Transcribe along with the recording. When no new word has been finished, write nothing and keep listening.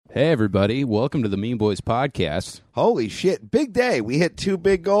Hey, everybody. Welcome to the Mean Boys Podcast. Holy shit. Big day. We hit 2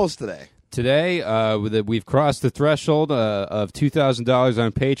 big goals today. Today, we've crossed the threshold of $2,000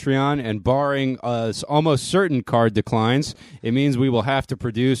 on Patreon, and barring almost certain card declines, it means we will have to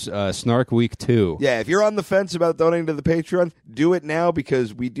produce Snark Week 2. Yeah, if you're on the fence about donating to the Patreon, do it now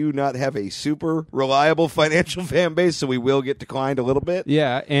because we do not have a super reliable financial fan base, so we will get declined a little bit.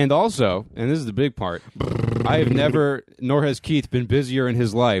 Yeah, and also, and this is the big part, I have never, nor has Keith, been busier in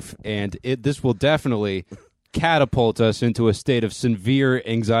his life, and this will definitely catapult us into a state of severe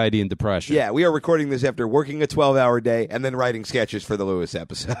anxiety and depression. Yeah, we are recording this after working a 12-hour day and then writing sketches for the Lewis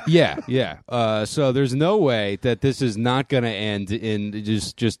episode. Yeah. So there's no way that this is not going to end in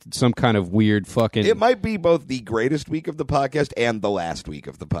just some kind of weird fucking... It might be both the greatest week of the podcast and the last week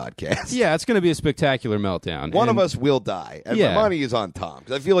of the podcast. Yeah, it's going to be a spectacular meltdown. One of us will die, and the money is on Tom.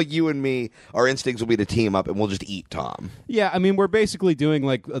 Because I feel like you and me, our instincts will be to team up, and we'll just eat Tom. Yeah, I mean, we're basically doing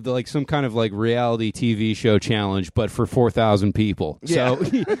like some kind of like reality TV show challenge, but for 4,000 people. Yeah. So,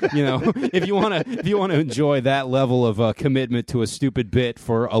 you know, if you want to enjoy that level of commitment to a stupid bit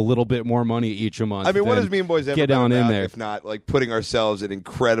for a little bit more money each a month, I mean, what does Mean Boys ever get down been in about there? If not like putting ourselves in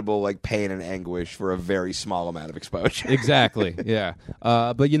incredible like pain and anguish for a very small amount of exposure? Exactly. Yeah.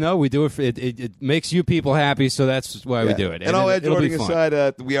 But you know, we do it. It makes you people happy, so that's why we do it. And all that it'll be joking fun.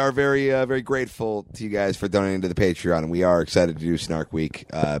 aside, we are very, very grateful to you guys for donating to the Patreon, and we are excited to do Snark Week.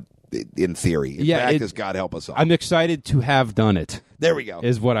 In theory, in practice, God help us all. I'm excited to have done it. There we go.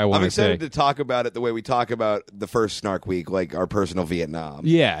 Is what I want to say. I'm excited to talk about it the way we talk about the first Snark Week, like our personal Vietnam.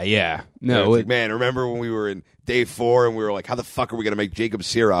 Yeah. No, like, man, remember when we were in day 4 and we were like, how the fuck are we going to make Jacob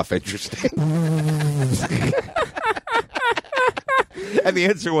Siroff interesting? And the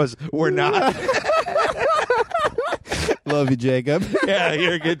answer was, we're not. Love you, Jacob. Yeah,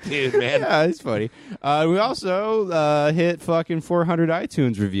 you're a good dude, man. Yeah, it's funny. We also hit fucking 400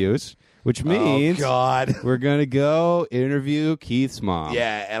 iTunes reviews, which means we're going to go interview Keith's mom.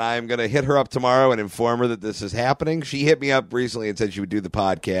 Yeah, and I'm going to hit her up tomorrow and inform her that this is happening. She hit me up recently and said she would do the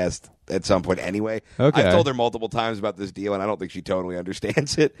podcast at some point anyway. Okay. I've told her multiple times about this deal, and I don't think she totally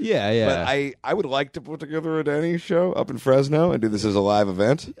understands it. Yeah. But I would like to put together a Denny show up in Fresno and do this as a live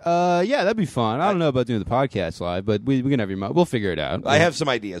event. Yeah, that'd be fun. I don't know about doing the podcast live, but we can have your mom. We'll figure it out. I have some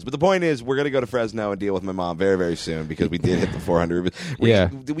ideas. But the point is, we're going to go to Fresno and deal with my mom very, very soon because we did hit the 400.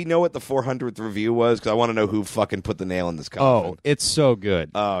 Do we know what the 400th review was? Because I want to know who fucking put the nail in this coffin. Oh, it's so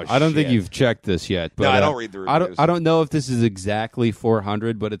good. Oh, I don't think shit. you've checked this yet. But, No, I don't read the reviews. I don't know if this is exactly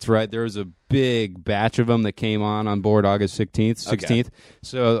 400, but it's right. There was a big batch of them that came on board August 16th. Okay.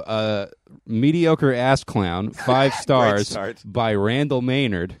 So, Mediocre Ass Clown, 5 stars by Randall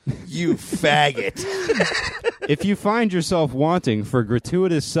Maynard. You faggot. If you find yourself wanting for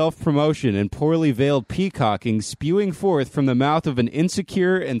gratuitous self-promotion and poorly veiled peacocking spewing forth from the mouth of an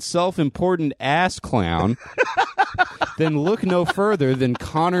insecure and self-important ass clown, then look no further than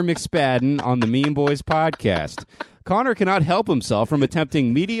Connor McSpadden on the Mean Boys Podcast. Connor cannot help himself from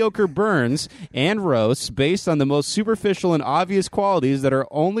attempting mediocre burns and roasts based on the most superficial and obvious qualities that are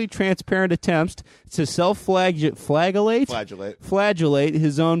only transparent attempts to flagellate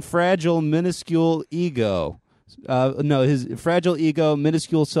his own fragile, minuscule ego. His fragile ego,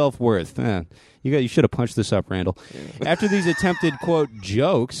 minuscule self-worth. You should have punched this up, Randall. After these attempted, quote,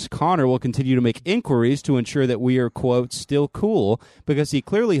 jokes, Connor will continue to make inquiries to ensure that we are, quote, still cool, because he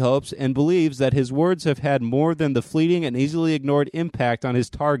clearly hopes and believes that his words have had more than the fleeting and easily ignored impact on his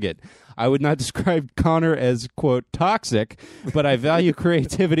target. I would not describe Connor as, quote, toxic, but I value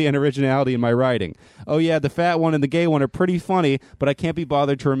creativity and originality in my writing. Oh, yeah, the fat one and the gay one are pretty funny, but I can't be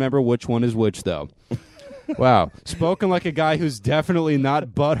bothered to remember which one is which, though. Wow. Spoken like a guy who's definitely not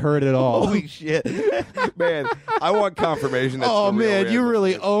butthurt at all. Holy shit. Man, I want confirmation that's oh, the real man, Randall. you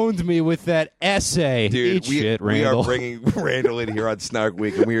really owned me with that essay. Dude, we Randall. are bringing Randall in here on Snark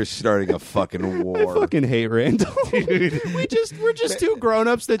Week, and we are starting a fucking war. I fucking hate Randall. Dude. We're just two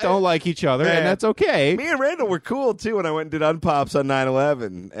grown-ups that don't like each other, and that's okay. Me and Randall were cool, too, when I went and did Unpops on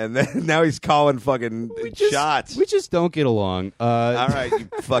 9/11, and then now he's calling fucking shots. We just don't get along. All right, you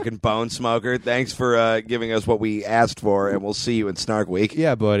fucking bone smoker. Thanks for giving us what we asked for, and we'll see you in Snark Week.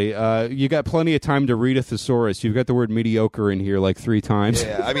 Yeah, buddy. You got plenty of time to read a thesaurus. You've got the word mediocre in here like 3 times.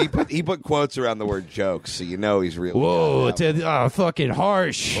 Yeah, I mean, he put quotes around the word jokes, so you know he's really... Whoa, it's fucking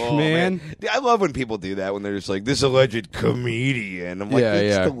harsh, man. I love when people do that, when they're just like, this alleged comedian. I'm like,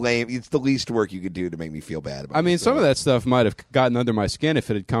 it's the least work you could do to make me feel bad about it. I mean, some of that stuff might have gotten under my skin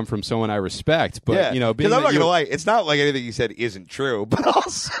if it had come from someone I respect, but, because I'm not going to lie, it's not like anything you said isn't true, but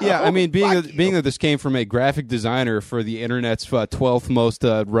also... Yeah, I mean, being that this came from a graphic designer for the internet's 12th most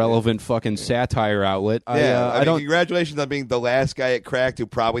relevant fucking satire outlet. I don't. Congratulations on being the last guy at Cracked who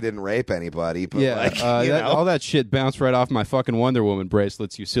probably didn't rape anybody. But all that shit bounced right off my fucking Wonder Woman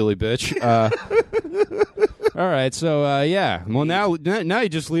bracelets, you silly bitch. All right, so well now you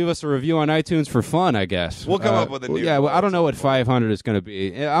just leave us a review on iTunes for fun, I guess. We'll come up with a new. Yeah, well, I don't know what 500 is going to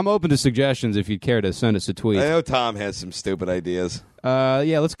be. I'm open to suggestions if you'd care to send us a tweet. I know Tom has some stupid ideas.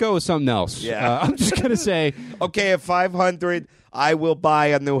 Let's go with something else. Yeah, I'm just going to say, okay, at 500, I will buy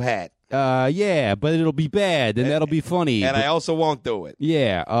a new hat. But it'll be bad, and that'll be funny. And I also won't do it.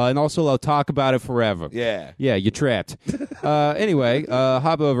 Yeah, and also I'll talk about it forever. Yeah. Yeah, you're trapped. Anyway,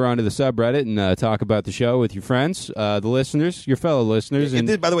 hop over onto the subreddit and talk about the show with your friends, the listeners, your fellow listeners.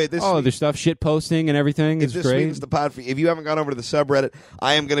 And by the way, this all other stuff, shit posting and everything is great. This the pod for you. If you haven't gone over to the subreddit,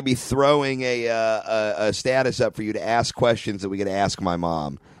 I am going to be throwing a status up for you to ask questions that we get to ask my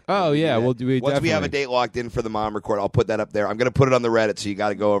mom. Oh, yeah. Once definitely. we have a date locked in for the mom record, I'll put that up there. I'm going to put it on the Reddit, so you got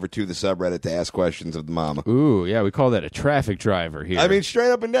to go over to the subreddit to ask questions of the mama. Ooh, yeah, we call that a traffic driver here. I mean,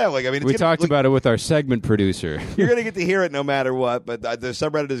 straight up and down. We talked about it with our segment producer. You're going to get to hear it no matter what, but the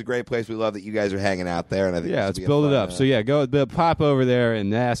subreddit is a great place. We love that you guys are hanging out there. And I think let's build it up. So, go pop over there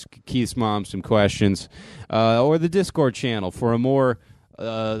and ask Keith's mom some questions. Or the Discord channel for a more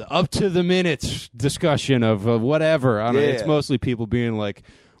up-to-the-minute discussion of whatever. I don't know. It's mostly people being like,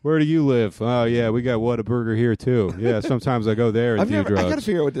 where do you live? Oh, yeah, we got Whataburger here, too. Yeah, sometimes I go there and do drugs. I got to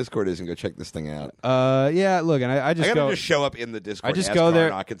figure out what Discord is and go check this thing out. Look, and I just got to just show up in the Discord. I just go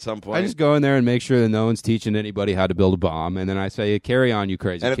there at some point. I just go in there and make sure that no one's teaching anybody how to build a bomb, and then I say, carry on, you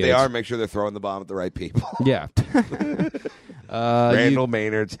crazy kids. And if they are, make sure they're throwing the bomb at the right people. Yeah. Randall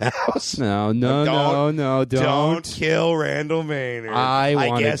Maynard's house. No, don't kill Randall Maynard. I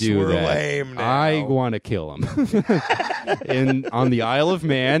want to do we're that. Lame now. I want to kill him on the Isle of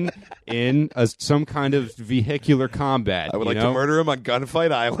Man in some kind of vehicular combat. I would like to murder him on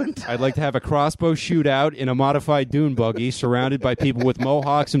Gunfight Island. I'd like to have a crossbow shootout in a modified dune buggy surrounded by people with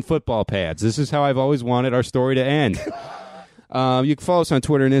mohawks and football pads. This is how I've always wanted our story to end. You can follow us on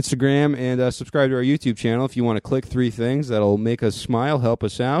Twitter and Instagram, and subscribe to our YouTube channel if you want to click 3 things that'll make us smile, help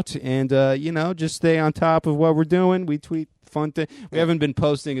us out, and just stay on top of what we're doing. We tweet fun thing. We haven't been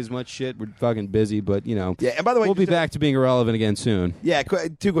posting as much shit. We're fucking busy, but Yeah, and by the way, we'll be back to being irrelevant again soon. Yeah,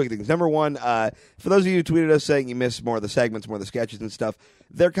 2 quick things. Number one, for those of you who tweeted us saying you missed more of the segments, more of the sketches and stuff,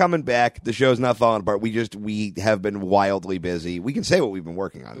 they're coming back. The show's not falling apart. We have been wildly busy. We can say what we've been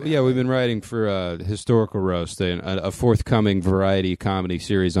working on now. Yeah, we've been writing for Historical Roast, a forthcoming variety comedy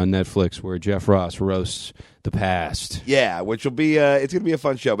series on Netflix where Jeff Ross roasts the past. Yeah, which will be it's going to be a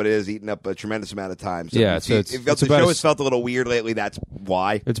fun show, but it is eating up a tremendous amount of time. So yeah, if the show has felt a little weird lately, that's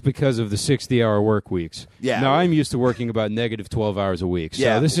why. It's because of the 60-hour work weeks. Yeah. Now, I'm used to working about negative 12 hours a week,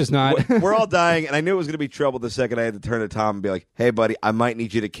 so this is not... We're all dying, and I knew it was going to be trouble the second I had to turn to Tom and be like, hey, buddy, I might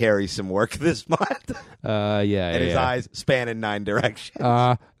need you to carry some work this month. And his eyes span in 9 directions.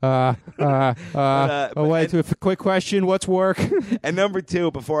 Wait, a quick question. What's work? And number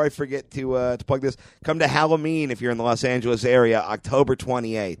 2, before I forget to plug this, come to Halloween if you're in the Los Angeles area, October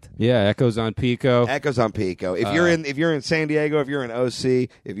 28th. Yeah, Echoes on Pico. If you're in San Diego, if you're in OC,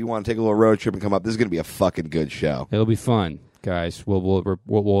 if you want to take a little road trip and come up, this is going to be a fucking good show. It'll be fun, guys.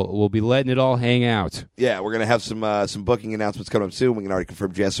 We'll be letting it all hang out. Yeah, we're going to have some booking announcements coming up soon. We can already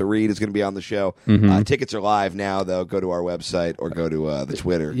confirm Jessa Reed is going to be on the show. Mm-hmm. Tickets are live now, though. Go to our website or go to the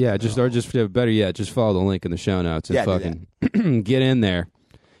Twitter. Yeah, just follow the link in the show notes and fucking get in there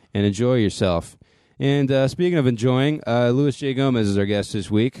and enjoy yourself. And speaking of enjoying, Louis J. Gomez is our guest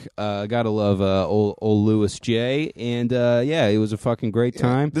this week. Gotta love old Louis J. And it was a fucking great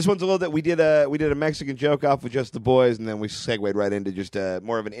time. This one's a little bit. We did a Mexican joke off with just the boys, and then we segued right into just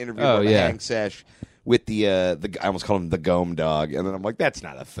more of an interview, a hang sesh with the I almost called him the Gome dog, and then I'm like, that's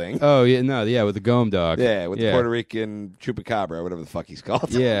not a thing. Oh yeah, no, yeah, with the Gome dog. Yeah, with the Puerto Rican chupacabra, whatever the fuck he's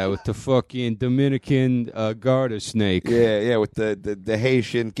called. Yeah, with the fucking Dominican garter snake. Yeah, with the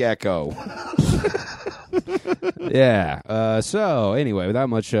Haitian gecko. Yeah. So anyway, without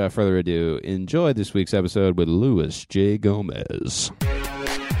much further ado, enjoy this week's episode with Louis J. Gomez.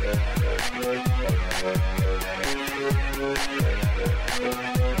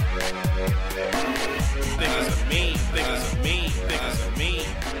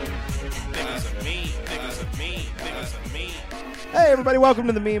 Hey, everybody, welcome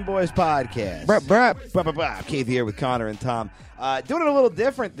to the Mean Boys Podcast. Keith here with Connor and Tom. Doing it a little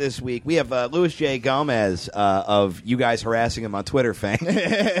different this week. We have Louis J. Gomez of You Guys Harassing Him on Twitter fame.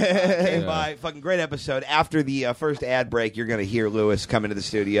 Came by. Fucking great episode. After the first ad break, you're going to hear Louis come into the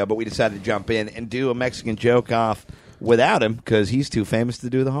studio, but we decided to jump in and do a Mexican joke off without him because he's too famous to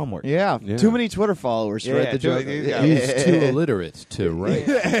do the homework. Yeah. Too many Twitter followers to write the joke. He's too illiterate to write.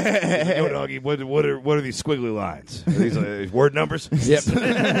 Yo, doggy, what are these squiggly lines? Are these word numbers? Yep.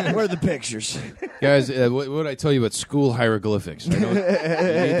 Where are the pictures? Guys, what did I tell you about school hieroglyphics? You need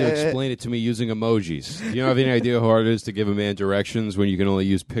to explain it to me using emojis. Do you have any idea how hard it is to give a man directions when you can only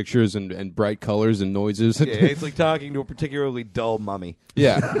use pictures and bright colors and noises? Yeah, it's like talking to a particularly dull mummy.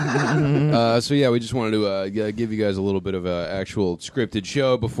 Yeah. So we just wanted to give you guys a little bit of an actual scripted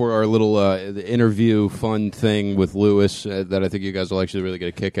show before our little interview fun thing with Lewis that I think you guys will actually really get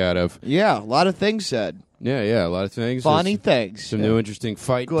a kick out of. Yeah, a lot of things said. Yeah, a lot of things. Funny There's things. Some new interesting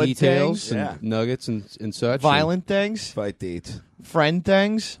fight Good details things. and nuggets and such. Violent things. Fight deeds. Friend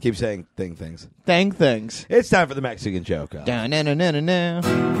things. Keep saying things. Things. It's time for the Mexican joke.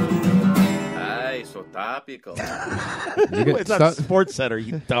 So topical. It's not Sports Center,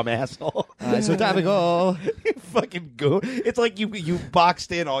 you dumb asshole. So topical. You fucking goon. It's like you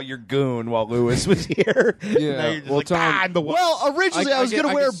boxed in all your goon while Lewis was here. Yeah. Now you're just Well, like, Tom- I'm the one. Well, originally I was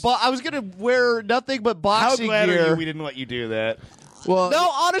gonna wear nothing but How boxing glad are gear. you we didn't let you do that? Well, No,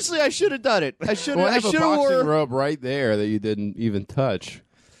 honestly, I should have done it. I should well, I have. have a boxing robe right there that you didn't even touch.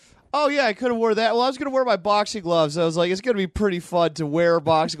 Oh yeah, I could have wore that. Well, I was gonna wear my boxing gloves. I was like, it's gonna be pretty fun to wear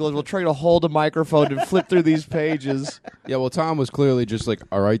boxing gloves while trying to hold a microphone and flip through these pages. Yeah, well, Tom was clearly just like,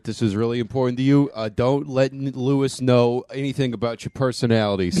 all right, this is really important to you. Don't let Lewis know anything about your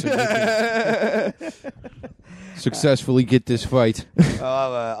personality so you can successfully get this fight.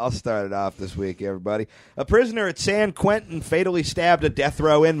 I'll start it off this week, everybody. A prisoner at San Quentin fatally stabbed a death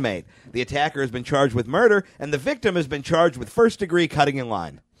row inmate. The attacker has been charged with murder, and the victim has been charged with first-degree cutting in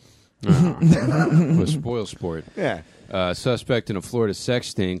line. What a spoil sport. Yeah. Suspect in a Florida sex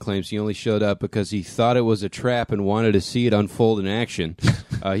sting claims he only showed up because he thought it was a trap and wanted to see it unfold in action.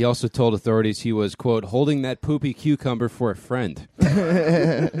 He also told authorities he was, quote, holding that poopy cucumber for a friend.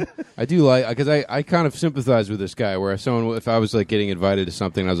 I do like, because I kind of sympathize with this guy, where if I was like getting invited to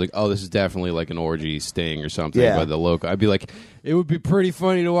something, I was like, oh, this is definitely like an orgy sting or something by the local. I'd be like, it would be pretty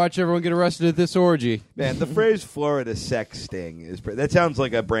funny to watch everyone get arrested at this orgy. Man, the phrase Florida sex sting that sounds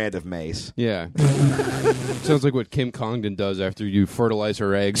like a brand of mace. Yeah. Sounds like what Kim Congdon does after you fertilize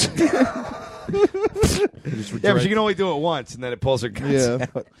her eggs. Yeah, but she can only do it once, and then it pulls her guts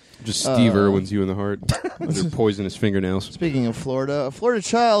out. Just Steve Irwin's you in the heart with her poisonous fingernails. Speaking of Florida, a Florida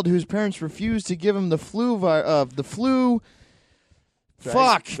child whose parents refused to give him the flu.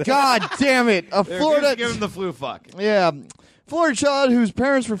 Fuck! God damn it! Give him the flu. Fuck. Yeah. Florida child whose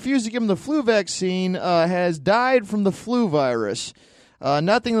parents refused to give him the flu vaccine has died from the flu virus.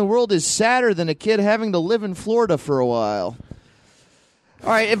 Nothing in the world is sadder than a kid having to live in Florida for a while. All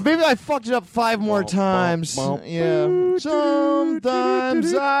right, if maybe I fucked it up 5 more times. Yeah.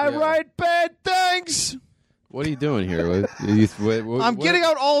 Sometimes I write bad things. What are you doing here? I'm getting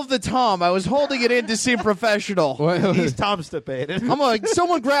out all of the Tom. I was holding it in to seem professional. He's Tom-stipated. I'm like,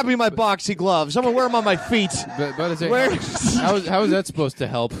 someone grab me my boxy gloves. I'm going to wear them on my feet. How is that supposed to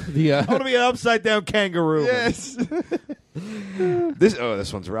help? I want to be an upside-down kangaroo. Yes.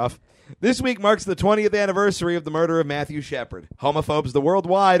 This one's rough. This week marks the 20th anniversary of the murder of Matthew Shepard. Homophobes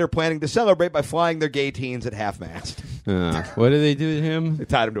worldwide are planning to celebrate by flying their gay teens at half-mast. What did they do to him? They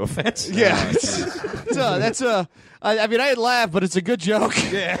tied him to a fence. Yeah. I mean, I'd laugh, but it's a good joke.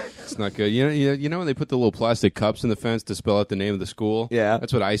 Yeah. It's not good. You know when they put the little plastic cups in the fence to spell out the name of the school? Yeah.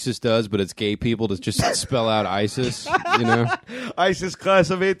 That's what ISIS does, but it's gay people to just spell out ISIS, you know? ISIS class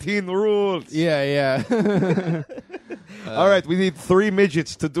of 18 rules. Yeah. All right, we need 3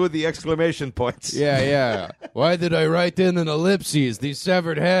 midgets to do the exclamation points. Yeah. Why did I write in an ellipses? These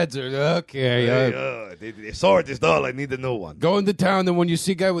severed heads are... Okay. The sword is dull. I need a new one. Go into town, and when you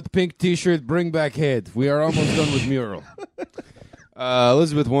see guy with pink T-shirt, bring back head. We are almost done with mural.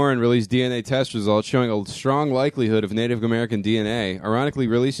 Elizabeth Warren released DNA test results showing a strong likelihood of Native American DNA. Ironically,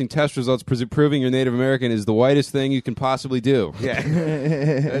 releasing test results proving you're Native American is the whitest thing you can possibly do. Yeah.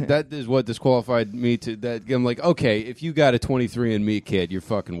 that is what disqualified me to that. I'm like, okay, if you got a 23andMe kid, you're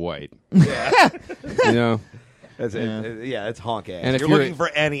fucking white. Yeah. You know? That's it. Yeah, it's honk ass. And if you're looking for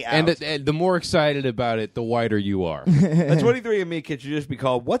any out. And the more excited about it, the whiter you are. A 23andMe kid should just be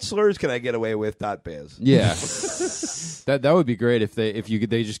called "What slurs can I get away with?" .biz. Yeah. That would be great if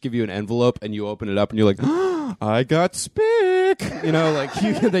they just give you an envelope and you open it up and you're like, oh, I got spick. You know, like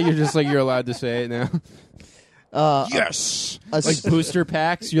you're allowed to say it now. Yes, like booster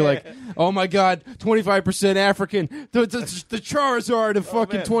packs. You're like, oh my god, 25% African. The Charizard of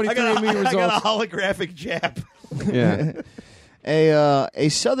fucking 23andMe results. I got a holographic jab. Yeah. A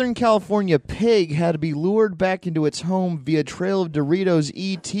Southern California pig had to be lured back into its home via trail of Doritos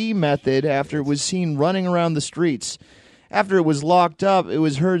ET method after it was seen running around the streets. After it was locked up, it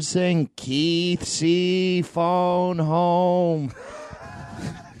was heard saying, "Keith C. phone home."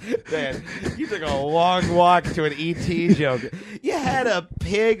 Man, you took a long walk to an ET joke. You had a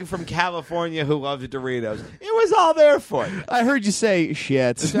pig from California who loves Doritos. It was all there for you. I heard you say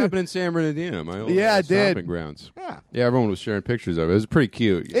shit. This happened in San Bernardino, my old Yeah, it did. stomping grounds. Yeah. Everyone was sharing pictures of it. It was pretty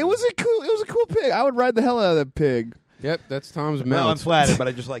cute. It was a cool pig. I would ride the hell out of that pig. Yep, that's Tom's Well, mount. I'm flattered, but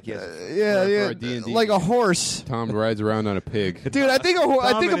I just like yes. Yeah, For yeah, our D&D. like a horse. Tom rides around on a pig. Dude, I think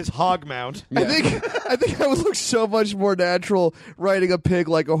his hog mount. I think I would look so much more natural riding a pig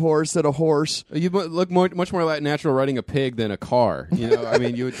like a horse than a horse. You look much more like natural riding a pig than a car. You know, I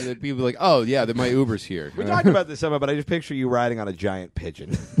mean, you would people be like, "Oh yeah, my Uber's here." We talked about this somewhere, but I just picture you riding on a giant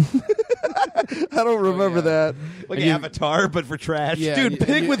pigeon. I don't remember that. Like And you- Avatar, but for trash. Yeah, Dude,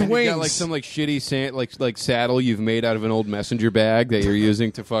 pig with and you got, wings. like some like shitty like saddle you've made out of an old messenger bag that you're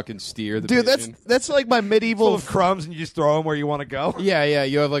using to fucking steer the Dude, pigeon. that's like my Full medieval. of crumbs, and you just throw them where you want to go. Yeah,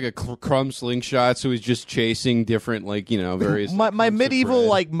 you have like a crumb slingshot, so he's just chasing different various. My clumps of medieval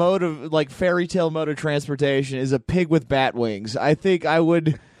bread. mode of fairy tale mode of transportation is a pig with bat wings. I think I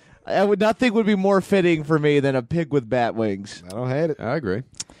would not think would be more fitting for me than a pig with bat wings. I don't hate it. I agree.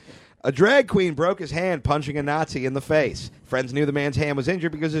 A drag queen broke his hand punching a Nazi in the face. Friends knew the man's hand was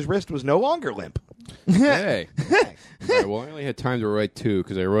injured because his wrist was no longer limp. Hey. All right, well, I only had time to write 2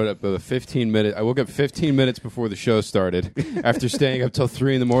 because I wrote up the 15 minute. I woke up 15 minutes before the show started after staying up till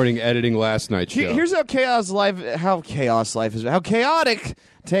 3 in the morning editing last night's show. Here's how chaos life is. How chaotic.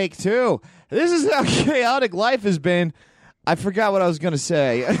 Take 2. This is how chaotic life has been. I forgot what I was going to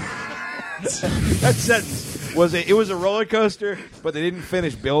say. That sentence was it was a roller coaster, but they didn't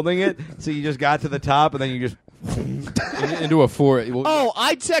finish building it, so you just got to the top, and then you just into a 4. Oh,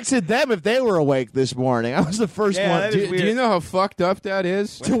 I texted them if they were awake this morning. I was the first Yeah, one that do, is do weird. you know how fucked up that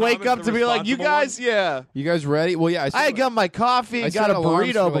is? to wake Thomas up the to be like, you responsible guys, one? yeah. You guys ready? Well, yeah. I had got my coffee I and got set a alarms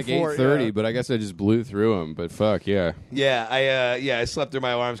burrito for like before. 8:30, yeah. but I guess I just blew through them. But fuck yeah. I slept through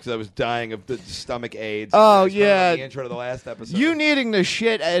my alarms because I was dying of the stomach AIDS. Oh, I was talking yeah. about the intro to the last episode. You needing to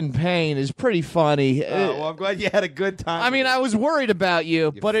shit and pain is pretty funny. Well, I'm glad you had a good time. I mean, I was worried about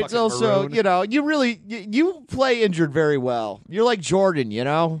you, but it's fucking also, maroon. you really you play injured very well. You're like Jordan, you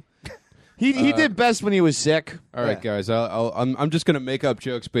know. He did best when he was sick. All right, guys. I'm just going to make up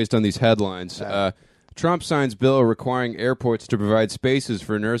jokes based on these headlines. Trump signs bill requiring airports to provide spaces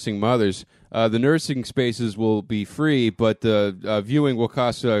for nursing mothers. The nursing spaces will be free, but the viewing will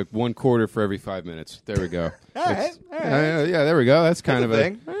cost $1 for every 5 minutes. There we go. All right. Yeah, there we go. That's kind That's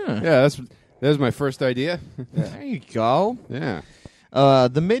of a a thing. Yeah, that was my first idea. There you go. Yeah. The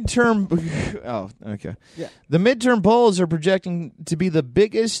midterm. Oh, okay. Yeah. The midterm polls are projecting to be the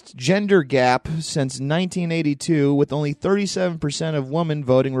biggest gender gap since 1982, with only 37% of women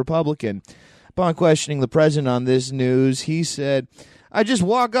voting Republican. Upon questioning the president on this news, he said, "I just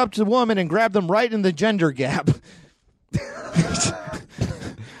walk up to women and grab them right in the gender gap."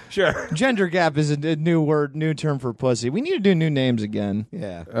 Sure. Gender gap is a new term for pussy. We need to do new names again.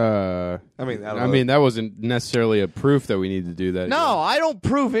 Yeah. I mean, I mean, that wasn't necessarily a proof that we need to do that. No, I don't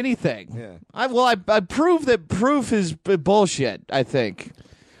prove anything. Yeah. I prove that proof is bullshit, I think.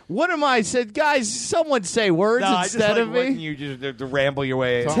 What am I said, guys? Someone say words No, I just instead like of watching me. you just to ramble your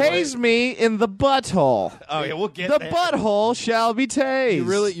way. Tase me in the butthole. Oh yeah, we'll get The there. butthole shall be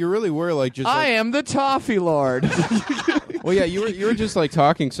tased. You really were like just. I like, am the toffee lord. Well, yeah, you were just like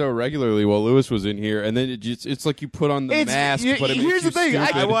talking so regularly while Lewis was in here, and then it's like you put on the mask. But it here's makes the you thing.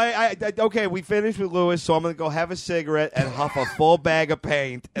 stupid. Okay, we finished with Lewis, so I'm going to go have a cigarette and huff a full bag of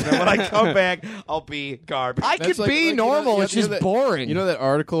paint, and then when I come back, I'll be garbage. I That's could like- be like, normal. It's just that, boring. You know that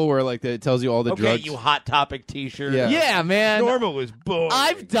article where like it tells you all the okay, drugs. you Hot Topic T-shirt. Yeah. yeah, man. Normal is boring.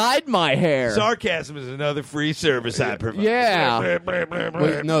 I've dyed my hair. Sarcasm is another free service I provide. Yeah.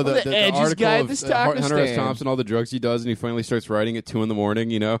 Wait, no, the edgiest article guy at of the stock Hunter S. stand. Thompson, all the drugs he does, and he finally starts writing at 2 a.m.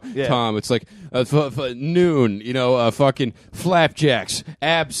 You know, Yeah. Tom, it's like noon. You know, fucking flapjacks,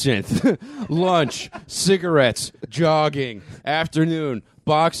 absinthe, lunch, cigarettes, jogging, afternoon,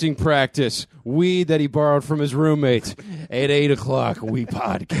 boxing practice, weed that he borrowed from his roommate. At 8 o'clock, we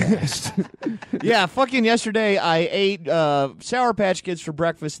podcast. Yeah, fucking yesterday I ate Sour Patch Kids for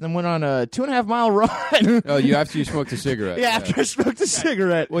breakfast and then went on a 2.5 mile run. Oh, after you smoked a cigarette. Yeah, after I smoked a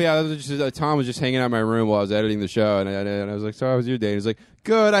cigarette. Well, yeah, that was just, Tom was just hanging out in my room while I was editing the show, and I was like, "So how was your day?" And he's like,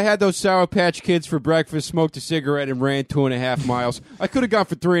 "Good. I had those Sour Patch Kids for breakfast, smoked a cigarette, and ran 2.5 miles. I could have gone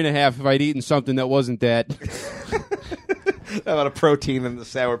for 3.5 if I'd eaten something that wasn't that." A lot of protein in the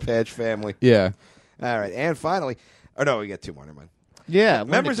Sour Patch family. Yeah. All right, and finally, Or no, we get 2 more. Never mind. Yeah,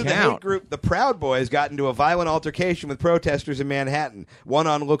 Members of the hate group, the Proud Boys, got into a violent altercation with protesters in Manhattan. One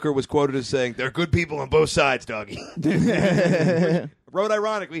onlooker was quoted as saying, "They're good people on both sides, doggy." Wrote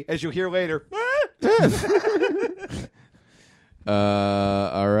ironically, as you'll hear later.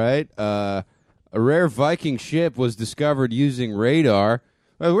 All right. A rare Viking ship was discovered using radar.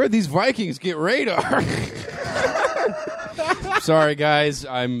 Where'd these Vikings get radar? Sorry, guys.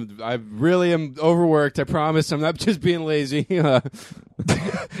 I really am overworked. I promise. I'm not just being lazy.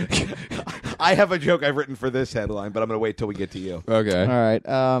 I have a joke I've written for this headline, but I'm going to wait till we get to you. Okay. All right.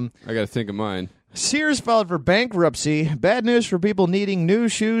 I got to think of mine. Sears filed for bankruptcy. Bad news for people needing new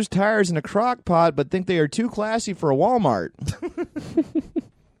shoes, tires, and a crock pot, but think they are too classy for a Walmart.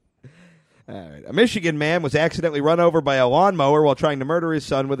 All right. A Michigan man was accidentally run over by a lawnmower while trying to murder his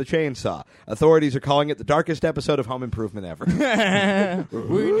son with a chainsaw. Authorities are calling it the darkest episode of Home Improvement ever.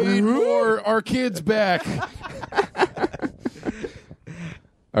 We need more our kids back.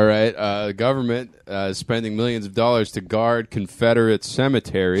 All right. The government is spending millions of dollars to guard Confederate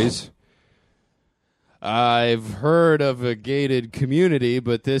cemeteries. I've heard of a gated community,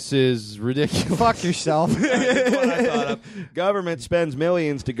 but this is ridiculous. Fuck yourself. That's what I thought of. Government spends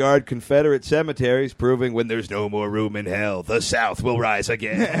millions to guard Confederate cemeteries, proving when there's no more room in hell, the South will rise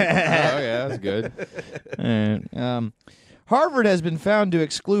again. Oh, yeah, that's good. Harvard has been found to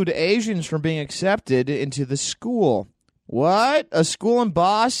exclude Asians from being accepted into the school. What? A school in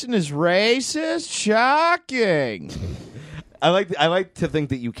Boston is racist? Shocking. I like to think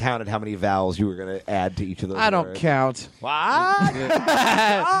that you counted how many vowels you were going to add to each of those I don't words. count. What?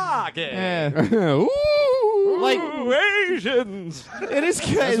 Like Asians. it is.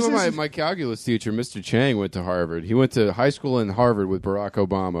 That's what my calculus teacher, Mr. Chang, went to Harvard. He went to high school in Harvard with Barack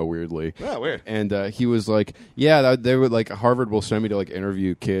Obama, weirdly. Oh, weird. And he was like, yeah, they would like Harvard will send me to like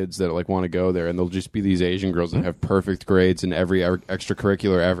interview kids that like want to go there, and they'll just be these Asian girls that have perfect grades in every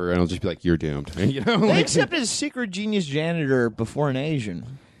extracurricular ever, and I'll just be like, you're doomed. You know, They like, accepted a secret genius janitor before an Asian.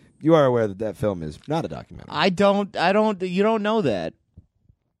 You are aware that that film is not a documentary. I don't. You don't know that.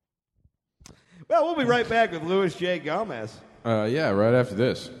 Well, we'll be right back with Louis J. Gomez. yeah, right after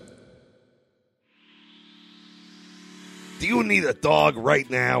this. Do you need a dog right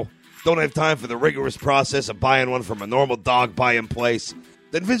now? Don't have time for the rigorous process of buying one from a normal dog buying place?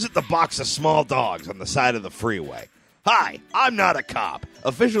 Then visit the box of small dogs on the side of the freeway. Hi, I'm not a cop,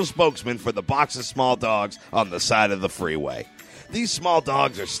 official spokesman for the box of small dogs on the side of the freeway. These small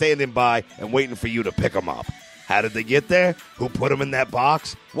dogs are standing by and waiting for you to pick them up. How did they get there? Who put them in that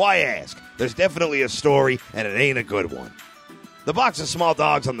box? Why ask? There's definitely a story, and it ain't a good one. The box of small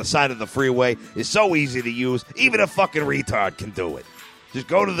dogs on the side of the freeway is so easy to use, even a fucking retard can do it. Just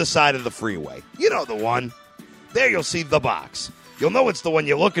go to the side of the freeway. You know the one. There you'll see the box. You'll know it's the one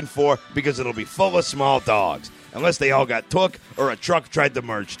you're looking for because it'll be full of small dogs, unless they all got took or a truck tried to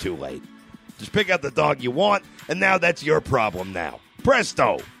merge too late. Just pick out the dog you want, and now that's your problem now.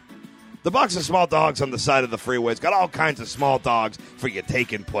 Presto! The box of small dogs on the side of the freeway's got all kinds of small dogs for your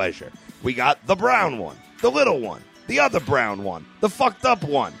taking pleasure. We got the brown one, the little one, the other brown one, the fucked up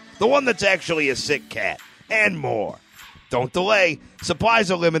one, the one that's actually a sick cat, and more. Don't delay. Supplies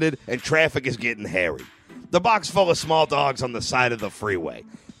are limited, and traffic is getting hairy. The box full of small dogs on the side of the freeway.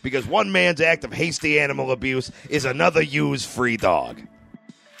 Because one man's act of hasty animal abuse is another you's free dog.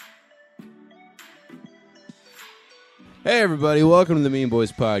 Hey, everybody. Welcome to the Mean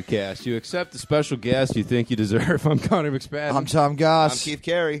Boys Podcast. You accept the special guest you think you deserve. I'm Connor McSpadden. I'm Tom Goss. I'm Keith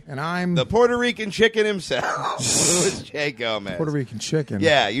Carey. And I'm The Puerto Rican chicken himself, Louis J. Gomez. Puerto Rican chicken.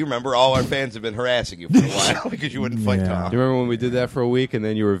 Yeah, you remember all our fans have been harassing you for a while because you wouldn't fight Yeah. Tom. Do you remember when we did that for a week and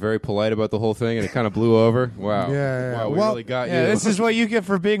then you were very polite about the whole thing and it kind of blew over? Wow. Yeah. Wow, we Well, really got Yeah, you. this is what you get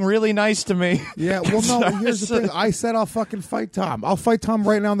for being really nice to me. Yeah, well, no, here's the thing. I said I'll fucking fight Tom. I'll fight Tom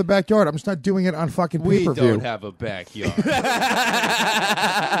right now in the backyard. I'm just not doing it on fucking we pay-per-view. don't have a backyard. You got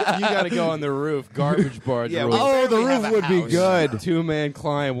to go on the roof. Garbage barge Yeah, rule. Oh, the barely have roof a would be house. good. 2-man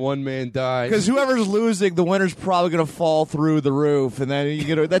climb, 1-man dies. Because whoever's losing, the winner's probably going to fall through the roof, and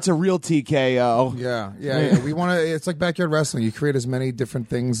then that's a real TKO. Yeah. We want to. It's like backyard wrestling. You create as many different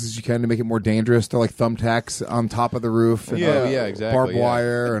things as you can to make it more dangerous. They're like thumbtacks on top of the roof. And, Oh, yeah, exactly, Barbed yeah.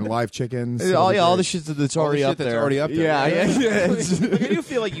 wire and live chickens. All the shit that's All the already shit up that's there. already up there. Yeah. Look, I do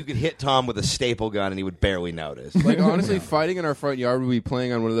feel like you could hit Tom with a staple gun and he would barely notice. Like, honestly, fighting in our front yard would be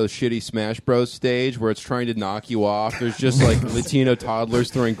playing on one of those shitty Smash Bros. Stage where it's trying to knock you off. There's just like Latino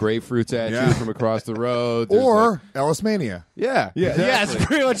toddlers throwing grapefruits at you from across the road. There's Or Ellis Mania. yeah, Yeah, exactly. it's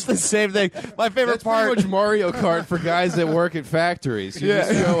pretty much the same thing. My favorite That's part. pretty much Mario Kart for guys that work at factories. You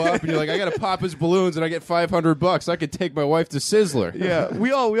just show up and you're like, I got to pop his balloons and I get $500. I could take my wife to Sizzler. Yeah,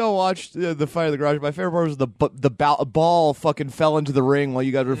 we all watched the fight in the garage. My favorite part was the ball fucking fell into the ring while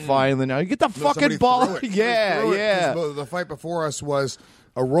you guys were fighting. Now you get the fucking ball. Yeah. The fight before us was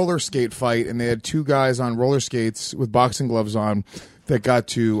a roller skate fight, and they had two guys on roller skates with boxing gloves on that got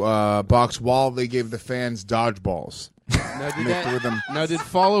to box while they gave the fans dodgeballs. Now, did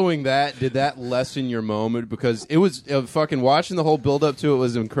following that, did that lessen your moment? Because it was fucking watching the whole build up to it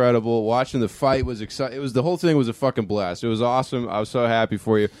was incredible. Watching the fight was exciting. It was the whole thing was a fucking blast. It was awesome. I was so happy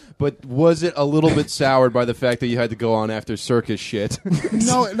for you. But was it a little bit soured by the fact that you had to go on after circus shit?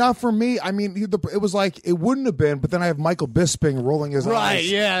 No, not for me. I mean, it was like it wouldn't have been. But then I have Michael Bisping rolling his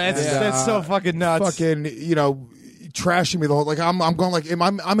eyes. Yeah, that's so fucking nuts. Fucking, trashing me the whole I'm going like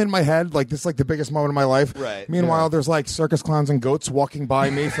I'm in my head like this is like the biggest moment of my life. Right. Meanwhile, there's like circus clowns and goats walking by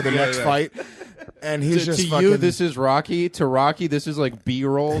me for the next fight, and he's just to fucking, you, this is Rocky. To Rocky, this is like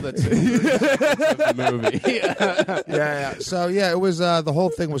B-roll. That's of the movie. yeah. So it was the whole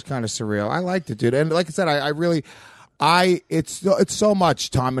thing was kind of surreal. I liked it, dude, and like I said, I really. It's so much,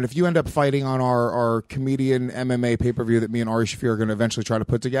 Tom, and if you end up fighting on our comedian MMA pay-per-view that me and Ari Shaffir are going to eventually try to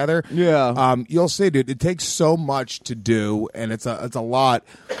put together, you'll see, dude, it takes so much to do, and it's a lot.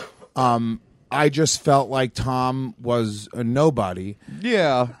 I just felt like Tom was a nobody.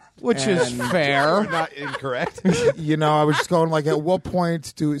 Yeah, which is fair. Not incorrect. I was just going like, at what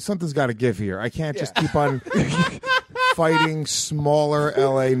point something's got to give here? I can't just keep on fighting smaller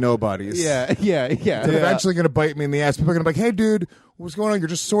LA nobodies. Yeah. They're eventually going to bite me in the ass. People are going to be like, hey, dude, what's going on? You're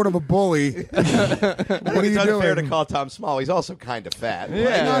just sort of a bully. What are you It's unfair doing? to call Tom small. He's also kind of fat. He's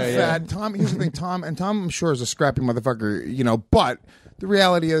not fat. Tom, here's the thing, Tom, I'm sure is a scrappy motherfucker, but the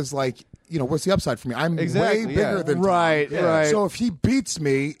reality is like, what's the upside for me? I'm way bigger than Tom. Right. So if he beats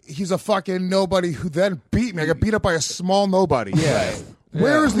me, he's a fucking nobody who then beat me. I got beat up by a small nobody. Yeah.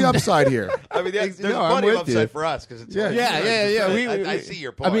 Where is the upside here? I mean, there's No, I'm plenty of with you. upside for us because it's Yeah. I see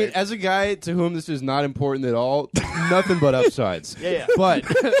your point. I mean, as a guy to whom this is not important at all, nothing but upsides. Yeah. But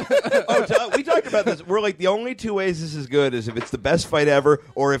we talked about this. We're like, the only two ways this is good is if it's the best fight ever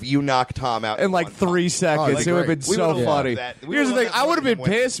or if you knock Tom out In like one 3 punch. seconds, that's it would have great. been We so would've funny. loved that. We Here's the would've thing: loved I would have that been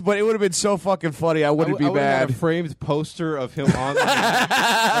win. pissed, but it would have been so fucking funny. I wouldn't be I mad. had a framed poster of him on the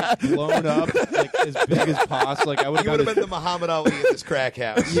like, blown up, like as big as possible. Like I would You would have been the Muhammad Ali in this crack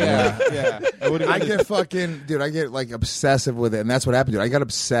house. yeah. I get fucking, dude, I get like obsessive with it, and that's what happened, dude. I got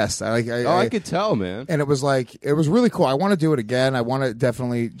obsessed. I could tell, man. And it was like, it was really cool. I want to do it again. I want to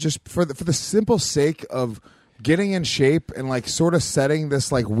definitely, just for the simple sake of getting in shape and like sort of setting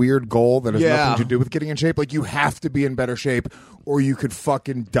this like weird goal that has nothing to do with getting in shape. Like you have to be in better shape or you could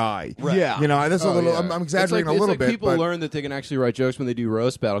fucking die. Right. Yeah. That's a little. I'm exaggerating a little it's like bit. People but learn that they can actually write jokes when they do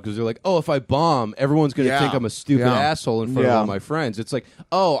roast battle because they're like, oh, if I bomb, everyone's going to Yeah. think I'm a stupid Yeah. asshole in front of all my friends. It's like,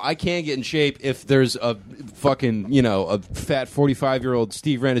 oh, I can't get in shape if there's a fucking, a fat 45-year-old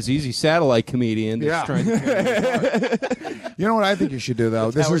Steve Renazizi satellite comedian that's trying to tear me apart. You know what I think you should do though?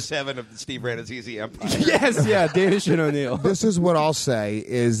 Tower 7 of the Steve Renazizi Empire. Yes, yeah, Danish and O'Neill. This is what I'll say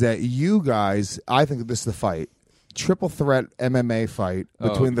is that you guys, I think this is the fight. Triple threat MMA fight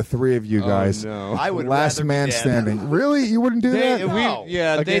between the three of you guys. no. I would Last rather be man dead. standing. Really? You wouldn't do that? No.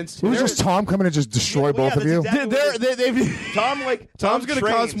 Against It was just Tom coming to just destroy both of you. Tom's going to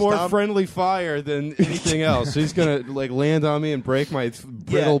cause more Tom. friendly fire than anything else. He's going to like land on me and break my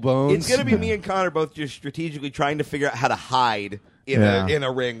brittle bones. It's going to be me and Connor both just strategically trying to figure out how to hide in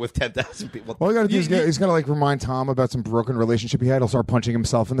a ring with 10,000 people. All you got to do is he's got to like remind Tom about some broken relationship he had. He'll start punching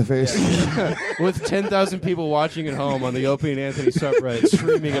himself in the face. with 10,000 people watching at home on the Opie and Anthony subreddit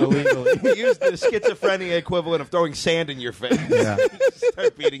streaming it illegally. Use the schizophrenia equivalent of throwing sand in your face. Yeah.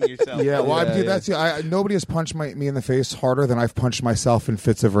 Start beating yourself. Yeah, well, dude, that's nobody has punched me in the face harder than I've punched myself in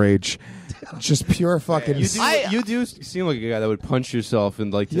fits of rage. Just pure fucking. You do seem like a guy that would punch yourself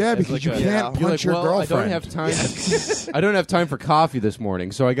and like because you can't you're punch like, your well, girlfriend. I don't have time. I don't have time for coffee this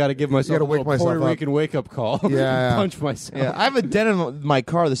morning, so I got to give myself gotta a little wake myself Puerto up. Rican wake up call. Yeah. punch myself. Yeah, I have a dent in my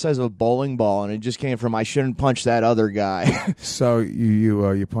car the size of a bowling ball, and it just came from I shouldn't punch that other guy. So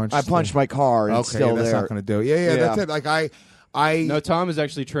you punched. I punched my car, and it's Okay, still that's there. not going to do it. Yeah, that's it. Like I. No, Tom is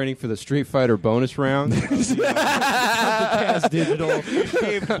actually training for the Street Fighter bonus round. Cast Digital.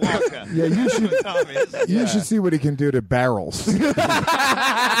 Dave Blanca. Yeah, you should. Tom is. You should see what he can do to barrels.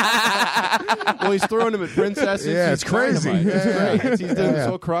 Well, he's throwing them at princesses. Yeah, He's it's crazy. dynamite. It's Yeah. great. He's doing this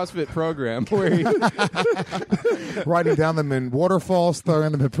whole CrossFit program where he Riding down them in waterfalls,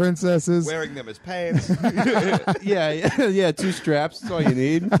 throwing them at princesses. Wearing them as pants. yeah, 2 straps. That's all you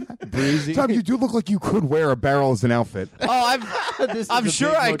need. Breezy. Tom, you do look like you could wear a barrel as an outfit. Oh, This is I'm the sure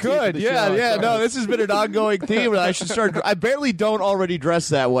big I motif could. of the Yeah, show. yeah. I No, promise. this has been an ongoing theme, and I should start. I barely don't already dress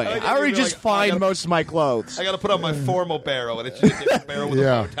that way. think I already you'd be just like, find I gotta- most of my clothes. I got to put on my formal barrel, and it's just a different barrel with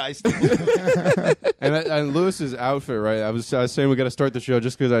Yeah. a bow tie still. And Lewis's outfit, right? I was saying we got to start the show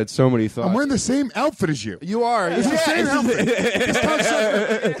just because I had so many thoughts. I'm wearing the same outfit as you. You are. It's the same outfit.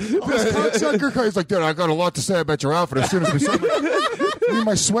 This cocksucker, he's like, dude, I got a lot to say about your outfit as soon as we saw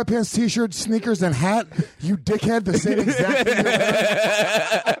my sweatpants, t-shirt, sneakers, and hat. You dickhead, the same exact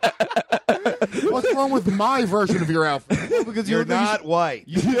thing. What's wrong with my version of your outfit? Because You're not white.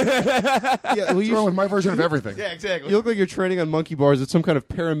 Yeah, well, What's wrong with my version of everything? Yeah, exactly. You look like you're training on monkey bars at some kind of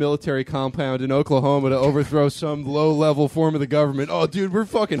paramilitary compound in Oklahoma to overthrow some low-level form of the government. Oh, dude, we're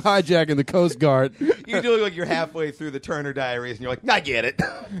fucking hijacking the Coast Guard. You do look like you're halfway through the Turner Diaries, and you're like, I get it.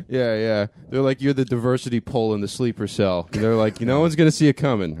 Yeah. They're like, you're the diversity pole in the sleeper cell. And they're like, no one's going to see it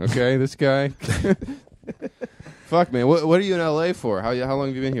coming, okay, this guy? Fuck, man. What are you in L.A. for? How long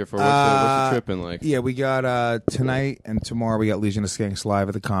have you been here for? What's the trip been like? Yeah, we got tonight and tomorrow we got Legion of Skanks live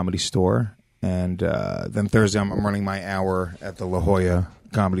at the Comedy Store. And then Thursday I'm running my hour at the La Jolla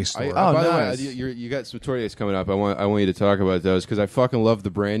Comedy Store. By nice. the way, you got some tour dates coming up. I want you to talk about those because I fucking love the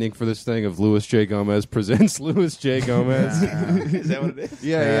branding for this thing of Louis J. Gomez presents Louis J. Gomez. Is that what it is?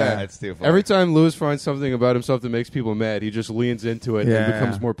 Yeah. That's too funny. Every time Louis finds something about himself that makes people mad, he just leans into it Yeah. and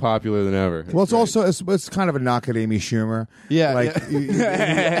becomes more popular than ever. Well, it's also it's kind of a knock at Amy Schumer. Yeah, like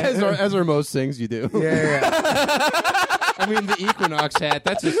yeah. as are most things you do. yeah. I mean, the Equinox hat,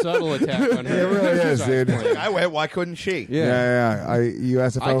 that's a subtle attack on her. It really is, dude. I went, why couldn't she? Yeah. You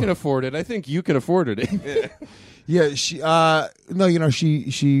asked if I can afford it. I think you can afford it. Yeah, she. No,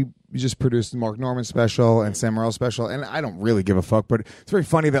 she just produced the Mark Norman special and Sam Morril special, and I don't really give a fuck. But it's very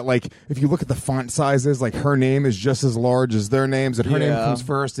funny that like if you look at the font sizes, like her name is just as large as their names, and her name comes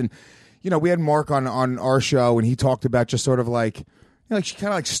first. And we had Mark on our show, and he talked about just sort of like. Like she kind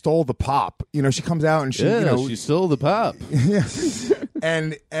of like stole the pop, she comes out and she, she stole the pop. yeah.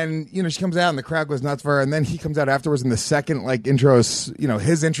 And she comes out and the crowd goes nuts for her, and then he comes out afterwards, and the second like intro is,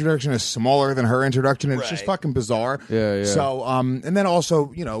 his introduction is smaller than her introduction, and it's just fucking bizarre. Yeah. So and then also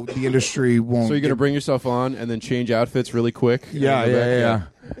the industry won't. So you're gonna bring yourself on and then change outfits really quick. Yeah.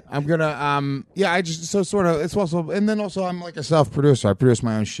 I'm gonna I just so sort of it's also, and then also I'm like a self producer. I produce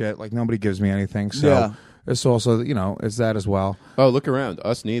my own shit. Like nobody gives me anything. So Yeah. it's also it's that as well. Oh, look around.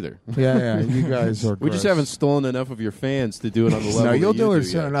 Us neither. Yeah. You guys are. We just gross. haven't stolen enough of your fans to do it on the level. No, you'll that do you it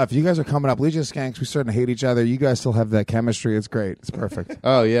soon yet. enough. You guys are coming up. Legion of Skanks. We're starting to hate each other. You guys still have that chemistry. It's great. It's perfect.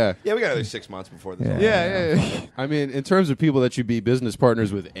 Oh yeah. Yeah, we got another 6 months before this. Yeah. I mean, in terms of people that should be business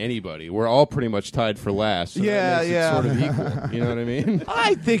partners with anybody, we're all pretty much tied for last. So that makes it sort of equal. You know what I mean?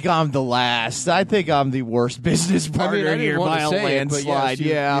 I think I'm the last. I think I'm the worst business partner I didn't here want by to a say it, but landslide.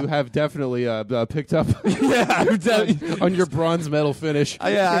 yes, you have definitely picked up on your bronze medal finish.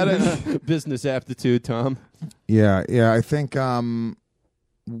 Yeah, I business aptitude, Tom. Yeah. I think. The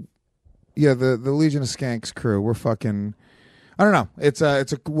Legion of Skanks crew. We're fucking. I don't know. It's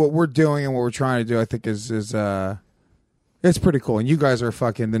what we're doing and what we're trying to do. I think is it's pretty cool. And you guys are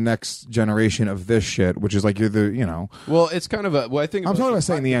fucking the next generation of this shit, which is like you're the Well, it's kind of a. Well, I think I'm talking about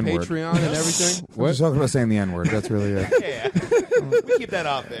saying the N-word. Patreon and everything. I'm just talking about saying the N-word. That's really it. Yeah. We keep that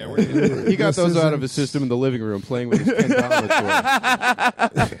off there. We're just- He got This those out isn't- of his system in the living room, playing with his $10 toy.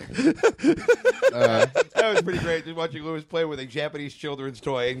 That was pretty great. Just watching Louis play with a Japanese children's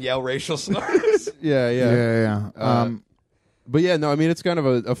toy and yell racial slurs. Yeah. But yeah, no, I mean, it's kind of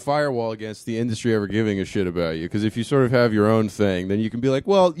a firewall against the industry ever giving a shit about you. Because if you sort of have your own thing, then you can be like,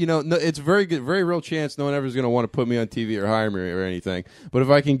 well, no, it's a very real chance no one ever is going to want to put me on TV or hire me or anything. But if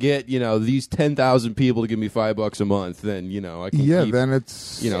I can get, these 10,000 people to give me $5 a month, then, I can keep, then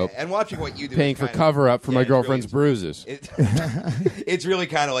it's And watching what you do. paying is for kind of- cover up for my it's really- girlfriend's bruises. It's really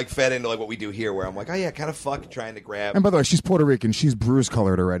kind of like fed into like what we do here, where I'm like, oh yeah, kind of fuck trying to grab. And by the way, she's Puerto Rican. She's bruise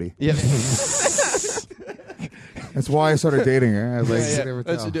colored already. Yeah. That's why I started dating her. I was like, you could never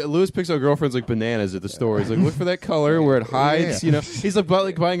That's, tell. Lewis picks out girlfriends like bananas at the store. He's like, look for that color where it hides. He's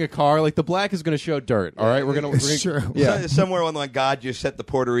like buying a car. Like the black is going to show dirt. All right, we're gonna. Sure. Yeah. Somewhere on the line, God just set the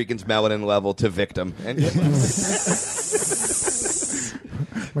Puerto Ricans' melanin level to victim. And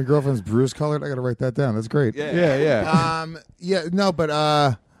My girlfriend's bruise colored. I got to write that down. That's great. Yeah.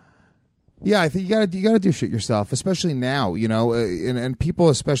 Yeah, I think you gotta do shit yourself, especially now. And people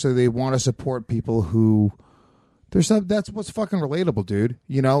especially they want to support people who That's what's fucking relatable, dude.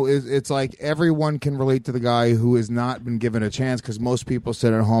 You know, it's like everyone can relate to the guy who has not been given a chance, because most people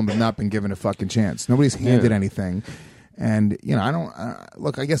sit at home and not been given a fucking chance. Nobody's handed anything. And, you know, I don't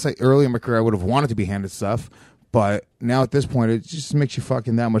look, I guess early in my career I would have wanted to be handed stuff, but now at this point it just makes you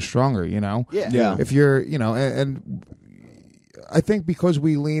fucking that much stronger, you know? Yeah. If you're, you know, and I think because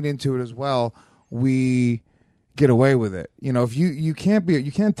we lean into it as well, we get away with it. You know, if you can't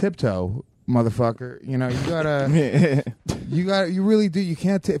tiptoe, motherfucker. You know, you really do. You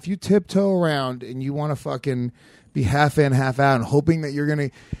can't, if you tiptoe around and you want to fucking be half in, half out and hoping that you're going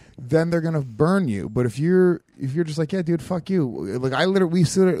to, then they're going to burn you. But if you're just like, yeah, dude, fuck you. Like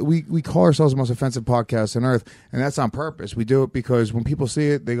we call ourselves the most offensive podcast on earth, and that's on purpose. We do it because when people see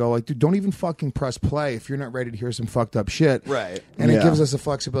it, they go like, dude, don't even fucking press play if you're not ready to hear some fucked up shit. Right. And it gives us the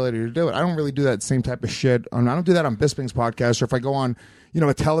flexibility to do it. I don't really do that same type of shit. I don't do that on Bisping's podcast, or if I go on, you know,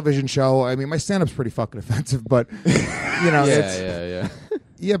 a television show. I mean, my stand-up's pretty fucking offensive, but, you know, yeah.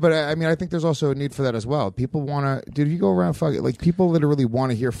 Yeah, but I mean, I think there's also a need for that as well. People want to, dude, if you go around fucking, like, people literally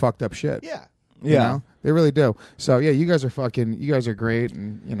want to hear fucked up shit. Yeah. You know? They really do. So, yeah, you guys are great.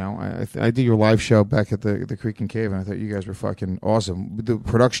 And, you know, I did your live show back at the Creek and Cave, and I thought you guys were fucking awesome. The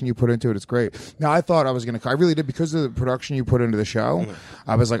production you put into it, it's great. Now, I thought I was going to, I really did, because of the production you put into the show,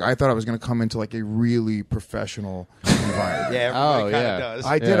 I was like, I thought I was going to come into like a really professional environment. Yeah, everybody kind of does.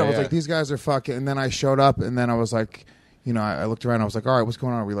 I did. I was like, these guys are fucking, and then I showed up, and then I was like, you know, I looked around. I was like, all right, what's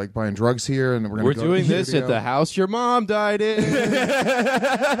going on? Are we like buying drugs here? And we're doing this at the house your mom died in.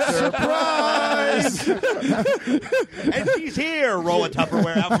 Surprise! And she's here. Roll a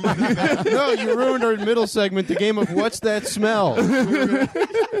Tupperware out from under the bed. No, you ruined our middle segment, the game of what's that smell?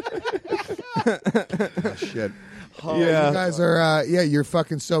 Oh, shit. Oh, yeah, you guys are. You're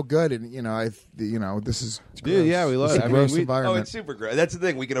fucking so good, and you know, this is. Dude, yeah, we love it. I mean, environment. Oh, it's super gross. That's the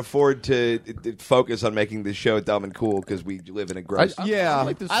thing. We can afford to focus on making this show dumb and cool because we live in a gross. I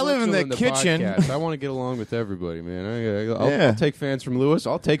live in the kitchen. I want to get along with everybody, man. I'll take fans from Lewis.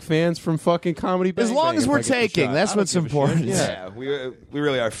 I'll take fans from fucking Comedy Bang as long Bang as if we're I get the taking. shot. That's what's important. Yeah, we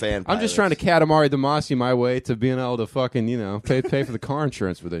really are fan. I'm just trying to Katamari Damacy my way to being able to fucking, you know, pay for the car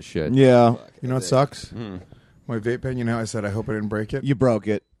insurance for this shit. Yeah. You know what sucks? My vape pen. You know, I said I hope I didn't break it. You broke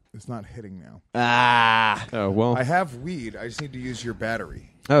it. It's not hitting now. Oh well. I have weed. I just need to use your battery.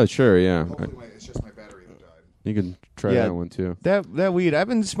 Oh sure, yeah. Hopefully, it's just my battery that died. You can try that one too. That weed. I've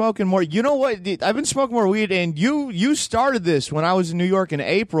been smoking more. You know what? I've been smoking more weed, and you started this when I was in New York in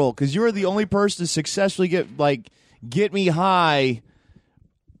April because you were the only person to successfully get me high.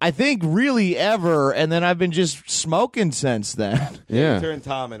 I think really ever, and then I've been just smoking since then. Yeah, turned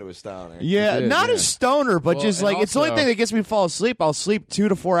Tom into a stoner. Yeah, not a stoner, but just like it's the only thing that gets me to fall asleep. I'll sleep 2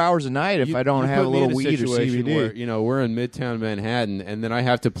 to 4 hours a night if I don't have a little weed or CBD. Where, you know, we're in Midtown Manhattan, and then I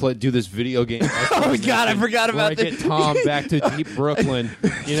have to do this video game. Oh my god, I forgot about that. I get Tom back to deep Brooklyn,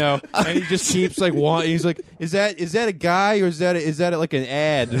 you know, and he just keeps like he's like, is that a guy or is that like an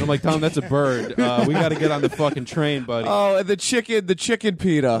ad? And I'm like, Tom, that's a bird. We got to get on the fucking train, buddy. Oh, and the chicken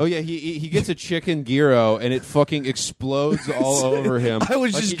pita. Oh yeah, he gets a chicken gyro and it fucking explodes all over him. I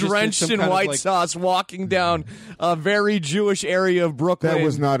was just drenched in white sauce walking down a very Jewish area of Brooklyn. That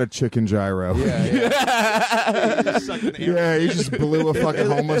was not a chicken gyro. Yeah, you just blew a fucking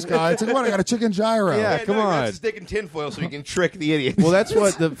homeless guy. It's like, what? I got a chicken gyro. Yeah, come on. That's stick in tinfoil so you can trick the idiot. Well, that's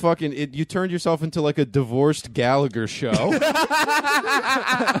what the fucking you turned yourself into like a divorced Gallagher show.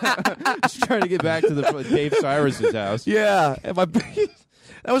 Just trying to get back to the Dave Cyrus's house. Yeah, and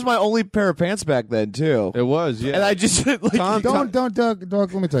that was my only pair of pants back then too. It was, yeah. And I just like, don't, Doug.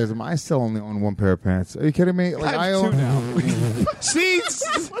 Let me tell you something. I still only own one pair of pants. Are you kidding me? Like I own two now. See,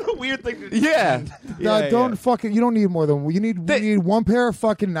 what a weird thing to do. Yeah. Don't fucking. You don't need more than you need. You need one pair of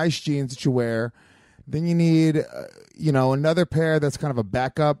fucking nice jeans that you wear. Then you need, another pair that's kind of a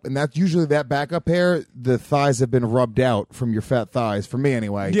backup, and that's usually that backup pair. The thighs have been rubbed out from your fat thighs. For me,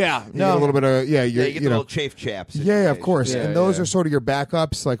 anyway. Yeah, you get a little bit of you get the little chafe chaps. Yeah, of course. And those are sort of your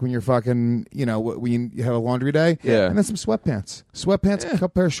backups, like when you're fucking, when you have a laundry day. Yeah, and then some sweatpants, a couple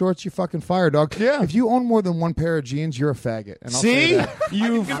pair of shorts. You fucking fire, dog. Yeah. If you own more than one pair of jeans, you're a faggot. And I'll See, say that.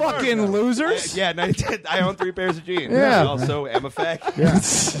 you fucking losers. I own 3 pairs of jeans. Yeah. I also am a faggot.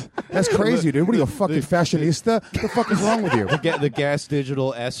 Yeah. That's crazy, dude. What are you, a fucking fashionista? What the fuck is wrong with you? The Gas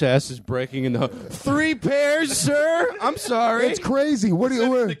Digital SS is breaking in the 3 pairs, sir. I'm sorry. It's crazy. What do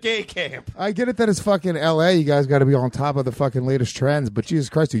you? The gay camp. I get it that it's fucking L.A. You guys got to be on top of the fucking latest trends, but Jesus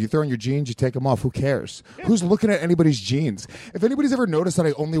Christ, dude, you throw on your jeans, you take them off. Who cares? Who's looking at anybody's jeans? If anybody's ever noticed that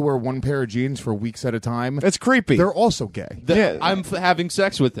I only wear one pair of jeans for weeks at a time, it's creepy. They're also gay. I'm having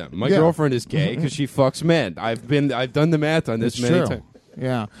sex with them. My girlfriend is gay because she fucks men. I've done the math on this many times.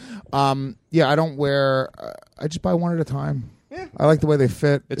 Yeah. I don't wear. I just buy one at a time. Yeah. I like the way they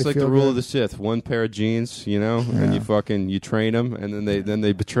fit. It's They like the feel rule good. of the Sith: one pair of jeans, and you train them, and then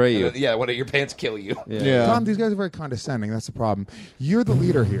they betray you. Yeah, one of your pants kill you. Yeah. Tom, these guys are very condescending. That's the problem. You're the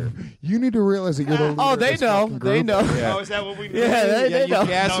leader here. You need to realize that you're the leader. Oh, of they this know. fucking They group. know. Oh, is that what we mean? Yeah, they You know.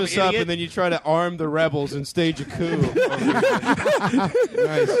 gas Dumb us up, idiot. and then you try to arm the rebels and stage a coup.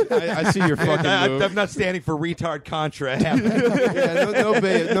 Nice. I see your fucking move. I'm not standing for retard Contra. Yeah,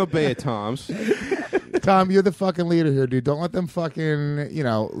 no Toms. Tom, you're the fucking leader here, dude. Don't let them fucking,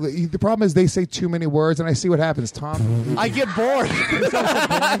 The problem is they say too many words, and I see what happens, Tom. I get bored.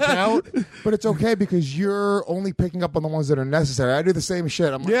 Blank out, but it's okay because you're only picking up on the ones that are necessary. I do the same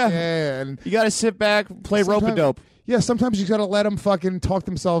shit. I'm like, Yeah. and You got to sit back, play rope a sometimes- dope. Yeah, sometimes you got to let them fucking talk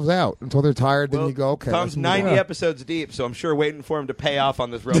themselves out until they're tired. Then you go, okay. Tom's let's move 90 on. episodes deep, so I'm sure waiting for him to pay off on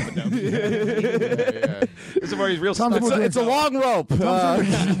this rope. This is where he's real Tom's stuck. more- It's a long rope.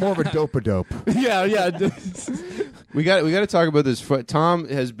 more of a dope. Yeah. We got to talk about this. Tom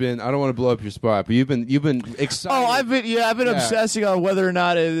has been. I don't want to blow up your spot, but you've been excited. Oh, I've been obsessing on whether or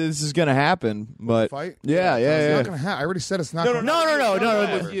not this is going to happen. But Fight? yeah. It's not gonna happen. I already said it's not. gonna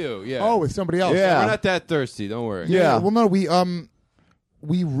No. with you. Yeah. Oh, with somebody else. Yeah. We're not that thirsty. Don't worry. Yeah. Well, no, we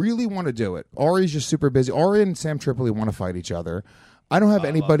really want to do it. Ari's just super busy. Ari and Sam Tripoli want to fight each other. I don't have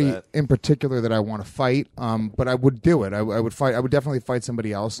anybody that. in particular that I want to fight, but I would do it. I would fight. I would definitely fight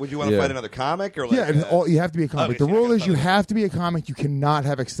somebody else. Would you want to fight another comic? Or like, Yeah, you have to be a comic. Okay, The so rule you're is you gonna fight have to be a comic. You cannot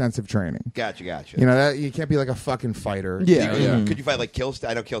have extensive training. Gotcha. That you can't be like a fucking fighter. Yeah. Could you fight like Kilstein?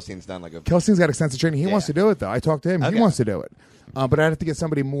 I know Kilstein's done like a. Kelsey's got extensive training. He wants to do it though. I talked to him. Okay. He wants to do it, but I'd have to get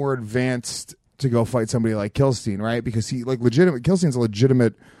somebody more advanced to go fight somebody like Kilstein, right? Because he Kilstein's a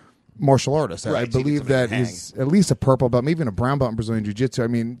legitimate martial artist. I Right, so you get believe somebody that to he's at least a purple belt, maybe even a brown belt in Brazilian Jiu-Jitsu. I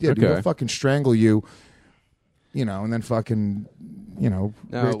mean, yeah, dude, Okay. he'll fucking strangle you, and then fucking,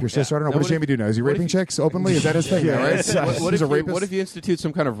 rape your sister. I don't know. Now, What does Jamie do now? Is he raping chicks openly? Is that his thing? Yeah, right. What He's a if rapist. what if you institute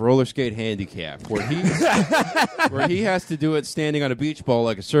some kind of roller skate handicap where he has to do it standing on a beach ball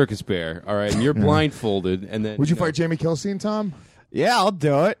like a circus bear? All right, and you're blindfolded, and then Would you fight Jamie Kilstein, Tom? Yeah, I'll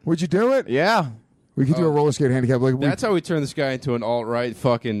do it. Would you do it? Yeah. We could do a roller skate handicap. Like That's how we turn this guy into an alt-right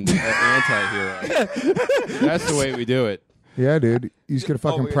fucking anti-hero. That's the way we do it. yeah, dude. You just get a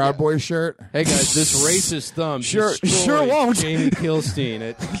fucking weird, Proud yeah. Boys shirt. Hey guys, this racist thumb Sure destroyed won't. Jamie Kilstein.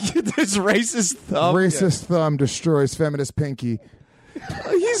 This racist thumb. Racist thumb destroys feminist pinky.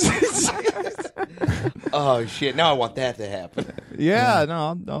 Oh shit! Now I want that to happen. Yeah,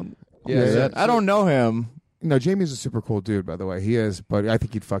 no. Yeah, I don't know him. No, Jamie's a super cool dude, by the way. He is, but I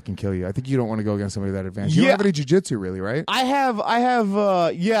think he'd fucking kill you. I think you don't want to go against somebody that advanced. You Yeah. don't have any jiu-jitsu, really, right? I have,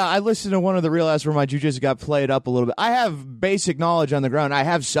 I listened to one of the Real Ass where my jiu-jitsu got played up a little bit. I have basic knowledge on the ground. I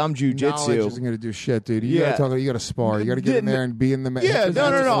have some Knowledge jiu-jitsu. isn't going to do shit, dude. You Yeah. gotta got to spar. You got to get in there and be in the. Yeah,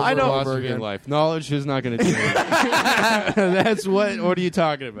 no, I know. Philosophy in life. Knowledge is not going to do anything. That's what are you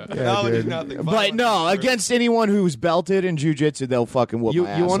talking about? Knowledge is dude. nothing. But no, against anyone who's belted in jiu-jitsu, they'll fucking whoop You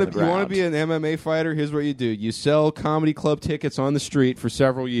my ass want on the to ground. be an MMA fighter? Here's what you do: you sell comedy club tickets on the street for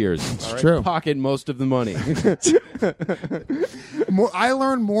several years. All right? true. Pocket most of the money. I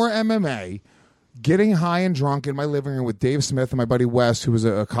learned more MMA getting high and drunk in my living room with Dave Smith and my buddy Wes, who was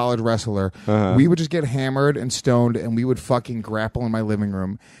a college wrestler. We would just get hammered and stoned, and we would fucking grapple in my living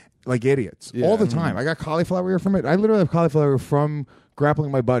room like idiots all the time. I got cauliflower ear from it. I literally have cauliflower ear from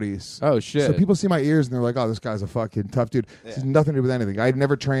grappling my buddies. Oh shit! So people see my ears and they're like, "Oh, this guy's a fucking tough dude." This has nothing to do with anything. I had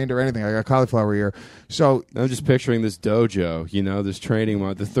never trained or anything. I got cauliflower ear. So I'm just picturing this dojo, this training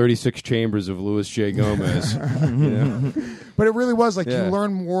mod, the 36 chambers of Louis J. Gomez. but it really was like Yeah. you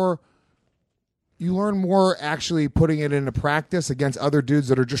learn more. You learn more actually putting it into practice against other dudes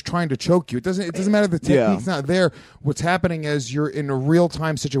that are just trying to choke you. It doesn't matter the technique's not there. What's happening is you're in a real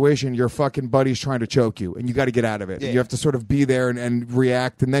time situation. Your fucking buddy's trying to choke you, and you got to get out of it. Yeah. You have to sort of be there and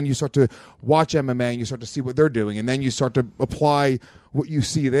react, and then you start to watch MMA and you start to see what they're doing, and then you start to apply what you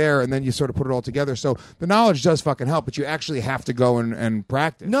see there, and then you sort of put it all together. So the knowledge does fucking help, but you actually have to go and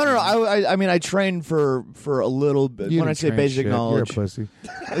practice. No. I mean, I trained for a little bit. You When I didn't say train basic shit. knowledge, You're a pussy.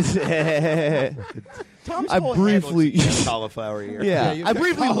 Tom's I whole briefly- head looks like cauliflower ear. yeah, you've I got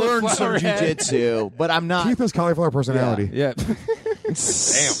briefly learned some cauliflower head. jiu-jitsu, but I'm not. Keith has cauliflower personality. Yeah. Damn.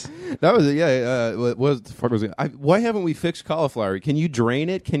 That was what the fuck was it? Why haven't we fixed cauliflower? Can you drain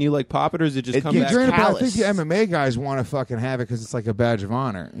it? Can you pop it, or does it just come You back? drain it, but I callous. think the MMA guys want to fucking have it because it's like a badge of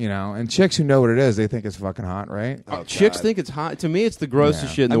honor, And chicks who know what it is, they think it's fucking hot, right? Chicks God. think it's hot. To me, it's the grossest Yeah.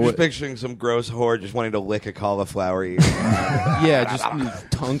 shit in the I'm world. just picturing some gross whore just wanting to lick a cauliflower ear. Yeah,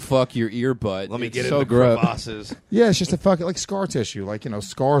 just tongue fuck your ear butt. Let me It's get so in the gross. crevasses. Yeah, it's just a fucking like scar tissue. Like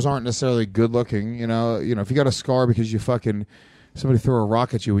scars aren't necessarily good looking. If you got a scar because you fucking somebody threw a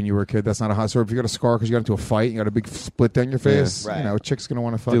rock at you when you were a kid, that's not a hot story. If you got a scar because you got into a fight, you got a big split down your face, right. you know, a chick's going to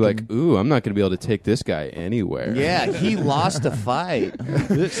want to fucking... Do like, ooh, I'm not going to be able to take this guy anywhere. Yeah, he lost a fight.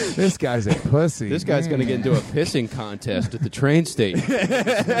 This guy's a pussy. This guy's going to get into a pissing contest at the train station.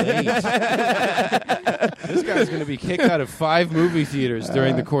 This guy's going to be kicked out of 5 movie theaters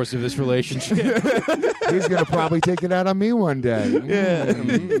during the course of this relationship. He's going to probably take it out on me one day.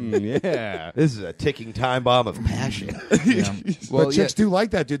 Yeah. This is a ticking time bomb of passion. Yeah. Well, But chicks do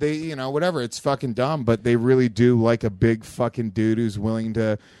like that, dude. They, you know, whatever. It's fucking dumb, but they really do like a big fucking dude who's willing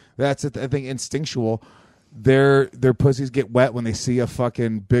to. That's I think instinctual. Their pussies get wet when they see a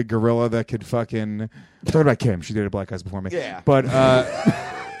fucking big gorilla that could fucking. I'm talking about Kim. She dated black guys before me. Yeah. But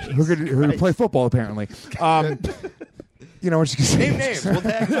who could play football apparently. You know what she can say? Name names. We'll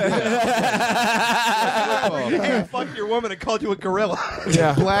tag you. Hey, fuck your woman and called you a gorilla.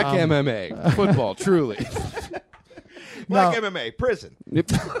 Yeah. Black MMA. Football, truly. Black MMA, prison.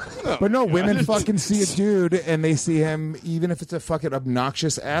 But no, women fucking see a dude and they see him, even if it's a fucking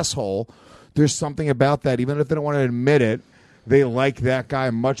obnoxious asshole. There's something about that, even if they don't want to admit it. They like that guy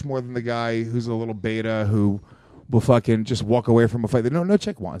much more than the guy who's a little beta who will fucking just walk away from a fight. No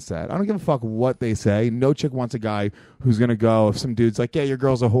chick wants that. I don't give a fuck what they say. No chick wants a guy who's gonna go if some dude's like, yeah, your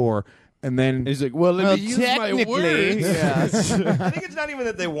girl's a whore. And then he's like, well, let me use my words. Yes. I think it's not even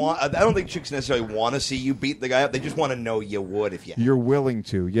that they want. I don't think chicks necessarily want to see you beat the guy up. They just want to know you would if you. you're willing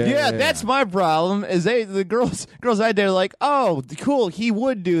to. Yeah, that's my problem. Is the girls I date are like, oh, cool, he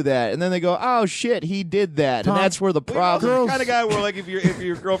would do that, and then they go, oh shit, he did that, Tom, and that's where the problem. The kind of guy where, like, if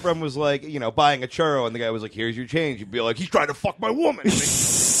your girlfriend was like, you know, buying a churro, and the guy was like, "Here's your change," you'd be like, "He's trying to fuck my woman." And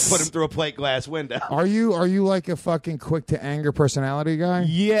put him through a plate glass window. Are you like a fucking quick to anger personality guy?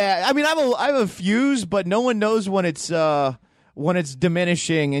 Yeah, I mean, I have a fuse, but no one knows when it's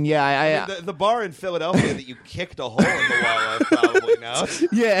diminishing, and yeah, The bar in Philadelphia that you kicked a hole in the wall of probably knows.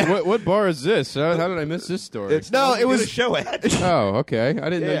 yeah. What bar is this? How did I miss this story? It a was show ad. Oh, okay. I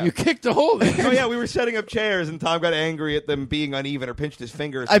didn't know Yeah. you kicked a hole there. Oh yeah, we were setting up chairs, and Tom got angry at them being uneven, or pinched his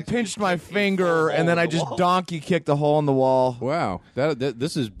finger. I pinched my finger, and then I just donkey kicked a hole in the wall. Wow,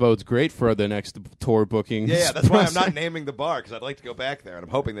 this bodes great for the next tour booking. Yeah, that's why I'm not naming the bar, because I'd like to go back there, and I'm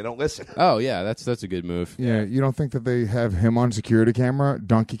hoping they don't listen. Oh yeah, that's a good move. Yeah, you don't think that they have him on security camera,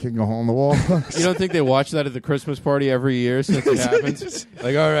 donkey kicking a hole in the wall? You don't think they watch that at the Christmas party every year since it happens?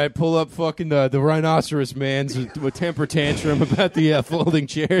 Like, all right, pull up fucking the rhinoceros man's with temper tantrum about the folding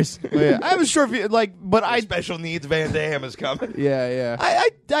chairs. Yeah, I was sure if you like, but Special needs Van Damme is coming. Yeah. I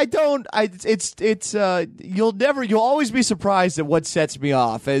don't. You'll always be surprised at what sets me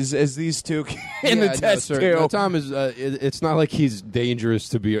off as these two in the test sir. too. No, Tom is. It's not like he's dangerous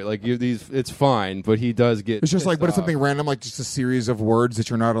to be like it's fine, but he does get. It's just like, pissed but it's off. something random, like just a series of words that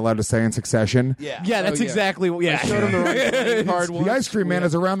you're not allowed to say in succession. Yeah. Yeah, that's yeah. exactly what. Yeah, I showed him the right playing card once. The ice cream man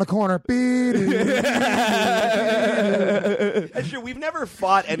is around the corner. That's true. We've never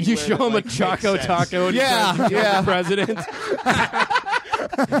fought anywhere. You show that, him like, a Choco makes sense. Taco. And Yeah, he says, "You're yeah. the president.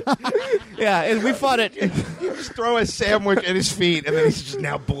 yeah, and we fought it. You just throw a sandwich at his feet, and then he's just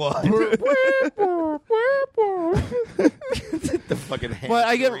now blood. The fucking But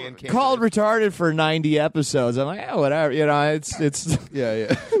I get Korean called retarded for 90 episodes. I'm like, whatever. You know, it's.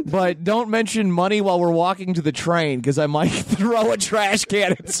 Yeah. But don't mention money while we're walking to the train because I might throw a trash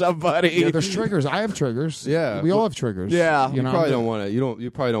can at somebody. Yeah, there's triggers. I have triggers. Yeah. we all have triggers. Yeah. you You know. probably don't want to.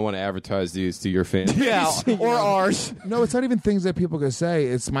 You probably don't want to advertise these to your fans. Yeah, or ours. No, it's not even things that people can say.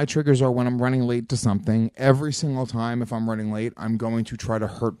 It's my triggers are when I'm running late to something. Every single time, if I'm running late, I'm going to try to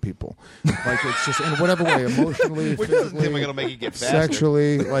hurt people. Like it's just in whatever way, emotionally, Which doesn't seem like physically, it'll make you get faster.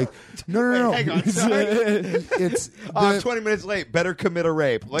 sexually. Like no. Hang on, sorry. It's I'm the- 20 minutes late. Better commit a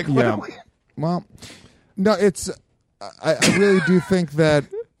rape. Like, what Yeah. are we? Well, no, it's. I really do think that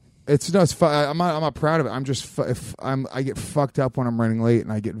it's no. It's I'm not proud of it. I'm just. I get fucked up when I'm running late,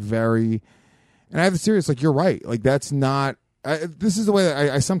 and I get very. And I have the serious. Like you're right. Like that's not. This is the way that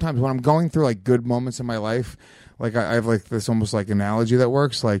I sometimes when I'm going through like good moments in my life, like I have like this almost like analogy that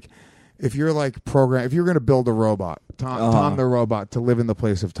works. Like if you're like if you're going to build a robot, Tom the robot, to live in the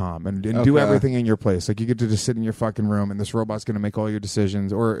place of Tom and do Okay. everything in your place. Like you get to just sit in your fucking room and this robot's going to make all your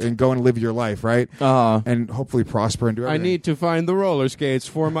decisions and go and live your life, right? And hopefully prosper and do I everything. need to find the roller skates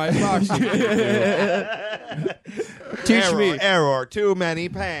for my boxing. Teach me. Error. Too many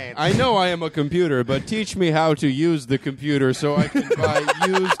pain. I know I am a computer, but teach me how to use the computer so I can buy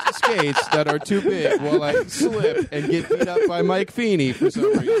used skates that are too big while I slip and get beat up by Mike Feeney for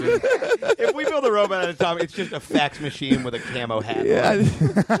some reason. If we build a robot at a time, it's just a fax machine with a camo hat. Yeah.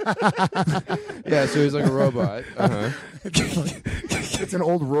 Yeah, so he's like a robot. It's an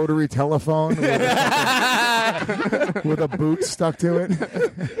old rotary telephone with a boot stuck to it.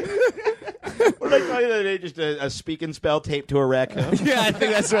 What did I call you the other day? Just a speak and spell taped to a raccoon? Yeah, I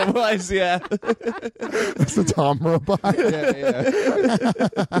think that's what it was. Yeah. That's the Tom robot.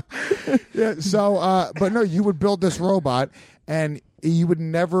 Yeah. So, but no, you would build this robot, and you would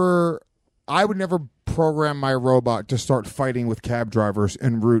never. I would never program my robot to start fighting with cab drivers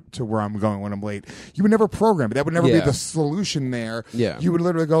en route to where I'm going when I'm late. You would never program it. That would never be the solution there. Yeah. You would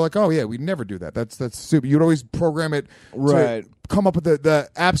literally go like, oh yeah, we'd never do that. That's stupid. You'd always program it Right. to come up with the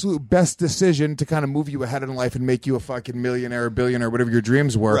absolute best decision to kind of move you ahead in life and make you a fucking millionaire, billionaire, whatever your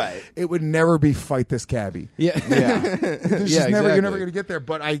dreams were. Right. It would never be fight this cabbie. Yeah. It's just never, you're never going to get there.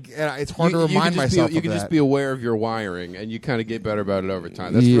 But it's hard to remind myself you can of just that. be aware of your wiring, and you kind of get better about it over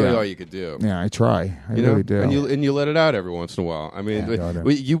time. That's really all you could do. Yeah, I try. I You know, really do. and you let it out every once in a while. I mean, Yeah,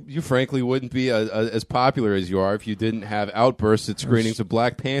 you frankly wouldn't be as popular as you are if you didn't have outbursts at screenings of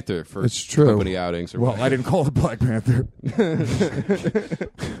Black Panther for It's true. company outings. Or Well, I didn't call it Black Panther.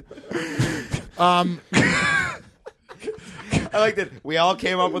 I like that we all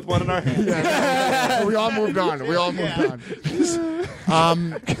came up with one in our head. We all moved on.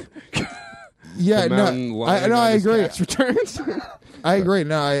 Yeah, The mountain no, lion on I his agree. tax returns. I agree.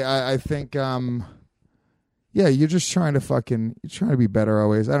 No, I think, yeah, you're just trying to be better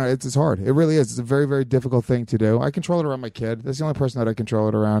always. I don't know. It's hard. It really is. It's a very, very difficult thing to do. I control it around my kid. That's the only person that I control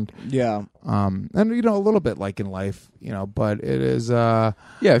it around. Yeah. And a little bit like in life, but it is. Yeah,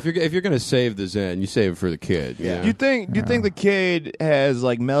 if you're gonna save the Zen, you save it for the kid. Yeah. Do you think the kid has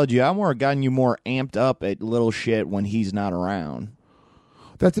like mellowed you out more or gotten you more amped up at little shit when he's not around?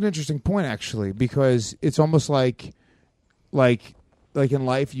 That's an interesting point, actually, because it's almost like in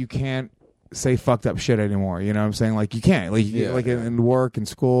life you can't say fucked up shit anymore. You know what I'm saying? Like you can't. Like in work and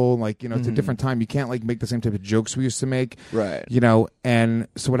school, like it's a different time. You can't like make the same type of jokes we used to make. Right. And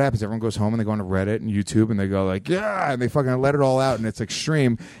so what happens? Everyone goes home and they go onto Reddit and YouTube and they go like, yeah, and they fucking let it all out and it's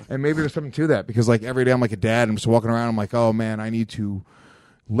extreme. And maybe there's something to that because like every day I'm like a dad. I'm just walking around. I'm like, oh man, I need to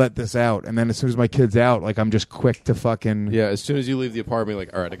let this out. And then as soon as my kid's out, like I'm just quick to fucking Yeah, as soon as you leave the apartment, you're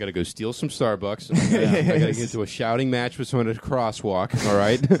like, all right, I got to go steal some Starbucks. I got to get into a shouting match with someone at a crosswalk. All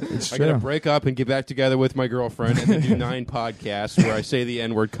right, I got to true. break up and get back together with my girlfriend, and then do 9 podcasts where I say the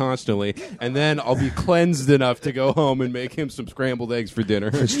N-word constantly, and then I'll be cleansed enough to go home and make him some scrambled eggs for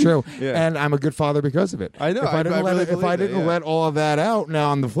dinner. It's true. Yeah. And I'm a good father because of it. I know. If I didn't let all of that out, now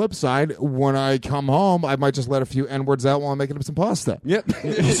on the flip side, when I come home, I might just let a few N-words out while I'm making him some pasta. Yep.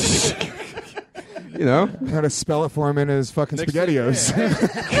 You know, I'm going to spell it for him in his fucking Next SpaghettiOs.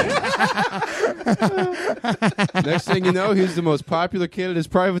 next thing you know, he's the most popular kid at his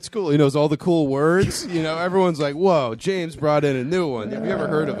private school. He knows all the cool words. Everyone's like, whoa, James brought in a new one. Have you ever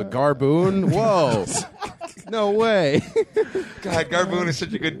heard of a garboon? Whoa. No way. God, Garboon is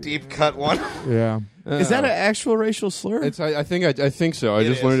such a good deep cut one. Yeah. Is that an actual racial slur? I think so. I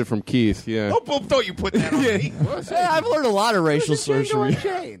just learned it from Keith. Yeah. Don't you put that on me. Yeah, I've learned a lot of racial slurs from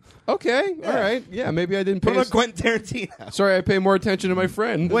you. Okay. All right. Yeah. Maybe I didn't Put pay. on Quentin Tarantino. Sorry, I pay more attention to my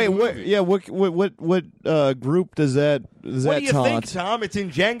friend. Wait, what? Yeah, what group does that What do you taunt? think, Tom? It's in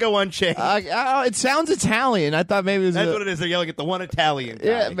Django Unchained. It sounds Italian. I thought maybe it was. That's what it is. They're yelling at the one Italian guy.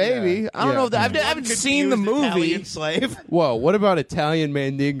 Yeah, maybe. I don't know. If that, I haven't seen the Confused movie. Italian slave. Whoa, what about Italian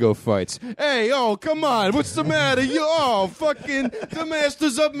Mandingo fights? Hey, come on. What's the matter? Fucking the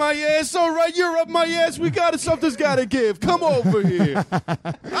master's up my ass. All right, you're up my ass. We got it. Something's got to give. Come over here.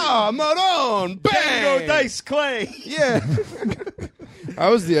 Maron. Bang. Django Dice Clay. Yeah.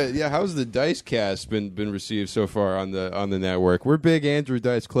 How's the Dice Cast been received so far on the network? We're big Andrew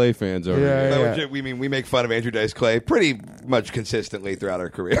Dice Clay fans over here. Yeah. We make fun of Andrew Dice Clay pretty much consistently throughout our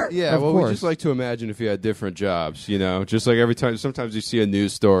career. Yeah, Of well, we course. just like to imagine if he had different jobs, just like every time. Sometimes you see a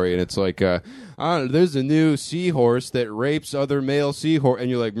news story and it's like, I don't know, there's a new seahorse that rapes other male seahorse, and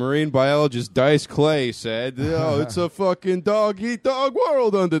you're like, marine biologist Dice Clay said, it's a fucking dog eat dog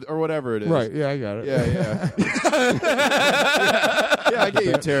world or whatever it is. Right. Yeah, I got it. Yeah. Yeah, I get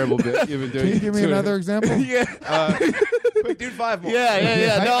your terrible bit. You've been doing. Can you give me another example? Quick, dude, 5 more.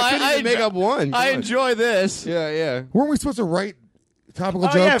 Yeah. No, I couldn't even make up one. I Come on. enjoy this. Yeah. Weren't we supposed to write topical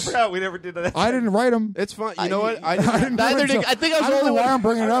Oh, yeah, I jokes? forgot. We never did that. I didn't write them. It's fun. You know what? I Neither did. I think I was the don't only know why one. I'm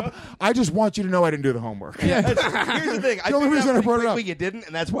bringing it up. I just want you to know I didn't do the homework. Here's the thing. The only reason I brought it up. You didn't,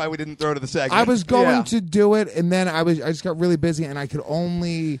 and that's why we didn't throw to the segment. I was going Yeah. to do it, and then I just got really busy, and I could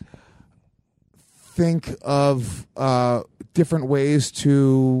only think of different ways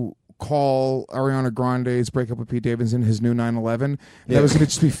to call Ariana Grande's breakup with Pete Davidson his new 9/11. That was going to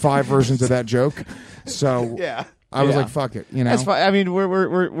just be 5 versions of that joke. So Yeah. I was Yeah. like, fuck it, you know. That's fine. I mean,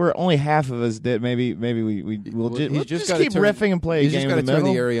 we're only half of us did. Maybe we'll just gotta keep turn- riffing and play a He's game just in got the to turn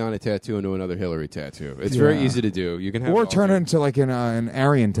middle. the Ariana tattoo into another Hillary tattoo. It's very Yeah. easy to do. You can have Or it all turn it day. into like an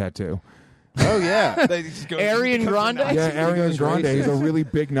Aryan tattoo. Oh yeah. They just go- Arian Grande? Yeah, Arian Grande. He's a really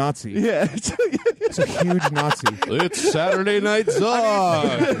big Nazi. Yeah. It's a huge Nazi. It's Saturday Night Zog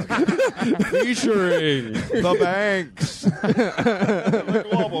featuring the Banks,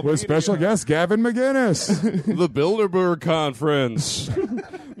 With special guest Gavin McGinnis. the Bilderberg Conference,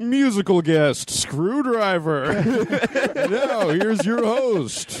 musical guest Screwdriver. Now here's your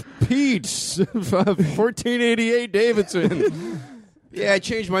host, Pete, 1488 Davidson. Yeah, I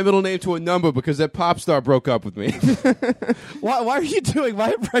changed my middle name to a number because that pop star broke up with me. Why are you doing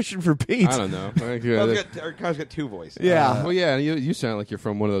my impression for Pete? I don't know. Car's got two voices. Yeah. Well, yeah, you sound like you're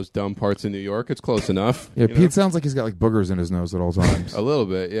from one of those dumb parts of New York. It's close enough. Yeah, you Pete know? sounds like he's got like boogers in his nose at all times. A little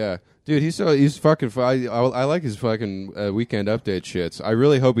bit, yeah. Dude, he's fucking. I like his fucking weekend update shits. I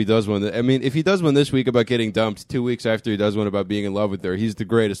really hope he does one. I mean, if he does one this week about getting dumped, 2 weeks after he does one about being in love with her, he's the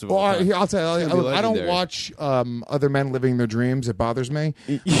greatest of all Well, time. I'll tell you, It's gonna be I don't legendary. watch other men living their dreams. It bothers me.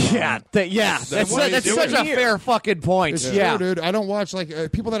 Yeah. That's what he's such doing a here. fair fucking point. It's Yeah. true, dude. I don't watch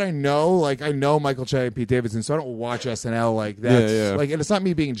like people that I know. Like I know Michael Che and Pete Davidson, so I don't watch SNL like that. Yeah. Like, and it's not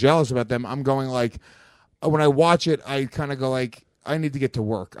me being jealous about them. I'm going like when I watch it, I kind of go like, I need to get to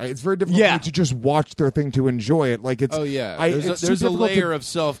work. It's very difficult for me to just watch their thing to enjoy it. Like it's Oh yeah, it's too there's a difficult to- layer of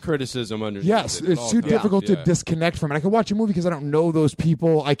self-criticism underneath. Yes, it at it's all too times. difficult to Yeah. disconnect from it. I can watch a movie because I don't know those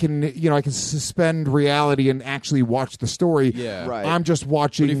people. I can, I can suspend reality and actually watch the story. Yeah. Right. I'm just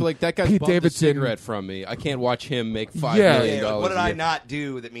watching. But if like that guy Pete bumped Davidson. a cigarette from me, I can't watch him make $5 Yeah. million Yeah, like, dollars what did a I year. not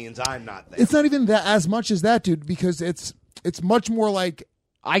do that means I'm not there? It's not even that as much as that, dude. Because it's much more like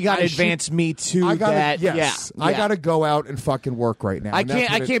I got to I advance me to I gotta, that. yes, Yeah. I gotta go out and fucking work right now. I And that's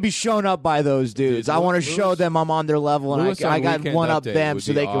can't. what I it- can't be shown up by those dudes. I want to show them I'm on their level, and Lewis I on got Weekend one up Update them would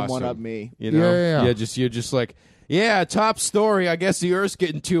so be they can awesome. one up me. You know? Yeah. You're just like, yeah, top story. I guess the Earth's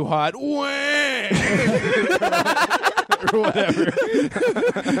getting too hot. Wah! or whatever.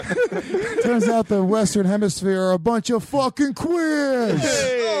 Turns out the Western Hemisphere are a bunch of fucking queers.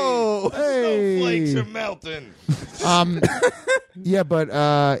 Hey. Flakes are melting. Yeah,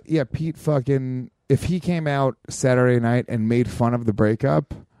 but Pete fucking. If he came out Saturday night and made fun of the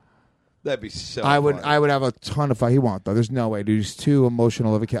breakup, That'd be so. I would funny. have a ton of fun. He won't though. There's no way, dude. He's too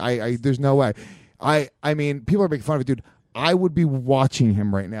emotional of a kid. There's no way. I mean, people are making fun of it, dude. I would be watching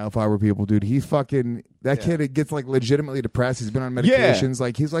him right now if I were people, dude. He fucking kid gets like legitimately depressed. He's been on medications.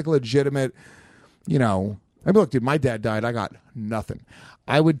 Like he's like legitimate. I mean, look, dude. My dad died. I got nothing.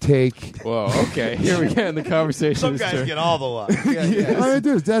 I would take. Whoa, okay. Here we get in the conversation. Some guys get all the love. I mean, dude,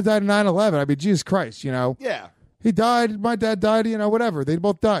 his dad died in 9/11. I mean, Jesus Christ, Yeah. He died. My dad died. Whatever. They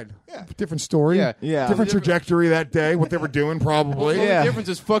both died. Yeah. Different story. Yeah. Yeah. Different trajectory that day. What they were doing, probably. The only difference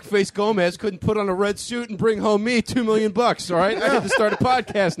is fuckface Gomez couldn't put on a red suit and bring home me $2 million. All right, I had to start a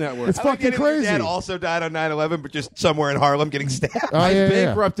podcast network. It's I like fucking getting my crazy. Dad also died on 9/11, but just somewhere in Harlem getting stabbed. Oh, I yeah, yeah.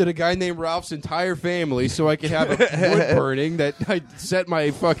 bankrupted a guy named Ralph's entire family so I could have a wood burning that I set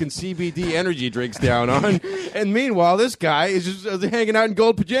my fucking CBD energy drinks down on. And meanwhile, this guy is just hanging out in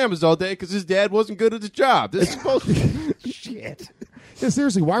gold pajamas all day because his dad wasn't good at his job. This is supposed to shit. Yeah,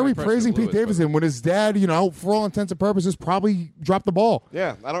 seriously, why are we impression praising of Pete Lewis, Davidson when his dad, for all intents and purposes, probably dropped the ball?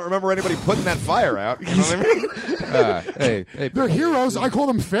 Yeah, I don't remember anybody putting that fire out. You know what I mean? Hey, They're heroes. I call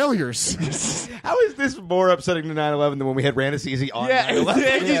them failures. How is this more upsetting to 9/11 than when we had Ranasisi on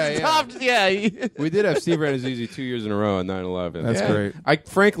 9/11? Yeah. We did have Steve Rannazzisi 2 years in a row on 9/11. That's great. I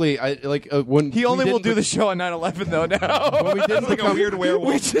frankly, when He only will do the show on 9/11 though. Now when we didn't It's like a become weird werewolf.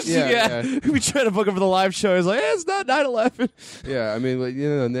 we just Yeah. we tried to book him for the live show. He's like, it's not 9/11. Yeah, I mean, like,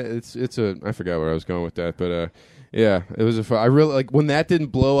 it's a. I forgot where I was going with that, but yeah, it was a. I really like when that didn't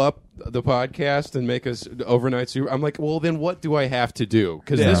blow up the podcast and make us overnight super. I'm like, well, then what do I have to do?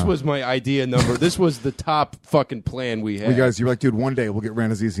 Because this was my idea number. This was the top fucking plan we had. You're like, dude, one day we'll get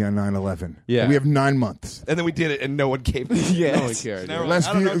Rannazzisi on 9/11. Yeah. We have 9 months. And then we did it, and no one came. Yeah. No one cared. Now we're Less,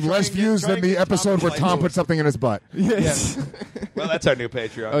 I don't know, less try and views get- than try the and get episode where Tom Tom Cruise. put something in his butt. Yes. Well, that's our new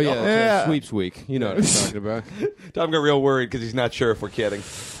Patreon. Oh yeah, that's Yeah. right. Sweeps week. You know what I'm talking about. Tom got real worried because he's not sure if we're kidding.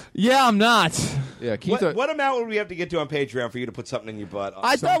 Yeah, I'm not. Yeah, Keith. What amount would we have to get to on Patreon for you to put something in your butt?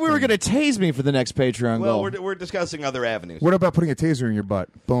 I thought we were going to tase me for the next Patreon Well, goal. we're discussing other avenues. What about putting a taser in your butt?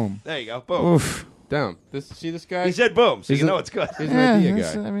 Boom. There you go. Boom. Down. See this guy? He said boom, so He's you a- know it's good. He's an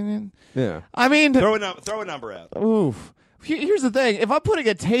idea guy. I mean, Throw a number out. oof. Here's the thing: if I'm putting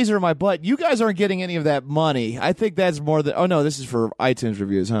a taser in my butt, you guys aren't getting any of that money. I think that's more than. Oh no, this is for iTunes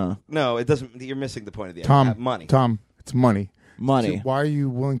reviews, huh? No, it doesn't. You're missing the point of the Tom, money. Tom, it's money. Money. So why are you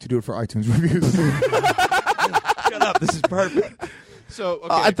willing to do it for iTunes reviews? Shut up. This is perfect. So okay.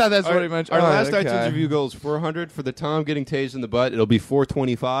 I thought that's what he mentioned. Our Oh, last okay. iTunes review goal is 400 for the Tom getting tased in the butt. It'll be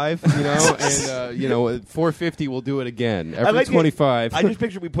 425, and 450. We'll do it again. Every 25. I just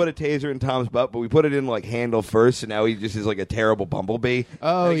pictured we put a taser in Tom's butt, but we put it in like handle first, and now he just is like a terrible bumblebee.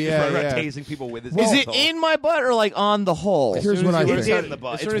 Oh, Like, he's yeah, running around yeah. tasing people with his. Is it asshole. in my butt or like on the hole? Here's what I It's think. in the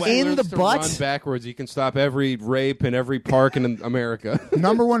butt. As It's soon as wet. he In learns the to butt? run backwards, he can stop every rape in every park in America.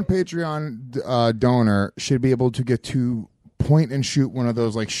 Number one Patreon donor should be able to get to point and shoot one of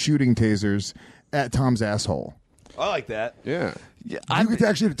those like shooting tasers at Tom's asshole. I like that. Yeah. You could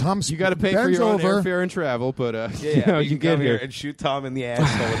actually Tom's You got to pay for bends your own over. airfare and travel, but Yeah, you can get come here. and shoot Tom in the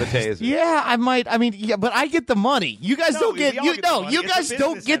asshole with a taser. Yeah, I might. I mean, yeah, but I get the money. You guys No, don't we get. all You get the no, money. you It's a guys don't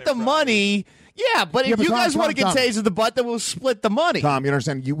business get the enterprise. money. Yeah, but Yeah, if but you Tom, guys want to get Tom. tased in the butt, then we'll split the money. Tom, you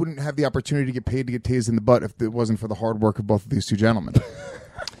understand? You wouldn't have the opportunity to get paid to get tased in the butt if it wasn't for the hard work of both of these two gentlemen.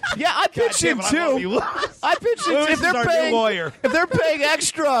 Yeah, I pitched him damn it, I love too. you, Louis. I pitched him Louis if is they're our new paying lawyer. if they're paying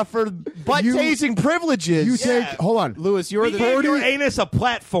extra for butt You- tasing privileges. You take hold on, Lewis, you're We the gave your anus a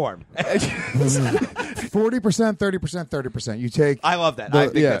platform. 40%, 30%, 30%. You take, I love that. I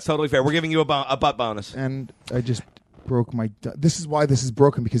think yeah. that's totally fair. We're giving you a butt bonus. and I just broke my. This is why this is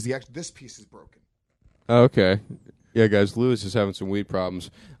broken because this piece is broken. Okay. Yeah, guys, Lewis is having some weed problems.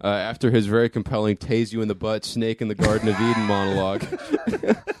 After his very compelling tase you in the butt, snake in the Garden of Eden monologue.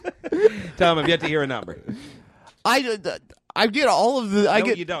 Tom, I've yet to hear a number. I get all of the. I No,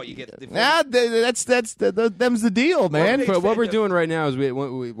 get. you don't. You get. That's them's the deal, man. Well, What we're doing right now is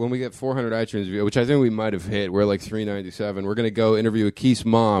when we get 400 iTunes review, which I think we might have hit, we're like 397. We're gonna go interview Keith's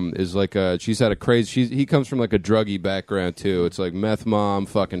mom. Is like she's had a crazy. He comes from like a druggy background too. It's like meth mom,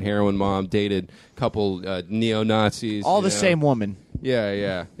 fucking heroin mom, dated couple neo Nazis. all you the know. same woman.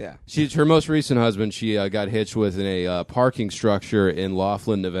 Yeah. Yeah. She's her most recent husband. She got hitched with in a parking structure in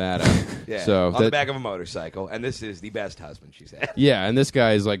Laughlin, Nevada. Yeah. So on the back of a motorcycle, and this is the best husband she's had. yeah, and this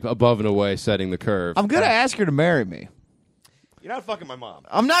guy is like above and away setting the curve. I'm gonna ask her to marry me. You're not fucking my mom.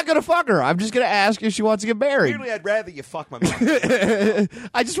 I'm not gonna fuck her. I'm just gonna ask if she wants to get married. Weirdly, I'd rather you fuck my mom.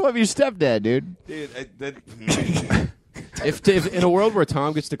 I just want to be your stepdad, dude. Dude, If in a world where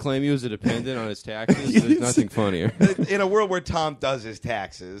Tom gets to claim you as a dependent on his taxes, there's nothing funnier. in a world where Tom does his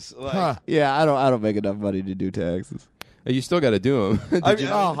taxes, like, Huh. Yeah, I don't make enough money to do taxes. You still got to do them.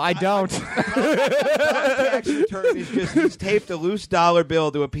 I don't. tax return is just he's taped a loose dollar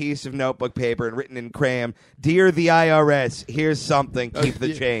bill to a piece of notebook paper and written in crayon, "Dear the IRS, here's something. Keep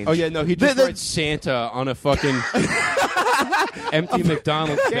the change." Oh yeah, no, he just writes Santa on a fucking empty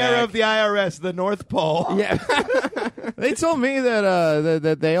McDonald's Care bag. of the IRS, the North Pole. Yeah. They told me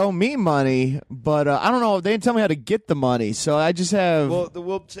that they owe me money, but I don't know. They didn't tell me how to get the money, so I just have. Well,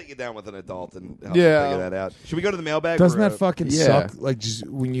 we'll sit you down with an adult and help Yeah. you figure that out. Should we go to the mailbag? Doesn't or, that fucking yeah. suck? Like just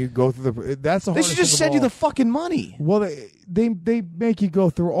when you go through the. That's the they hardest should just thing of send you all. the fucking money. Well, they make you go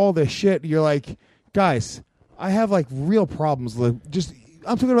through all this shit. You're like, guys, I have like real problems. Just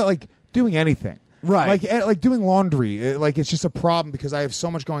I'm talking about like doing anything, Right. Like doing laundry. Like it's just a problem because I have so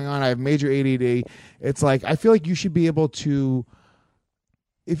much going on. I have major ADD. It's like I feel like you should be able to.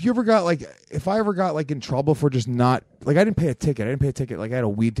 If I ever got like in trouble for just not like I didn't pay a ticket. Like I had a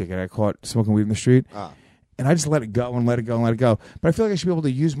weed ticket. I caught smoking weed in the street. And I just let it go and let it go and let it go. But I feel like I should be able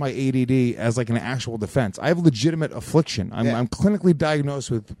to use my ADD as like an actual defense. I have legitimate affliction. I'm clinically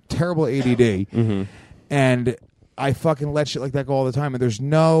diagnosed with terrible ADD, and I fucking let shit like that go all the time. And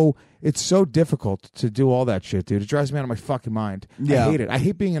it's so difficult to do all that shit, dude. It drives me out of my fucking mind. Yeah. I hate it. I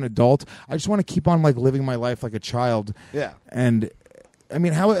hate being an adult. I just want to keep on like living my life like a child. Yeah. And I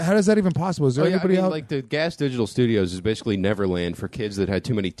mean, how does that even possible? Is there anybody out? Like the Gas Digital Studios is basically Neverland for kids that had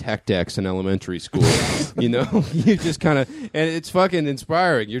too many tech decks in elementary school. You know, you just kind of, and it's fucking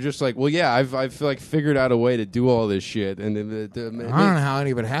inspiring. You're just like, well, yeah, I've like figured out a way to do all this shit, and I don't know how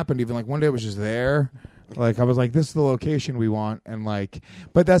any of it happened. Even like one day it was just there. Like I was like, this is the location we want, and like,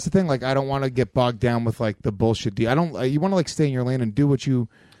 but that's the thing. Like I don't want to get bogged down with like the bullshit. You want to like stay in your lane and do what you.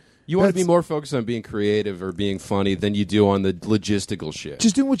 You want to be more focused on being creative or being funny than you do on the logistical shit.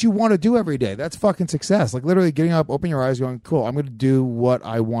 Just doing what you want to do every day. That's fucking success. Like literally getting up, opening your eyes, going, cool, I'm going to do what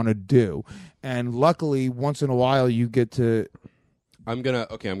I want to do. And luckily, once in a while, you get to. I'm gonna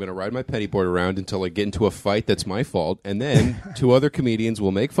ride my penny board around until I get into a fight that's my fault, and then two other comedians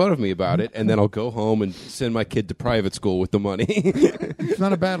will make fun of me about it, and then I'll go home and send my kid to private school with the money. It's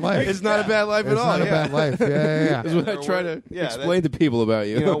not a bad life. It's not a bad life at It's all. not a bad life. Yeah. That's what I try to Yeah, explain to people about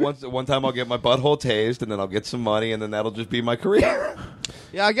you. You know, one time I'll get my butthole tased, and then I'll get some money, and then that'll just be my career.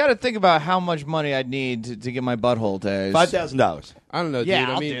 Yeah, I got to think about how much money I'd need to get my butthole tased. $5,000. I don't know, dude. Yeah,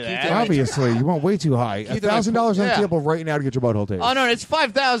 I I'll mean, do Keith that. and I- Obviously, you went way too high. $1,000 on the Yeah. table right now to get your butthole tased. Oh no, it's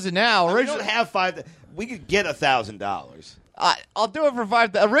 $5,000 now. We Originally, don't have five. we could get $1,000. I'll do it for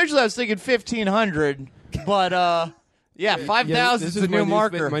 $5,000. Originally, I was thinking $1,500, but yeah, 5,000 is the new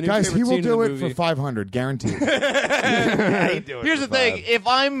marker. Guys, he will do it for $500, guaranteed. Here's the thing: if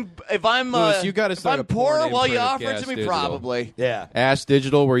I'm Louis, you gotta start a poor, porn well, you imprint of offer it Gas to me Digital. probably. Yeah. Ass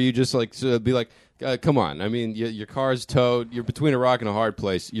Digital, where you just like be like, come on. I mean, your car's towed. You're between a rock and a hard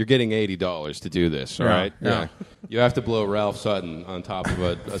place. You're getting $80 to do this. All right. Yeah. You have to blow Ralph Sutton on top of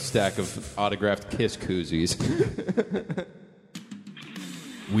a stack of autographed Kiss koozies.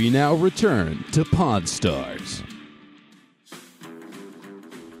 We now return to Pod Stars.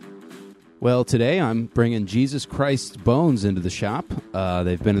 Well, today I'm bringing Jesus Christ's Bones into the shop.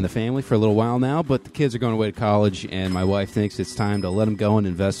 They've been in the family for a little while now, but the kids are going away to college, and my wife thinks it's time to let them go and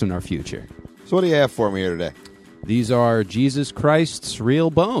invest in our future. So what do you have for me here today? These are Jesus Christ's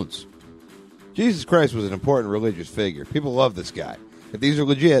real bones. Jesus Christ was an important religious figure. People love this guy. If these are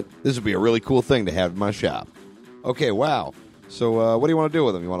legit, this would be a really cool thing to have in my shop. Okay, wow. So what do you want to do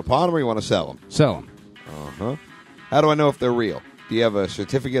with them? You want to pawn them or you want to sell them? Sell them. Uh-huh. How do I know if they're real? Do you have a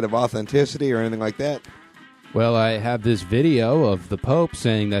certificate of authenticity or anything like that? Well, I have this video of the Pope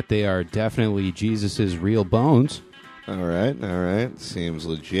saying that they are definitely Jesus' real bones. All right. Seems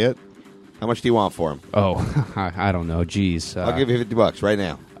legit. How much do you want for them? Oh, I don't know. Geez. I'll give you $50 right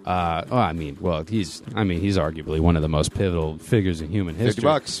now. He's arguably one of the most pivotal figures in human history.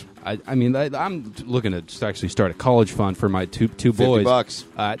 $50. I'm looking to actually start a college fund for my two boys.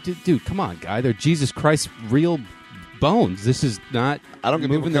 $50. Dude, come on, guy. They're Jesus Christ's real bones. This is not. I don't get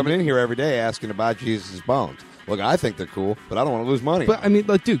people coming in here every day asking about Jesus' bones. Look, I think they're cool, but I don't want to lose money. But I mean,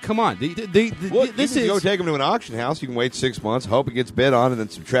 dude, come on. Look, This you can is go take them to an auction house. You can wait 6 months, hope it gets bid on, and then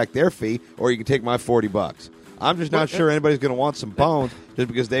subtract their fee, or you can take my $40. I'm just not sure anybody's going to want some bones just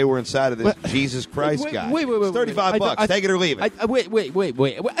because they were inside of this Jesus Christ guy. Wait. It's $35. Take it or leave it.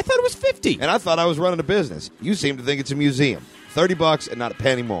 Wait. I thought it was 50. And I thought I was running a business. You seem to think it's a museum. $30 and not a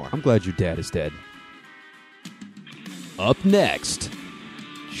penny more. I'm glad your dad is dead. Up next.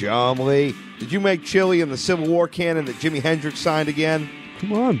 Chumley, did you make chili in the Civil War canon that Jimi Hendrix signed again?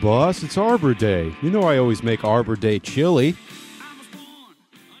 Come on, boss. It's Arbor Day. You know I always make Arbor Day chili.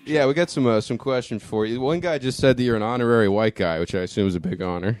 Yeah, we got some questions for you. One guy just said that you're an honorary white guy, which I assume is a big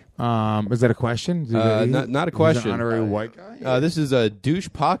honor. Is that a question? Not a question. He's an honorary white guy? This is a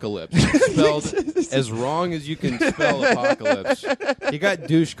douche-pocalypse, spelled as wrong as you can spell apocalypse. You got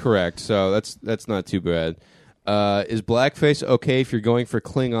douche correct, so that's not too bad. Is blackface okay if you're going for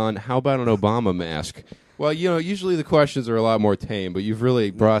Klingon? How about an Obama mask? Well, usually the questions are a lot more tame, but you've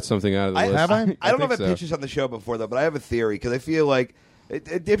really brought something out of the list. Have I? I don't know if think I pitched this on the show before, though, but I have a theory, because I feel like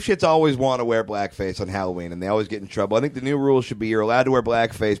dipshits always want to wear blackface on Halloween, and they always get in trouble. I think the new rule should be you're allowed to wear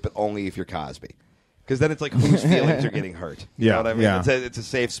blackface, but only if you're Cosby. Because then it's like whose feelings are getting hurt. You know what I mean? Yeah. It's a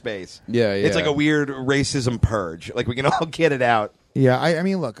safe space. Yeah. It's like a weird racism purge. Like we can all get it out. Yeah, I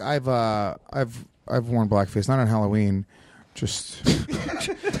mean, look, I've worn blackface, not on Halloween, just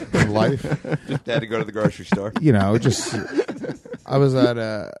in life. Just had to go to the grocery store. Just I was at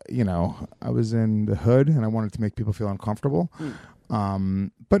I was in the hood, and I wanted to make people feel uncomfortable.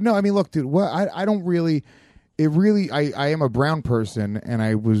 But no, I mean, look, dude, I don't really. I am a brown person, and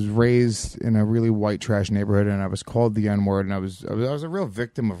I was raised in a really white trash neighborhood, and I was called the N-word, and I was a real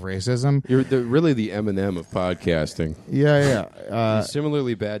victim of racism. You're really the Eminem of podcasting. Yeah.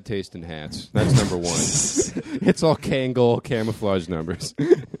 Similarly bad taste in hats. That's number one. It's all Kangol camouflage numbers.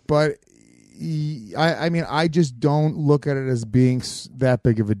 But I mean, I just don't look at it as being that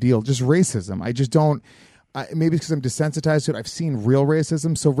big of a deal. Just racism. I just don't. Maybe it's because I'm desensitized to it. I've seen real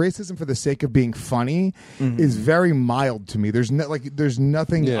racism. So racism for the sake of being funny is very mild to me. There's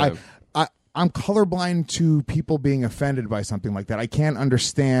nothing. Yeah. I'm colorblind to people being offended by something like that. I can't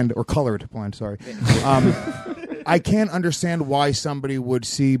understand, or colored blind. Sorry. I can't understand why somebody would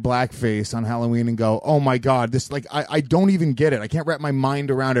see blackface on Halloween and go, "Oh my God, this!" Like, I don't even get it. I can't wrap my mind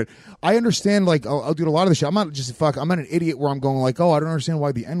around it. I understand, like, I'll do a lot of the shit. I'm not just I'm not an idiot where I'm going like, "Oh, I don't understand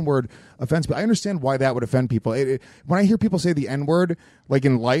why the N-word offends people." I understand why that would offend people. When I hear people say the N-word, like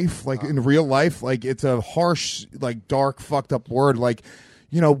in life, like in real life, like it's a harsh, like dark, fucked up word. Like,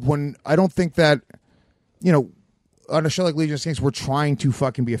 when I don't think that, on a show like Legion of Skanks, we're trying to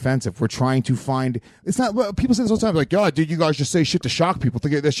fucking be offensive. We're trying to find. It's not. People say this all the time, like, "God, dude, you guys just say shit to shock people.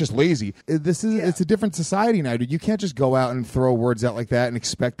 That's just lazy." It's a different society now, dude. You can't just go out and throw words out like that and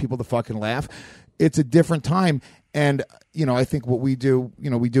expect people to fucking laugh. It's a different time, and I think what we do,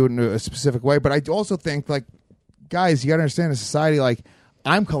 we do it in a specific way. But I also think, like, guys, you got to understand, in society, like,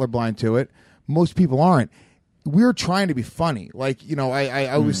 I'm colorblind to it. Most people aren't. We're trying to be funny. Like, I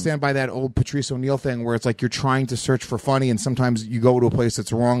always stand by that old Patrice O'Neill thing where it's like you're trying to search for funny, and sometimes you go to a place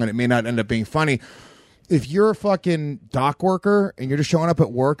that's wrong and it may not end up being funny. if you're a fucking dock worker and you're just showing up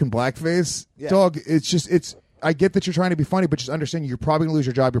at work in blackface, dog, it's. I get that you're trying to be funny, but just understand you're probably going to lose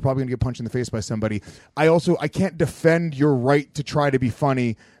your job. You're probably going to get punched in the face by somebody. I can't defend your right to try to be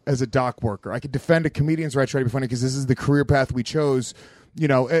funny as a dock worker. I can defend a comedian's right to try to be funny because this is the career path we chose. You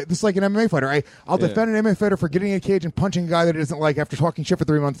know, this is like an MMA fighter. I'll defend an MMA fighter for getting in a cage and punching a guy that he doesn't like after talking shit for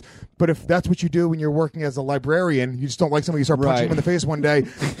 3 months. But if that's what you do when you're working as a librarian, you just don't like somebody, you start punching him in the face one day.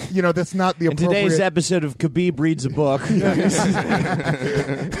 You know, that's not the In appropriate. today's episode of Khabib Reads a Book. Oh,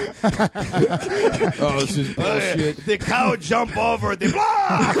 this is bullshit. The cow jump over the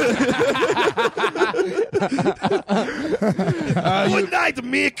block. Good night,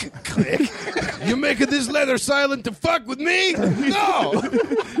 Mick. Click. You making this leather silent to fuck with me? No. I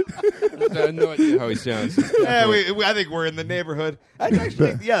have no idea how he sounds. Yeah, I think we're in the neighborhood. That's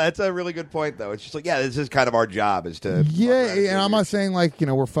actually, that's a really good point, though. It's just like, this is kind of our job is to. Yeah, and I'm not saying like, you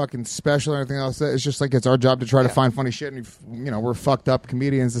know, we're fucking special or anything else. It's just like it's our job to try to find funny shit, and you know, we're fucked up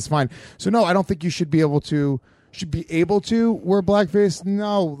comedians. It's fine. So no, I don't think you should be able to wear blackface.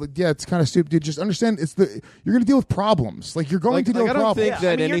 No, it's kind of stupid. Dude, just understand you're going to deal with problems. Like you're going to deal with I don't problems. think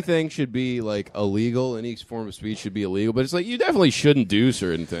that anything should be like illegal. Any form of speech should be illegal. But it's like you definitely shouldn't do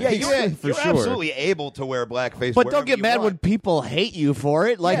certain things. Yeah, for you're sure. absolutely able to wear blackface. But don't get you mad want. when people hate you for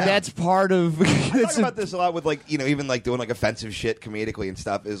it. Like that's part of. I talk about this a lot with like even like doing like offensive shit comedically and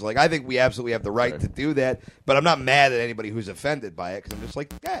stuff. Is like I think we absolutely have the right to do that, but I'm not mad at anybody who's offended by it because I'm just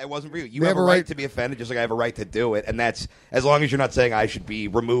like, it wasn't for you. You have a right to be offended, just like I have a right to do it, and that's as long as you're not saying I should be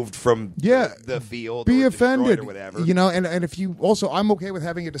removed from the field, be or offended, or whatever. You know, and if you also, I'm okay with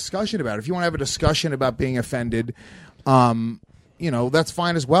having a discussion about it. If you want to have a discussion about being offended, you know, that's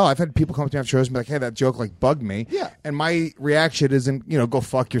fine as well. I've had people come up to me after shows and be like, hey, that joke like bugged me. Yeah. And my reaction isn't, you know, go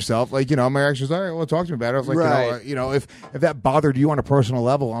fuck yourself. Like, you know, my reaction is, all right, well, talk to me about it. I was like, you know, if that bothered you on a personal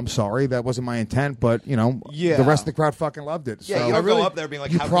level, I'm sorry. That wasn't my intent. But, you know, the rest of the crowd fucking loved it. Yeah, so you don't go up there being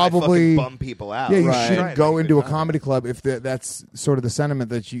like, how can I fucking bum people out? Yeah, you shouldn't go into a comedy club if that's sort of the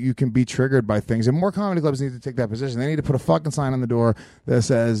sentiment that you can be triggered by things. And more comedy clubs need to take that position. They need to put a fucking sign on the door that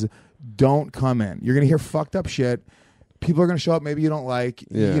says, don't come in. You're going to hear fucked up shit. People are going to show up. Maybe you don't like.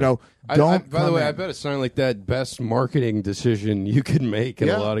 You know. Don't. By the way, I bet a sign like that best marketing decision you could make in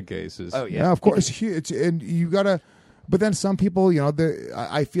a lot of cases. Oh yeah, of course. And you gotta. But then some people, you know,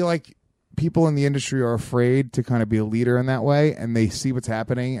 I feel like people in the industry are afraid to kind of be a leader in that way, and they see what's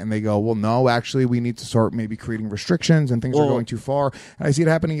happening and they go, well, no, actually we need to start maybe creating restrictions and things are going too far. And I see it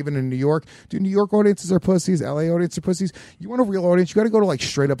happening even in New York. Dude, New York audiences are pussies, LA audiences are pussies. You want a real audience, you got to go to like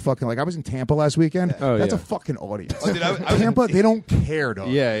straight up fucking, like I was in Tampa last weekend. That's a fucking audience. Oh, dude, I was Tampa, they don't care, dog.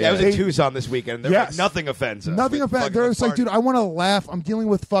 I was in Tucson this weekend and like, nothing offensive. Nothing offensive. They're just like, dude, I want to laugh. I'm dealing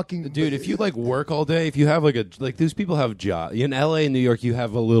with fucking Dude, if you like work all day, if you have like these people have jobs in LA and New York, you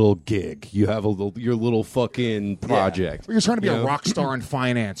have a little gig, you have your little fucking project. You're trying to be a rock star in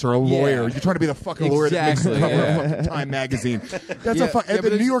finance or a lawyer. You're trying to be the fucking lawyer that makes the cover of fucking Time magazine. That's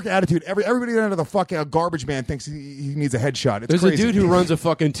the New York attitude. Everybody under the fucking garbage man thinks he needs a headshot. It's There's crazy. a dude who runs a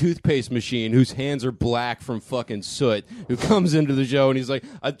fucking toothpaste machine whose hands are black from fucking soot who comes into the show and he's like,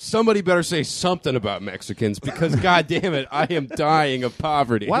 somebody better say something about Mexicans because god damn it, I am dying of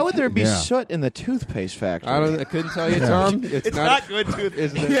poverty. Why would there be soot in the toothpaste factory? I couldn't tell you, Tom. It's not good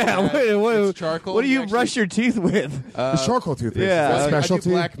toothpaste. It's charcoal. What do you brush your teeth with? It's charcoal toothpaste. Yeah. Is that I do specialty.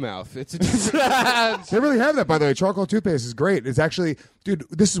 black mouth. It's They really have that, by the way. Charcoal toothpaste is great. It's actually, dude,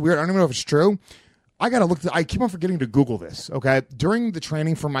 this is weird. I don't even know if it's true. I gotta look. I keep on forgetting to Google this. Okay, during the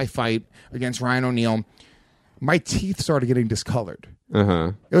training for my fight against Ryan O'Neal, my teeth started getting discolored.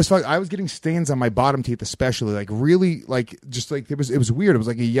 It was fun. I was getting stains on my bottom teeth, especially like really, like just like it was weird. It was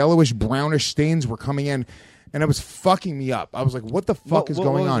like a yellowish, brownish stains were coming in. And it was fucking me up. I was like, what the fuck is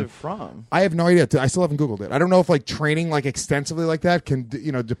going on? What was it from? I have no idea. I still haven't Googled it. I don't know if like training like extensively like that can,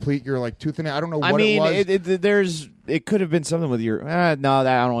 you know, deplete your like tooth in it. I don't know what it was. It could have been something with your. No,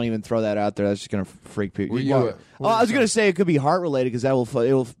 I don't even throw that out there. That's just gonna freak people. I was gonna say it could be heart related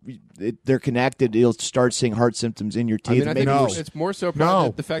because they're connected. You'll start seeing heart symptoms in your teeth. I think it's more so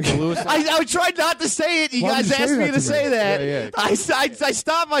probably the fact that Lewis. I tried not to say it. You guys asked me to say that. Yeah. I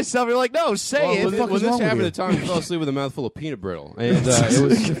stopped myself. You're like, no, say it. When this happened at the time, he fell asleep with a mouthful of peanut brittle, and it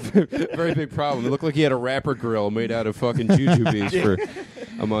was a very big problem. It looked like he had a rapper grill made out of fucking jujubes for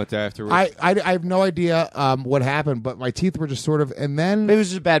a month afterwards. I have no idea what happened, but my teeth were just sort of, and then Maybe it was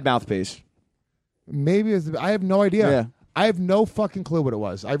just a bad mouthpiece. maybe it's, I have no idea. Yeah. I have no fucking clue what it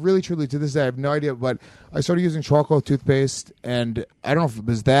was. I really, truly, to this day, I have no idea. But I started using charcoal toothpaste, and I don't know if it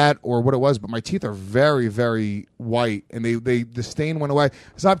was that or what it was, but my teeth are very, very white, and the stain went away.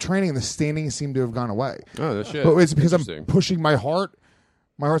 I stopped training, and the staining seemed to have gone away. Oh, that shit. But it's because I'm pushing my heart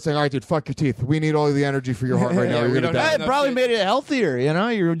My heart's saying, all right, dude, fuck your teeth. We need all the energy for your heart right now. Yeah, You're we going to don't die. have It probably made it healthier. You know,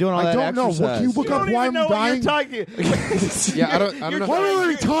 you're doing all I that don't know. exercise. Can you look You up don't why even I'm know dying? what you're talking. Yeah, I don't know. Why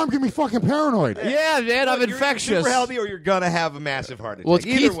are you Tom get me fucking paranoid? Yeah, man, I'm Look, you're infectious. super healthy, or you're gonna have a massive heart attack. Well, it's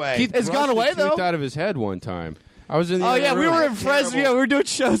Either Keith, way, Keith It's gone brushed away, a tooth though. out of his head one time. I was in the Oh other yeah, we room. were in Fresno. terrible- Yeah, we were doing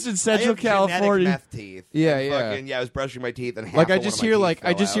shows in I Central have genetic California. meth teeth. Yeah, And yeah. fucking, I was brushing my teeth and half Like I of just one of my hear teeth like I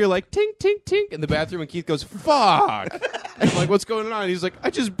fell just out. hear like tink tink tink in the bathroom, and Keith goes fuck. I'm like, what's going on? He's like, I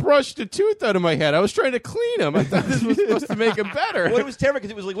just brushed a tooth out of my head. I was trying to clean him. I thought this was supposed to make him better. Well, it was terrible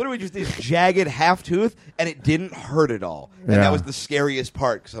because it was like literally just this jagged half tooth, and it didn't hurt at all. And Yeah. that was the scariest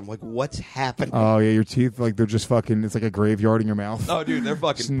part because I'm like, what's happening? Oh, yeah, your teeth, like, they're just fucking, it's like a graveyard in your mouth. Oh, dude, they're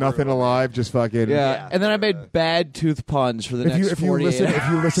fucking Just nothing brutal. alive, just fucking. Yeah, and then I made bad tooth puns for the next 48 If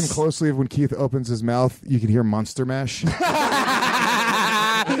you listen closely, when Keith opens his mouth, you can hear Monster Mash.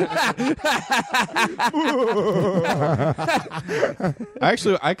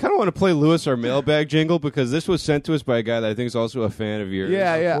 Actually, I kind of want to play Lewis our mailbag jingle because this was sent to us by a guy that I think is also a fan of yours.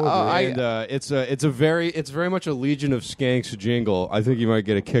 Yeah, yeah. And it's very much a Legion of Skanks jingle. I think you might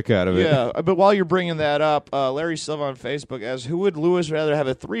get a kick out of it. Yeah, but while you're bringing that up, Larry Silva on Facebook asks, who would Lewis rather have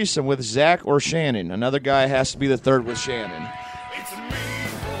a threesome with, Zach or Shannon? Another guy has to be the third with Shannon. It's a mean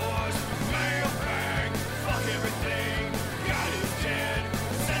boys mailbag. Fuck everything. God is dead.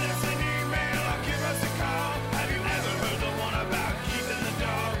 Send us an email or give us a call. Have you ever heard the one about keeping the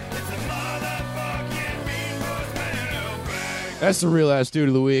dog? It's a motherfucking mean boys mailbag. That's the real ass dude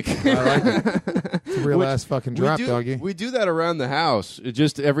of the week. I like it. It's a real ass fucking drop, doggy. We do that around the house. It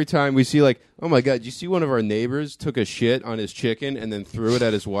just every time we see like, oh my god, did you see one of our neighbors took a shit on his chicken and then threw it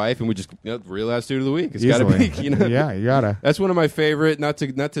at his wife, and we just real ass dude of the week. It's got to be, Easily. you know. Yeah, you gotta. That's one of my favorite. Not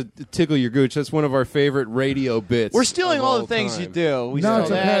to tickle your gooch. That's one of our favorite radio bits. We're stealing of all the things time. you do. We No, stole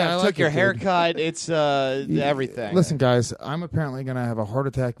it's okay. that. I I like took your it, dude. haircut. It's everything. Listen, guys, I'm apparently going to have a heart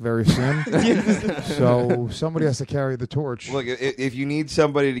attack very soon. So somebody has to carry the torch. Look, if you need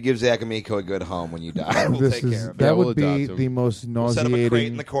somebody to give Zach Amico a good home when you die, we'll take care of it. That we'll would be adopt him. the most We'll set up a crate in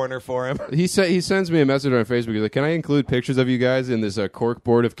nauseating. the corner for him. He sends me a message on Facebook. He's like, "Can I include pictures of you guys in this cork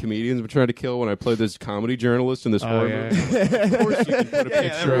board of comedians I'm trying to kill when I play this comedy journalist in this horror movie?" Of course, you can put a Yeah, picture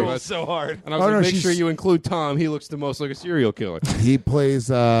that of rules us. so hard. And I was Oh, like, no, make she's- sure you include Tom. He looks the most like a serial killer. He plays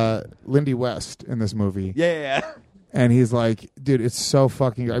Lindy West in this movie. Yeah. And he's like, dude, it's so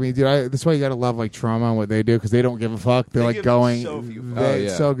fucking. I mean, dude, that's why you gotta love like Trauma and what they do because they don't give a fuck. They're They like give going, so few fucks. they- Oh,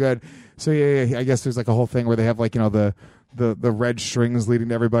 yeah. so good. So yeah, I guess there's like a whole thing where they have like the red strings leading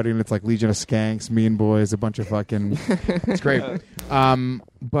to everybody, and it's like Legion of Skanks, Mean Boys, a bunch of fucking. It's great.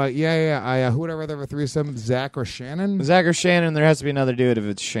 But yeah. Who would I rather have a threesome, Zach or Shannon? Zach or Shannon, there has to be another dude if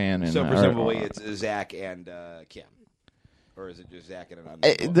it's Shannon. So Or- presumably it's Zach and Kim. Or is it just Zach and an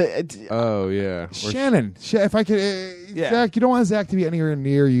unknown? Oh yeah, Shannon. If I could, Yeah. Zach, you don't want Zach to be anywhere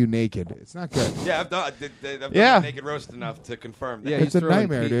near you naked. It's not good. Yeah, I've done Yeah. Naked Roast enough to confirm that. yeah. It's he's a throwing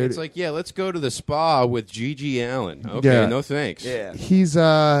nightmare, dude. It's like, yeah, let's go to the spa with Gigi Allen. Okay, Yeah. no thanks. Yeah. He's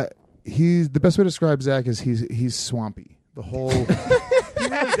the best way to describe Zach is he's swampy. The whole He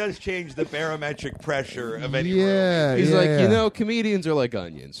really does change the barometric pressure of any room. yeah. He's yeah, like, yeah. comedians are like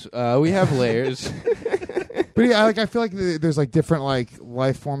onions. We have layers. But yeah, I feel like there's like different like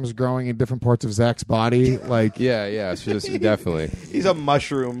life forms growing in different parts of Zach's body. Like yeah. So definitely. He's a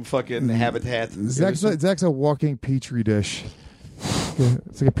mushroom fucking habitat. Zach's a walking petri dish.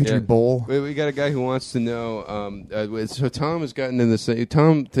 It's like a petri Yeah. bowl. We got a guy who wants to know. So Tom has gotten in this.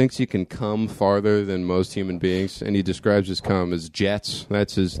 Tom thinks he can come farther than most human beings, and he describes his cum as jets.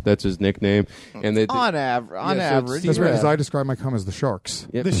 That's his nickname. And they, on average. On so average. That's Steve- right, because I describe my cum as the sharks.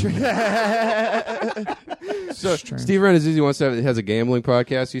 Yep. So Strange. Steve Renazizi has a gambling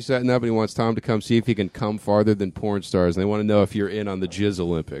podcast he's setting up, and he wants Tom to come see if he can come farther than porn stars. And they want to know if you're in on the Jizz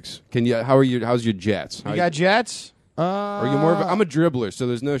Olympics. Can you? How's your jets? You got Jets? Are you more of I'm a dribbler, so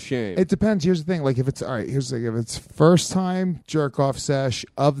there's no shame. It depends. Here's the thing. Like if it's all right, here's the thing. If it's first time jerk off sesh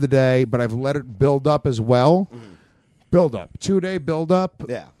of the day, but I've let it build up as well. Build up. 2-day build up.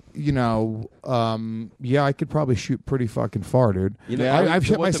 Yeah. Yeah, I could probably shoot pretty fucking far, dude. You know, I've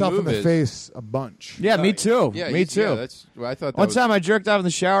hit what the myself in move the is. face a bunch. Yeah, me too. Yeah, me too. Yeah, I thought that One was, time I jerked off in the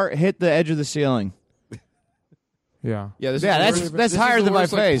shower, hit the edge of the ceiling. Yeah. Yeah, this Yeah, is the that's worst- this higher is the than my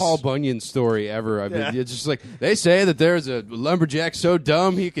worst, like, face. Paul Bunyan story ever. I mean, it's just like they say that there's a lumberjack so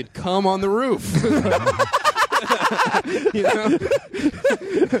dumb he could come on the roof. You know?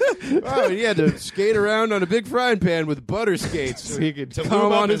 Oh, he had to skate around on a big frying pan with butter skates so he could come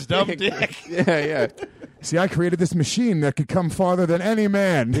lube up on his dumb dick. dick. Yeah. See, I created this machine that could come farther than any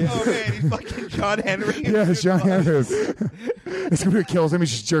man. Oh man, he's fucking John Henry. Yeah, it's John Henry. This computer kills him. He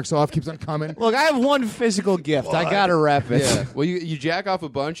just jerks off, keeps on coming. Look, I have one physical gift. I gotta wrap it. Yeah. Well, you jack off a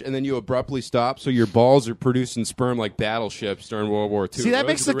bunch and then you abruptly stop, so your balls are producing sperm like battleships during World War II. See, that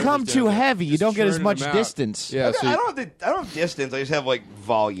makes the cum too heavy. You don't get as much distance. Yeah. So I don't have distance. I just have like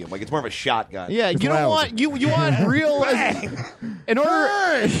volume. Like it's more of a shotgun. Yeah, you don't loud. want you want real. In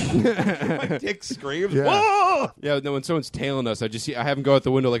order, My dick screams. Yeah. Whoa! yeah. No, when someone's tailing us, I have them go out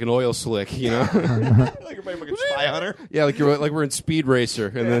the window like an oil slick. You know. Like everybody fucking Spy Hunter. Yeah, like we're in Speed Racer,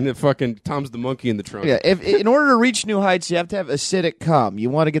 and then Tom's the monkey in the trunk. yeah. If in order to reach new heights, you have to have acidic cum. You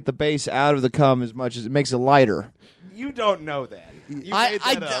want to get the base out of the cum as much as it makes it lighter. You don't know that. You made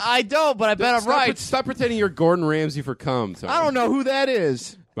that up. I don't, but I bet I'm right. Stop pretending you're Gordon Ramsay for cum. Tom. I don't know who that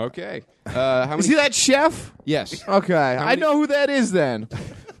is. Okay. How many? Is he that chef? Yes. Okay, I many- know who that is then.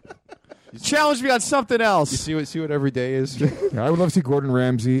 Challenge me on something else. You see what every day is. Yeah, I would love to see Gordon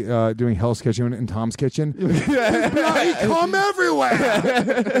Ramsay doing Hell's Kitchen in Tom's kitchen. Bloody cum everywhere.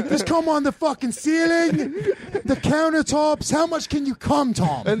 There's cum on the fucking ceiling, the countertops. How much can you cum,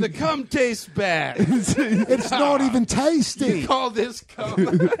 Tom? And the cum tastes bad. It's not even tasty. Call this cum.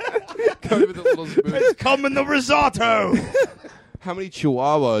 Come with a little spoon. Come in the risotto. How many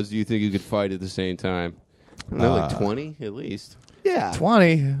chihuahuas do you think you could fight at the same time? I don't know, like 20 at least. Yeah.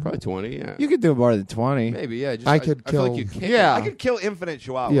 20. Probably 20. Yeah. You could do more than 20. Maybe. Yeah. Just, I could I feel like kill- you can. Yeah. I could kill infinite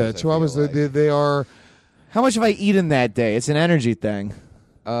chihuahuas. Yeah, I chihuahuas, feel like. they are. How much have I eaten that day? It's an energy thing.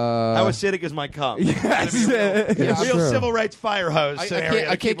 How acidic is my cum? Yes. Real true. civil rights fire hose. I scenario.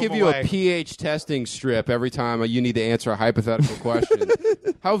 can't Keep give them you away. a pH testing strip every time you need to answer a hypothetical question.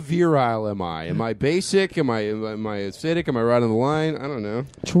 How virile am I? Am I basic? Am I acidic? Am I right on the line? I don't know.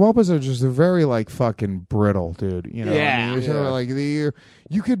 Chihuahuas are just they're very like fucking brittle, dude. You know, Yeah. I mean, you're sort of like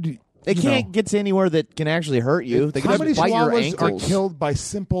you could. They you can't know, get to anywhere that can actually hurt you. They How can many just bite your chihuahuas ankles. are killed by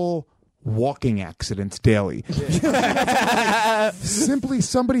simple walking accidents daily? Simply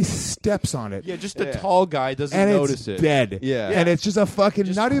somebody steps on it. Yeah, just a tall guy doesn't And notice it's it. dead. Yeah. And it's just a fucking,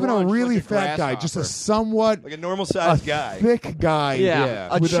 Just not even a crunch really like a fat guy, just a grasshopper. somewhat Like a normal sized guy. thick guy. Yeah.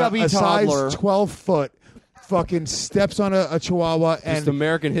 A with chubby a toddler. size 12-foot fucking steps on a chihuahua Just and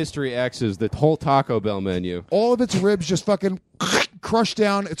American History X's the whole Taco Bell menu. all of its ribs just fucking crush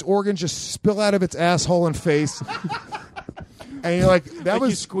down, its organs just spill out of its asshole and face. And you're like, that Like you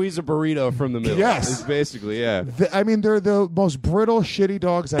was. squeeze a burrito from the middle. Yes. It's basically, yeah. I mean, they're the most brittle, shitty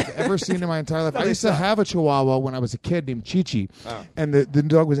dogs I've ever seen in my entire life. I used to have a Chihuahua when I was a kid named Chi-Chi. And the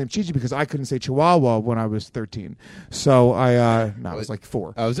dog was named Chi-Chi because I couldn't say Chihuahua when I was 13. So I was like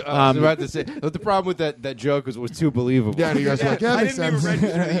 4. I was about to say, but the problem with that joke was it was too believable. Yeah, and you guys were like, yeah, I makes didn't even sense.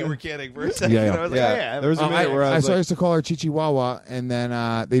 register that you were kidding for a second. Yeah, yeah. I was like, Yeah. oh, yeah. There was a minute where I was So I like, used to call her Chihuahua, and then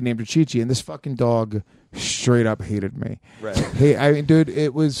they named her Chi-Chi, and this fucking dog straight up hated me. Right. Hey, I mean, dude,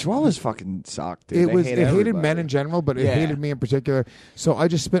 it was Chihuahuas fucking suck, dude. it They was hate it hated everybody. men in general, but it Yeah. hated me in particular. So I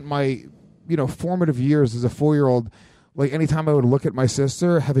just spent my formative years as a 4-year-old, like anytime I would look at my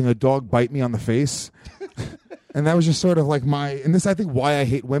sister, having a dog bite me on the face. And that was just sort of like and this I think why I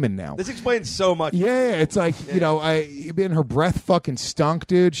hate women now. This explains so much. Yeah, it's like, her breath fucking stunk,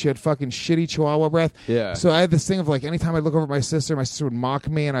 dude. She had fucking shitty Chihuahua breath. Yeah. So I had this thing of like, anytime I'd look over at my sister would mock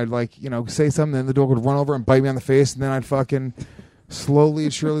me and I'd like, say something, and the dog would run over and bite me on the face, and then I'd fucking slowly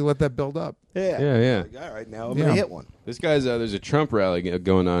and surely let that build up. Yeah. Like, all right, now I'm Yeah. going to hit one. This guy's there's a Trump rally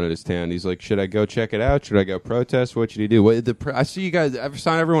going on in his town. He's like, should I go check it out? Should I go protest? What should he do? I see you guys. I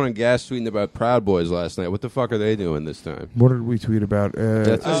saw everyone on Gas tweeting about Proud Boys last night. What the fuck are they doing this time? What did we tweet about?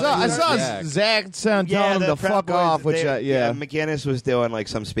 That's- I saw Zach. Zach telling him the to Proud fuck Boys, off, which, they- McGinnis was doing like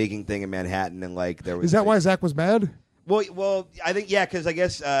some speaking thing in Manhattan, and like there was. Is that why Zach was mad? Well, I think because I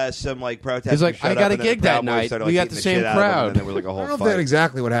guess some like protesters. He's like, showed I up, got a and then the gig that Proud Boys night. started, We like, got the beating same shit out of them, crowd. and then there was like a I whole don't know if fight. that's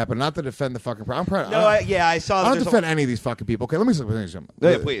exactly what happened. Not to defend the fucking I'm proud. No, I saw. I that don't there's defend any of these fucking people. Okay, let me say something.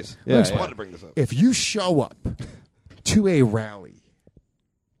 Yeah, please. Yeah, I yeah. wanted to bring this up. If you show up to a rally,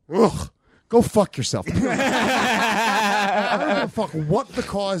 go fuck yourself. I don't give a fuck what the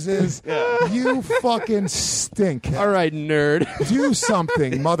cause is. You fucking stink. All right, nerd. Do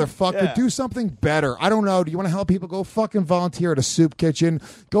something, motherfucker. Yeah. Do something better. I don't know. Do you want to help people? Go fucking volunteer at a soup kitchen.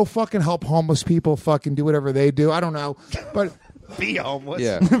 Go fucking help homeless people fucking do whatever they do. I don't know. But Be homeless.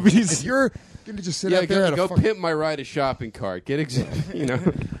 Yeah. if you're going to just sit Yeah, out there at go a fucking... pimp my ride a shopping cart.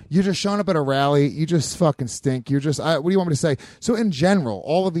 You're just showing up at a rally. You just fucking stink. You're just. What do you want me to say? So in general,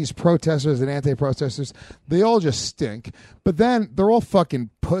 all of these protesters and anti-protesters, they all just stink. But then they're all fucking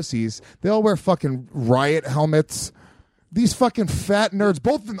pussies. They all wear fucking riot helmets. these fucking fat nerds,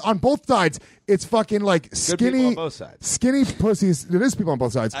 on both sides. It's fucking like people skinny, on both sides. skinny pussies. It is people on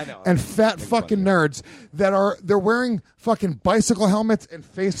both sides. I know. And fat fucking nerds they're wearing fucking bicycle helmets and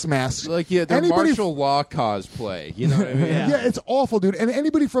face masks. Like, they're martial law cosplay. You know what I mean? Yeah, it's awful, dude. And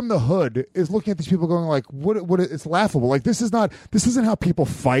anybody from the hood is looking at these people going like, "What? It's laughable. Like this isn't how people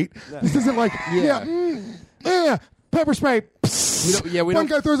fight. This isn't like pepper spray." One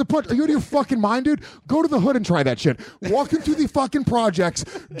guy throws a punch. Are you out of your fucking mind, dude? Go to the hood and try that shit. Walk into the fucking projects,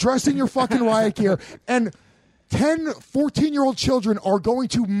 dress in your fucking riot gear, and 10, 14-year-old children are going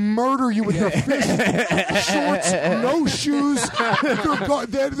to murder you with their fists, shorts, no shoes.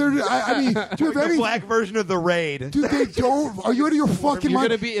 I mean, do you have any black version of the Raid? Dude, they don't. Are you out of your fucking You're mind?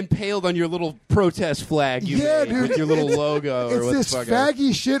 going to be impaled on your little protest flag you made dude. with your little logo. It's or this what the fuck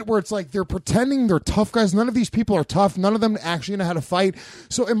faggy shit where it's like they're pretending they're tough guys. None of these people are tough. None of them actually know how to fight.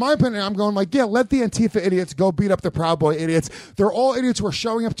 So in my opinion, I'm going like, yeah, let the Antifa idiots go beat up the Proud Boy idiots. They're all idiots who are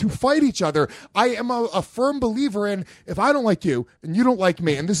showing up to fight each other. I am a firm believer in, if I don't like you and you don't like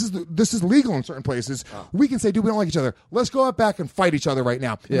me, and this is legal in certain places, we can say, dude, we don't like each other. Let's go out back and fight each other right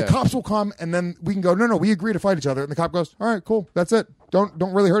now. And the cops will come, and then we can go, no, we agree to fight each other. And the cop goes, all right, cool, that's it. Don't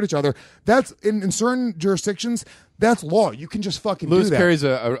really hurt each other. That's in certain jurisdictions. That's law. You can just fucking Lewis do that. carries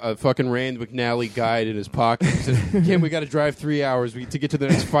a fucking Rand McNally guide in his pocket. He says, Kim, we got to drive 3 hours to get to the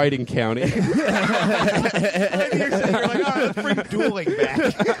next fighting county. You're like, let's bring dueling back.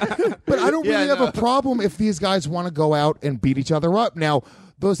 But I don't really have a problem if these guys want to go out and beat each other up. Now,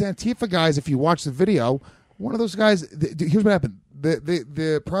 those Antifa guys, if you watch the video, one of those guys, here's what happened.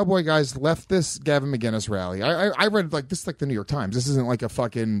 The Proud Boy guys left this Gavin McInnes rally. I read like this is like the New York Times. This isn't like a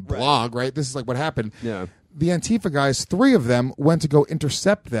fucking blog, right? This is like what happened. Yeah. The Antifa guys, 3 of them went to go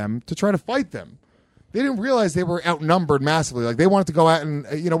intercept them to try to fight them. They didn't realize they were outnumbered massively. Like they wanted to go out and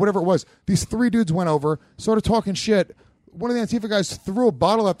whatever it was. These 3 dudes went over, started talking shit. One of the Antifa guys threw a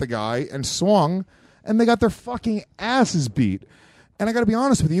bottle at the guy and swung, and they got their fucking asses beat. And I got to be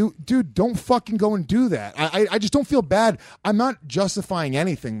honest with you, dude, don't fucking go and do that. I just don't feel bad. I'm not justifying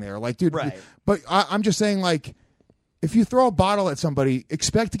anything there. Like, dude, but I'm just saying, like, if you throw a bottle at somebody,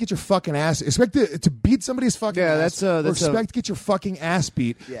 expect to get your fucking ass. Expect to beat somebody's fucking ass. Or expect to get your fucking ass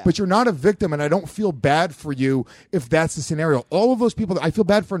beat. Yeah. But you're not a victim, and I don't feel bad for you if that's the scenario. All of those people, I feel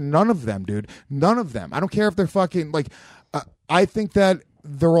bad for none of them, dude. None of them. I don't care if they're fucking, like, I think that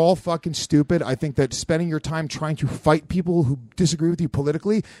they're all fucking stupid. I think that spending your time trying to fight people who disagree with you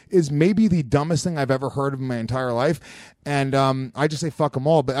politically is maybe the dumbest thing I've ever heard of in my entire life. And I just say fuck them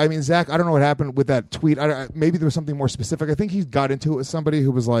all. But I mean, Zach, I don't know what happened with that tweet. Maybe there was something more specific. I think he got into it with somebody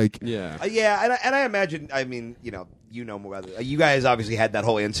who was like, and I imagine. I mean, you know more about it. You guys obviously had that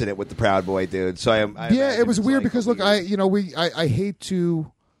whole incident with the Proud Boy dude. So it was weird because look, I hate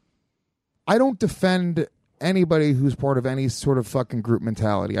to. I don't defend anybody who's part of any sort of fucking group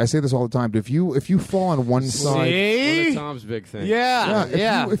mentality. I say this all the time. But if you fall on one side, one of Tom's big things.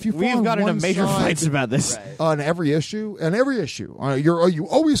 If you fall we've on gotten one into major side, fights about this on every issue, you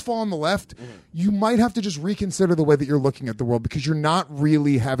always fall on the left. You might have to just reconsider the way that you're looking at the world because you're not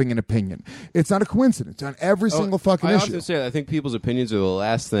really having an opinion. It's not a coincidence on every single fucking I issue. often say that I think people's opinions are the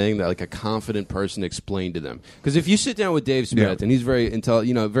last thing that like a confident person explained to them. Because if you sit down with Dave Smith and he's very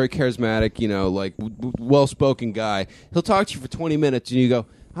very charismatic, like well-spoken guy, he'll talk to you for 20 minutes and you go,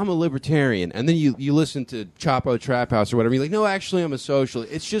 I'm a libertarian. And then you listen to Chapo Trap House or whatever. You're like, no, actually, I'm a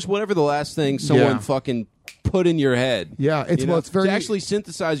socialist. It's just whatever the last thing someone fucking put in your head. Yeah, it's very to actually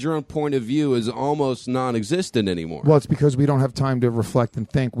synthesize your own point of view is almost non-existent anymore. Well, it's because we don't have time to reflect and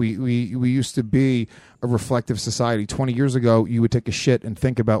think. We used to be a reflective society. 20 years ago, you would take a shit and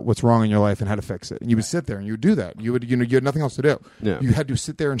think about what's wrong in your life and how to fix it. And you would sit there and you would do that. You had nothing else to do. Yeah. You had to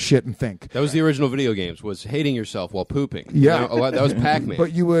sit there and shit and think. That was the original video games, was hating yourself while pooping. Yeah. That was Pac-Man.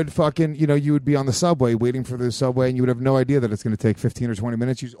 But you would fucking, you would be on the subway waiting for the subway and you would have no idea that it's going to take 15 or 20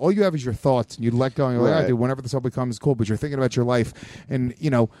 minutes. All you have is your thoughts and you'd let go and you're like, dude, whenever the subway comes, cool. But you're thinking about your life. And,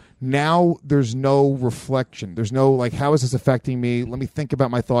 now there's no reflection. There's no, like, how is this affecting me? Let me think about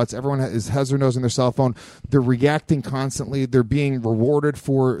my thoughts. Everyone has their nose in their cell phone. They're reacting constantly. They're being rewarded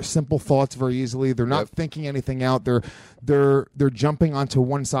for simple thoughts very easily. They're not thinking anything out. They're jumping onto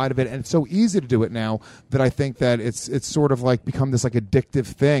one side of it. And it's so easy to do it now that I think that it's sort of like become this like addictive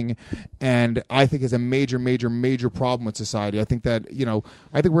thing. And I think is a major, major, major problem with society. I think that,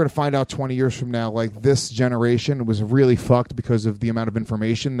 I think we're going to find out 20 years from now, like this generation was really fucked because of the amount of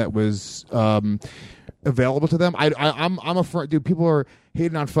information that was available to them. I'm a friend, dude. People are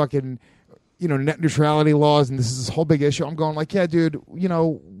hating on fucking net neutrality laws, and this is this whole big issue. I'm going like, yeah, dude.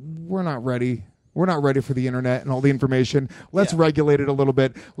 We're not ready. We're not ready for the internet and all the information. Let's regulate it a little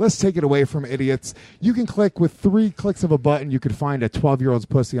bit. Let's take it away from idiots. You can click with 3 clicks of a button. You could find a 12-year-old's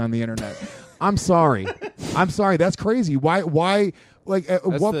pussy on the internet. I'm sorry. That's crazy. Why? Like, at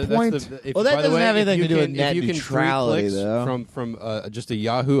what point? Well, that doesn't have anything to do with net if you can neutrality, 3 clicks though. From just a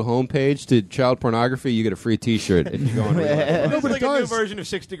Yahoo homepage to child pornography, you get a free T-shirt if you go on. No, but like it a new does. version of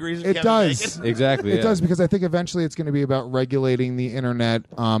 6 Degrees of It Kevin does. Bacon. Exactly. It does, because I think eventually it's going to be about regulating the internet.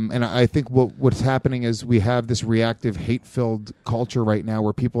 And I think what's happening is we have this reactive, hate-filled culture right now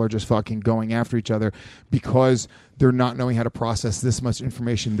where people are just fucking going after each other because they're not knowing how to process this much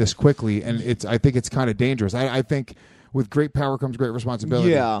information this quickly. And I think it's kind of dangerous. I think with great power comes great responsibility.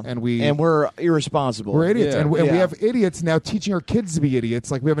 Yeah, and we're irresponsible. We're idiots, Yeah. and we have idiots now teaching our kids to be idiots.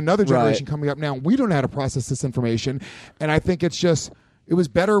 Like, we have another generation Right. coming up now. We don't know how to process this information, and I think it's just. It was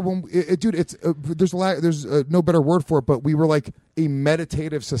better when, dude. It's there's no better word for it, but we were like a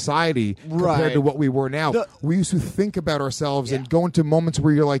meditative society compared Right. to what we were now. We used to think about ourselves and go into moments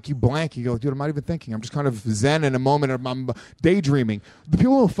where you're like, you blank. You go, dude, I'm not even thinking. I'm just kind of zen in a moment. I'm daydreaming. The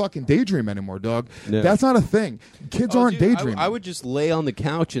people don't fucking daydream anymore, dog. Yeah. That's not a thing. Kids aren't Dude, daydreaming. I would just lay on the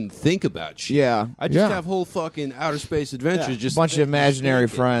couch and think about shit. Yeah. I just Yeah. have whole fucking outer space adventures. Just a bunch of imaginary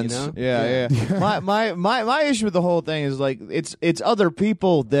thinking, friends. You know? Yeah. My issue with the whole thing is like it's other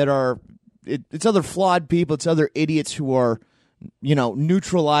people that are it's other flawed people. It's other idiots who are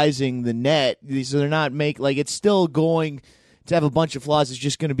neutralizing the net. So they're not it's still going to have a bunch of flaws. It's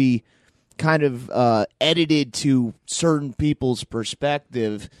just going to be kind of edited to certain people's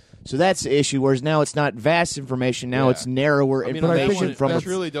perspective. So that's the issue. Whereas now it's not vast information. Now Yeah. it's narrower I mean, information I from.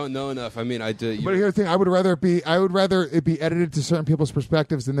 truly don't know enough. I mean, I do. But here's the thing: I would rather it be edited to certain people's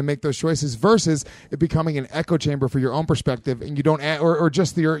perspectives than to make those choices, versus it becoming an echo chamber for your own perspective, and you don't, or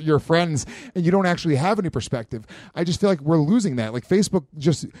just your friends, and you don't actually have any perspective. I just feel like we're losing that. Like, Facebook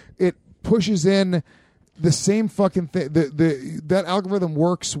it pushes in the same fucking thing. That algorithm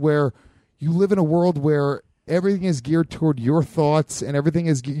works where you live in a world where everything is geared toward your thoughts, and everything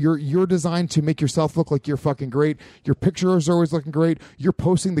is you're designed to make yourself look like you're fucking great. Your pictures are always looking great. You're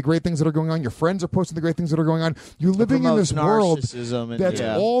posting the great things that are going on. Your friends are posting the great things that are going on. You're living in this world narcissism and- that's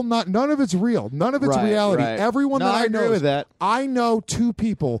yeah. all none of it's real. None of it's Right, reality. right. Everyone No, that I know, agree with that. I know 2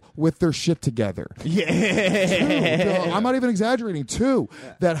 people with their shit together. Yeah. 2. I'm not even exaggerating. 2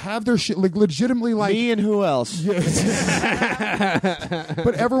 that have their shit legitimately like. Me and who else? But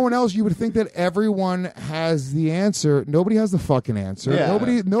everyone else, you would think that everyone has the answer. Nobody has the fucking answer.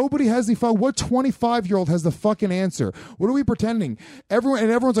 Yeah. Nobody has the fuck. What 25-year-old has the fucking answer? What are we pretending?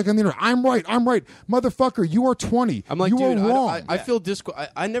 Everyone's like on the internet. I'm right, motherfucker. You are 20. I'm like, you dude, are wrong. I feel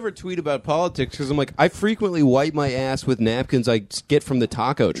I never tweet about politics because I'm like, I frequently wipe my ass with napkins I get from the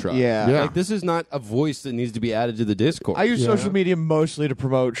taco truck. Yeah. Yeah. Like, this is not a voice that needs to be added to the Discord. I use social media mostly to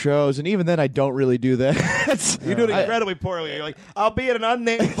promote shows, and even then, I don't really do that. You're doing incredibly poorly. You're like, I'll be at an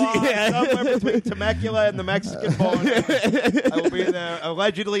unnamed bar somewhere between Temecula and the Mexican border. I will be there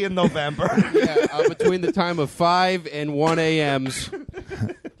allegedly in November. Between the time of 5 and 1 a.m.s.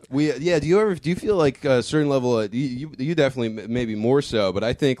 Do you feel like a certain level of, you definitely maybe more so, but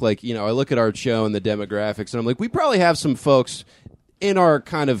I think like, I look at our show and the demographics and I'm like, we probably have some folks in our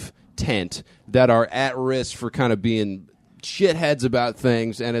kind of tent that are at risk for kind of being shitheads about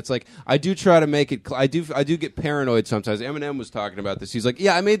things, and it's like I do try to make it. I do get paranoid sometimes. Eminem was talking about this. He's like,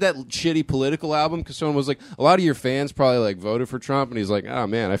 "Yeah, I made that shitty political album because someone was like, a lot of your fans probably like voted for Trump," and he's like, "Oh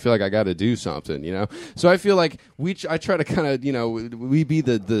man, I feel like I got to do something," So I feel like I try to kind of we be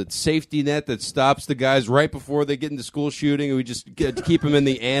the safety net that stops the guys right before they get into school shooting, and we just keep them in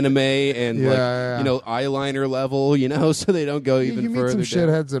the anime and eyeliner level, so they don't go even you meet further. some down.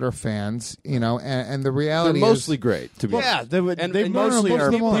 shitheads that are fans, and the reality They're mostly is great, to be honest. Yeah, they And mostly most are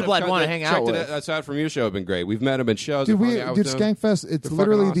of them are. people I'd want to hang out with. Aside from your show, have been great. We've met them at shows. Dude, I've hung out with them. Skankfest, it's They're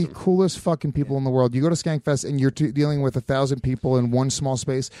literally fucking the awesome. coolest fucking people in the world. You go to Skankfest and you're dealing with 1,000 people in one small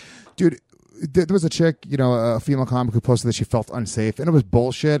space. Dude, there was a chick, a female comic who posted that she felt unsafe, and it was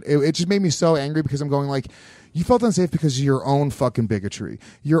bullshit. It just made me so angry because I'm going like, you felt unsafe because of your own fucking bigotry,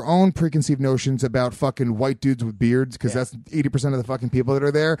 your own preconceived notions about fucking white dudes with beards, because that's 80% of the fucking people that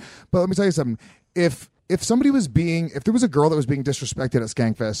are there. But let me tell you something. If there was a girl that was being disrespected at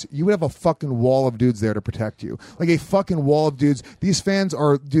Skankfest, you would have a fucking wall of dudes there to protect you. Like a fucking wall of dudes. These fans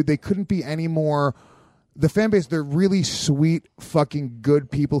they couldn't be any more. The fan base, they're really sweet, fucking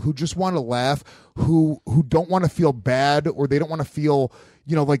good people who just want to laugh, who don't want to feel bad, or they don't want to feel,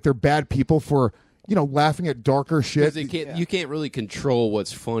 like they're bad people for, laughing at darker shit. You can't really control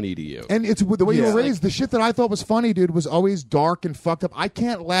what's funny to you. And it's the way you were raised. The shit that I thought was funny, dude, was always dark and fucked up. I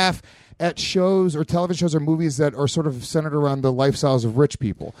can't laugh at shows or television shows or movies that are sort of centered around the lifestyles of rich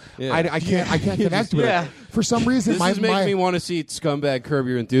people. Yeah. I can't connect with Yeah. it. For some reason, This is making me want to see Scumbag Curb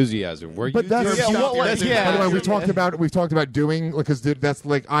Your Enthusiasm. Where But you that's Curb Your by Enthusiasm. the way, we've talked about doing, because that's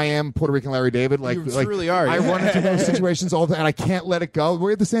like I am Puerto Rican Larry David. Like, You like truly are, I yeah. run into those situations all the time, and I can't let it go.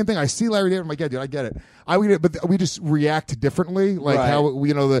 We're the same thing. I see Larry David. I'm like, yeah, dude, I get it. But we just react differently, like Right.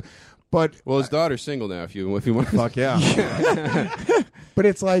 how But Well, his daughter's single now. If you want, fuck yeah. But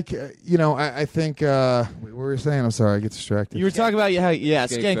it's like I think what were you saying? I'm sorry, I get distracted. You were talking about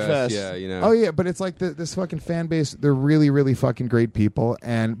Skankfest. Yeah, you know. Oh yeah, but it's like this fucking fan base. They're really, really fucking great people,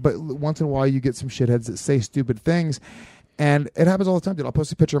 but once in a while you get some shitheads that say stupid things, and it happens all the time, dude. I'll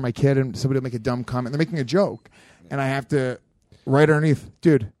post a picture of my kid, and somebody will make a dumb comment. They're making a joke, and I have to write underneath,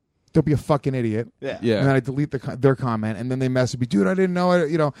 dude, don't be a fucking idiot. Yeah. Yeah. And then I delete their comment, and then they message me, dude, I didn't know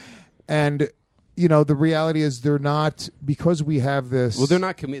it. And the reality is they're not, because we have this. Well, they're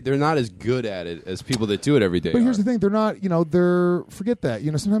not as good at it as people that do it every day. But here's the thing: they're not. Forget that.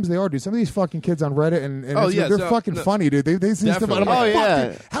 Sometimes they are, dude. Some of these fucking kids on Reddit and Instagram, they're fucking funny, dude. They see stuff. I'm like,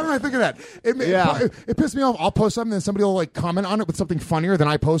 fuck, dude, how did I think of that? It pissed me off. I'll post something, and somebody will like comment on it with something funnier than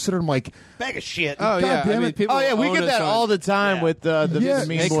I posted. I'm like, Bag of shit. Oh God yeah, damn it. people We own get us that on- all the time with the Yeah.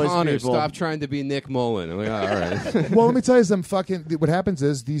 Mean Hey, Boys Connor, people. stop trying to be Nick Mullen. I'm like, all right. well, let me tell you something. What happens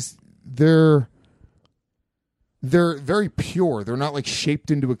is they're very pure. They're not like shaped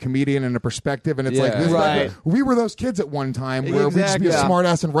into a comedian and a perspective. And it's Yeah. like this. Right. We were those kids at one time where we'd just be a Exactly. smart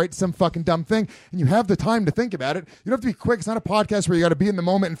ass and write some fucking dumb thing. And you have the time to think about it. You don't have to be quick. It's not a podcast where you got to be in the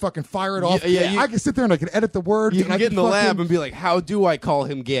moment and fucking fire it off. Yeah, I can sit there and I can edit the words. You and can I get in the fucking- lab and be like, how do I call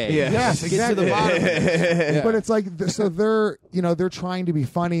him gay? Yeah. Yes, Get to the bottom of it. But it's like, so they're trying to be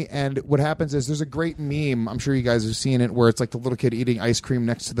funny, and what happens is there's a great meme. I'm sure you guys have seen it, where it's like the little kid eating ice cream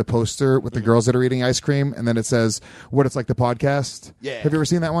next to the poster with the girls that are eating ice cream, and then it says what it's like the podcast. Yeah. Have you ever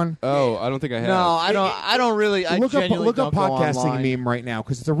seen that one? Oh, I don't think I have. No, I don't really. I Look up genuinely don't go podcasting online. meme right now,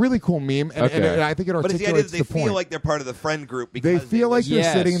 because it's a really cool meme, and, Okay. and I think it But it's the idea articulates that the they feel point. like they're part of the friend group. They Because feel like listen. they're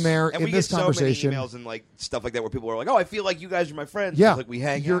Yes. sitting there And in we this get conversation. so many emails and like stuff like that where people are like, "Oh, I feel like you guys are my friends." Yeah, It's like we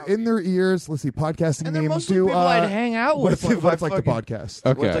hang you're out. in their ears. Let's see, podcasting And they're memes mostly do. people I'd hang out what with it's like, if what I it's like the fucking- podcast.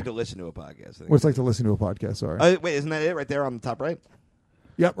 Okay. What it's like to listen to a podcast. I think. What it's like to listen to a podcast. Sorry. Wait, isn't that it right there on the top right?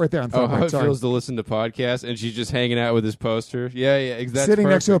 Yep, right there on the Oh, top how right. it Sorry. feels to listen to podcasts, and she's just hanging out with his poster. Yeah, exactly. Sitting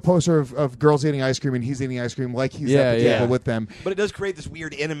next to a poster of girls eating ice cream, and he's eating ice cream like he's at the table with them. But it does create this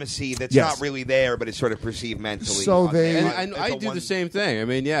weird intimacy that's Yes. not really there, but it's sort of perceived mentally. So they- And I do the same thing. I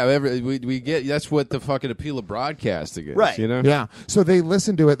mean, yeah, we get that's what the fucking appeal of broadcasting is, Right. You know? Yeah. So they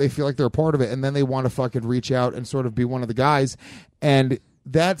listen to it, they feel like they're a part of it, and then they want to fucking reach out and sort of be one of the guys. And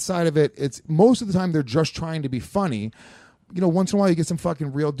that side of it, it's most of the time they're just trying to be funny. Once in a while you get some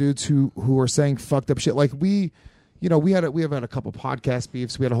fucking real dudes who are saying fucked up shit. Like we have had a couple podcast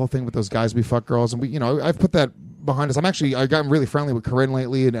beefs. We had a whole thing with those guys we fuck girls, and I've put that behind us. I've gotten really friendly with Corinne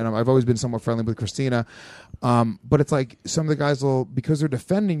lately, and I've always been somewhat friendly with Christina. But it's like some of the guys will, because they're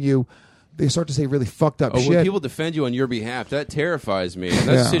defending you, they start to say really fucked up Oh, shit. when people defend you on your behalf, that terrifies me. And that's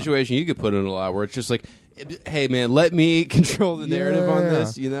Yeah. a situation you could put in a lot where it's just like, hey, man, let me control the narrative on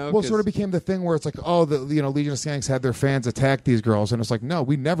this, Well, it sort of became the thing where it's like, oh, Legion of Skanks had their fans attack these girls, and it's like, no,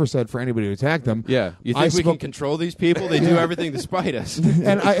 we never said for anybody to attack them. Yeah. You think we can control these people? They do everything to spite us.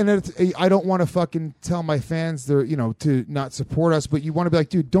 and I don't want to fucking tell my fans they're to not support us, but you want to be like,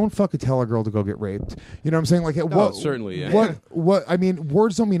 dude, don't fucking tell a girl to go get raped. You know what I'm saying? Like, what? certainly, yeah. What? I mean,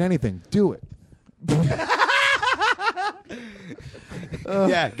 words don't mean anything. Do it.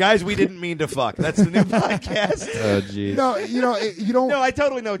 Yeah, guys, we didn't mean to fuck. That's the new podcast. Oh, jeez. No, you don't. No, I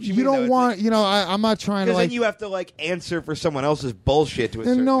totally know what you mean. You don't though. want. I'm not trying to Because like. then you have to like answer for someone else's bullshit to a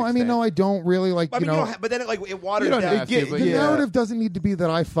certain no, I mean, extent. no, I don't really like. I mean, you don't have, but then it waters You don't down. have to, but The yeah. narrative doesn't need to be that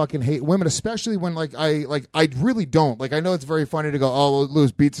I fucking hate women, especially when I really don't. Like, I know it's very funny to go, oh,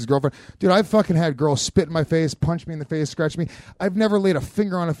 Lewis beats his girlfriend. Dude, I've fucking had girls spit in my face, punch me in the face, scratch me. I've never laid a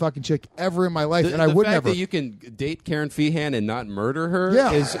finger on a fucking chick ever in my life, and I would fact never. that you can date Karen Feehan and not murder her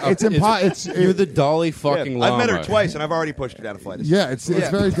Yeah, is it's impossible. You're the Dolly fucking I've met her llama. twice, and I've already pushed her down a flight of Yeah, it's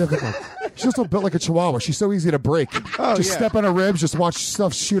very difficult. She's also built like a chihuahua. She's so easy to break. Just yeah. step on her ribs, just watch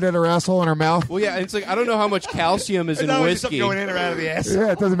stuff shoot at her asshole and her mouth. Well, yeah, it's like I don't know how much calcium is in It's always something whiskey. going in or out of the ass.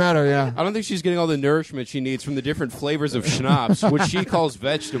 Yeah, it doesn't matter. Yeah. I don't think she's getting all the nourishment she needs from the different flavors of schnapps, which she calls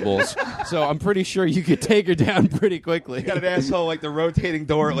vegetables. So I'm pretty sure you could take her down pretty quickly. Got an asshole like the rotating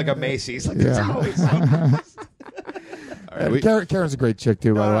door at like a Macy's. Like, it's Yeah. always something. Karen's a great chick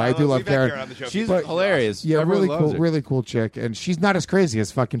too, by the way. I do love we've had Karen. on the show. She's But- hilarious. Yeah, Everyone really loves cool, her. really cool chick, and she's not as crazy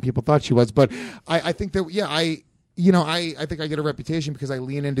as fucking people thought she was. But I think that I think I get a reputation because I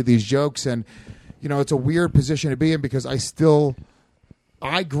lean into these jokes, and it's a weird position to be in because I still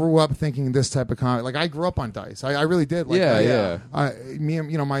I grew up thinking this type of comedy. Like I grew up on dice. I really did. Like, Yeah. Me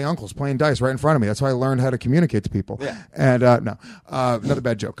and my uncle's playing dice right in front of me. That's how I learned how to communicate to people. Yeah. And no, another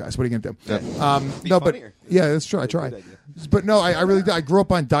bad joke, guys. What are you gonna do? No, but funnier. yeah, that's true. I try. But no, I really did. I grew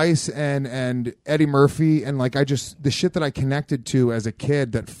up on dice and Eddie Murphy and like the shit that I connected to as a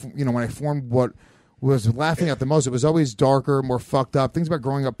kid. That when I formed what was laughing at the most, it was always darker, more fucked up. Things about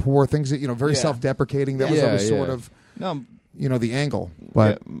growing up poor. Things that very self-deprecating. That was always sort of the angle.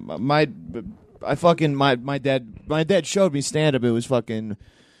 But my dad showed me stand up. It was fucking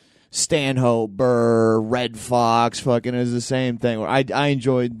Stanhope, Burr, Red Fox. Fucking, it was the same thing. I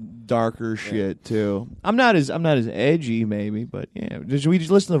enjoyed darker shit too. I'm not as edgy maybe, but yeah. Did we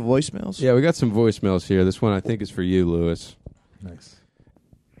just listen to voicemails? Yeah, we got some voicemails here. This one I think is for you, Lewis. nice.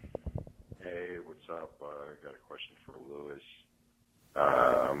 Hey, what's up? I got a question for Lewis.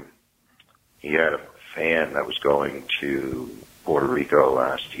 He had a fan that was going to Puerto Rico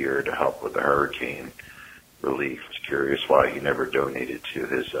last year to help with the hurricane relief. I was curious why he never donated to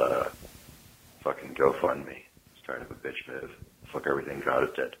his fucking GoFundMe. It's kind of a bitch move. Fuck everything God is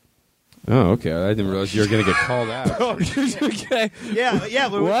dead. Oh, okay. I didn't realize you were going to get called out. Okay. Yeah,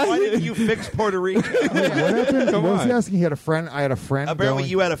 Louis. What? Why didn't you fix Puerto Rico? What happened? Come What was he on. asking? He had a friend. I had a friend. Apparently,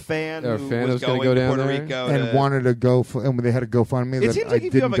 going, you had a fan A who fan was was gonna going go to down Puerto there? Rico and wanted to go, and they had a GoFundMe It that seems I like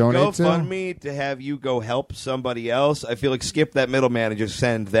if you have didn't a donate to. GoFundMe to have you go help somebody else, I feel like skip that middleman and just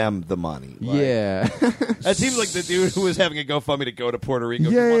send them the money. Like, Yeah. that seems like the dude who was having a GoFundMe to go to Puerto Rico.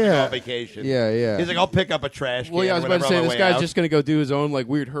 Yeah, wanted to go yeah. on vacation. Yeah. He's like, I'll pick up a trash can. Well, yeah, I was or about to whatever say, on the this way guy's out. just going to go do his own, like,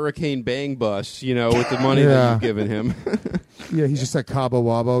 weird hurricane bang bus, with the money that Yeah. you've given him. Yeah, he's just at Cabo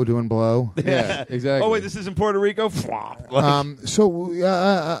Wabo doing blow. Yeah, exactly. Oh, wait, this isn't Puerto Rico? Here,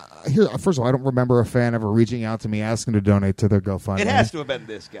 first of all, I don't remember a fan ever reaching out to me asking to donate to their GoFundMe. it has to have been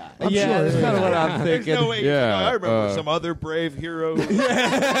this guy. I'm Yeah, sure, that's kind of what I'm There's thinking. no way. Yeah, I remember some other brave hero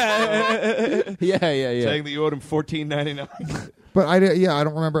Yeah. saying that you owed him $14.99. But I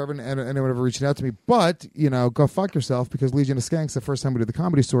don't remember anyone ever reaching out to me. But go fuck yourself, because Legion of Skanks, the first time we did the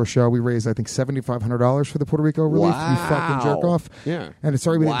Comedy Store show, we raised I think $7,500 for the Puerto Rico relief. You fucking jerk off. Yeah. And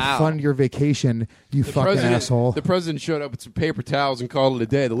sorry we didn't fund your vacation. You fucking asshole. The president showed up with some paper towels and called it a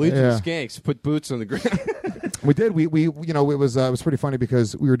day. The Legion of Skanks put boots on the ground. We did. We it was pretty funny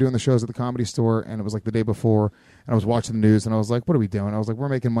because we were doing the shows at the Comedy Store, and it was like the day before, and I was watching the news, and I was like, "What are we doing?" I was like, "We're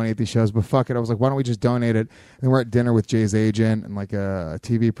making money at these shows, but fuck it." I was like, "Why don't we just donate it?" And we're at dinner with Jay's agent and like a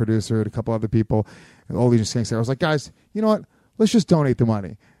TV producer and a couple other people, and all Legion Skanks there. I was like, "Guys, you know what? Let's just donate the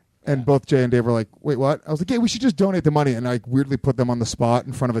money." And both Jay and Dave were like, "Wait, what?" I was like, "Yeah, we should just donate the money." And I weirdly put them on the spot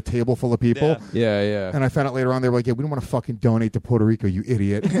in front of a table full of people. Yeah. And I found out later on they were like, "Yeah, we don't want to fucking donate to Puerto Rico, you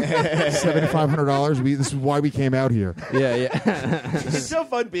idiot." $7,500. This is why we came out here. Yeah. It's so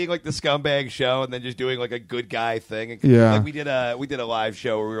fun being like the scumbag show and then just doing like a good guy thing. Yeah. Like we did a live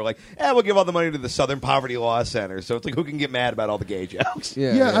show where we were like, we'll give all the money to the Southern Poverty Law Center. So it's like, who can get mad about all the gay jokes?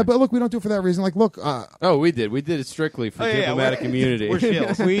 Yeah, but look, we don't do it for that reason. Like, look, Oh, we did. We did it strictly for diplomatic immunity. We're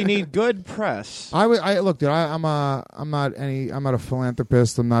shills. We need good press. I look, dude. I'm not a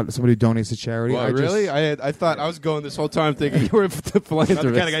philanthropist. I'm not somebody who donates to charity. Well, I just- really? I thought I was going this whole time thinking you were a Not the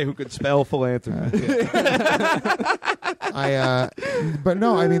philanthropist. kind of guy who could spell philanthropy. But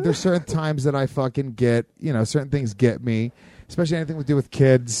no, I mean, there's certain times that I fucking get, certain things get me. Especially anything to do with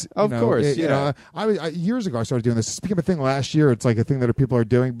kids. Of course, years ago I started doing this. This became a thing last year. It's like a thing that people are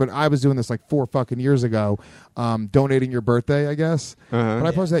doing. But I was doing this like 4 fucking years ago, donating your birthday, I guess. But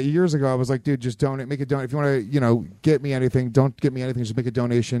I posted that years ago. I was like, dude, just donate, make a donate. If you want to, get me anything, don't get me anything. Just make a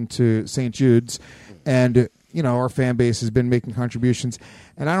donation to St. Jude's. And our fan base has been making contributions,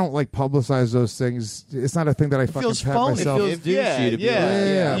 and I don't like publicize those things. It's not a thing that I fucking feels pat phony. myself. It feels douchey to be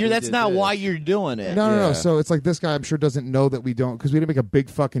like, Yeah. That's not why you're doing it. No. So it's like this guy, I'm sure, doesn't know that we don't, because we didn't make a big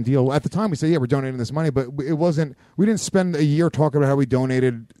fucking deal. At the time, we said, yeah, we're donating this money, but it wasn't, we didn't spend a year talking about how we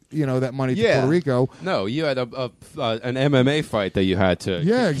donated, that money to Puerto Rico. No, you had an MMA fight that you had to.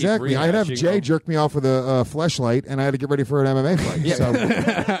 Yeah, keep exactly. I'd have rehashing. Jay jerk me off with a fleshlight, and I had to get ready for an MMA fight. So I'm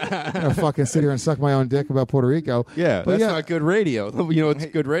gonna fucking sit here and suck my own dick about Puerto Rico. Yeah, but that's not good radio. You know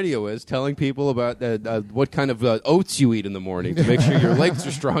what good radio is? Telling people about what kind of oats you eat in the morning to make sure your legs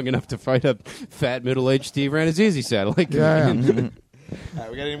are strong enough to fight a fat, middle-aged Steve Ranazzisi satellite. Yeah. All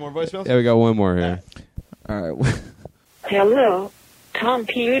right, we got any more voicemails? Yeah, we got one more here. All right. Hello,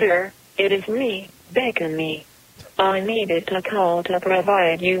 computer, it is me, Bacon. I needed to call to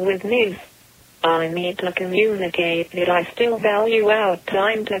provide you with news. I need to communicate that I still value our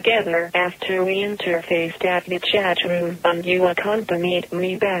time together after we interfaced at the chat room and you accompanied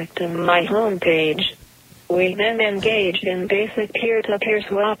me back to my homepage. We then engaged in basic peer-to-peer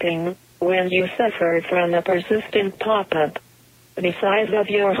swapping when you suffered from a persistent pop-up. The size of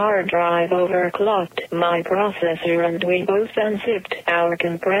your hard drive overclocked my processor and we both unzipped our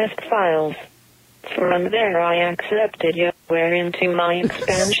compressed files. From there I accepted you were into my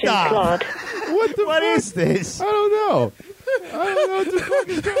expansion plot. What is this? I don't know. I don't know what the fuck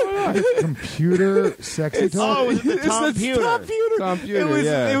is going on. Computer sexy talk. Oh, is it the Tom Pewter? Tom Pewter, It was.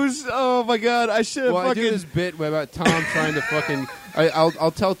 yeah. It was. Oh my god! I should have Well, I do fucking. this bit about Tom trying to fucking.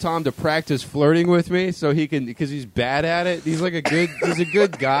 I'll tell Tom to practice flirting with me so he can, because he's bad at it. He's a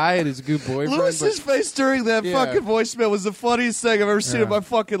good guy and he's a good boyfriend. Lewis's face during that Yeah. fucking voicemail was the funniest thing I've ever seen in my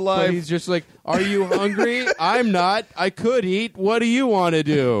fucking but life. he's just like, "Are you hungry? I'm not. I could eat. What do you want to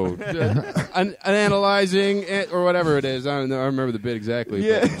do?" Analyzing it or whatever it is. I don't know. I remember the bit exactly.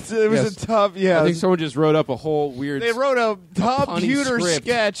 Yeah, but- it was Yes. a tough. Yeah, I think someone just wrote up a whole weird. they wrote a Tom punny Pewter script.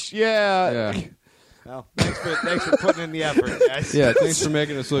 sketch. Yeah. Yeah. Well, thanks for putting in the effort, guys. Yeah, thanks for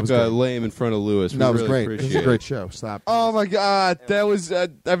making us look lame in front of Lewis. No, it We was really great. It appreciate was a great show. Stop. Oh my god, that was.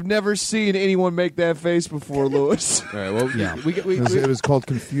 I've never seen anyone make that face before, Lewis. All right, well, Yeah. we It was called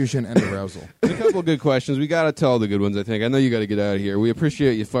Confusion and Arousal. a couple of good questions. We got to tell the good ones, I think. I know you got to get out of here. We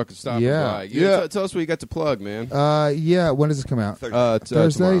appreciate you fucking stopping Yeah. by. Yeah. Tell us what you got to plug, man. Yeah. When does this come out?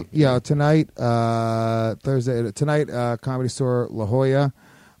 Thursday. Tomorrow. Yeah, tonight. Thursday tonight. Comedy Store La Jolla.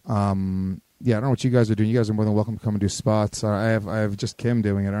 Yeah, I don't know what you guys are doing. You guys are more than welcome to come and do spots. I have just Kim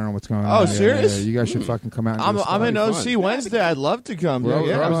doing it. I don't know what's going on. Oh, Yeah, serious? Yeah, you guys should fucking come out. And do a spot. I'm in Fun. OC Wednesday. I'd love to come. We're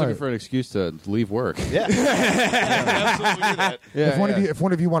Yeah. always right. looking for an excuse to leave work. Yeah. Absolutely do that. Yeah, If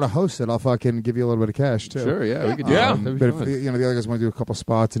one of you want to host it, I'll fucking give you a little bit of cash too. Sure, yeah, we could do Yeah. that. That'd But be if fun. the other guys want to do a couple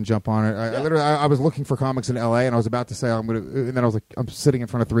spots and jump on it, I literally I was looking for comics in LA and I was about to say I'm gonna, and then I was like I'm sitting in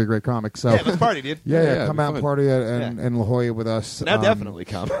front of 3 great comics. So Yeah, let's party, dude. yeah, come it'd be out and fun. party in La Jolla with us. Now definitely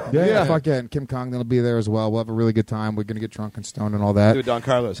come. Yeah, fuck yeah, and Kim Congdon will be there as well. We'll have a really good time. We're gonna get drunk and stoned and all that. Do a Don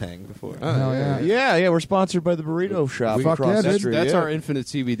Carlos hang before. Hell yeah. Yeah, we're sponsored by the Burrito Shop Fuck across yeah, the dude. street. That's yeah. our infinite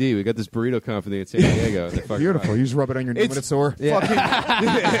CBD. We got this burrito company in San Diego. They're fucking Beautiful. fun. You just rub it on your knee when it's sore. You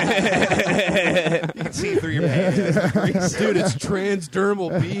can see through your hands. Dude, it's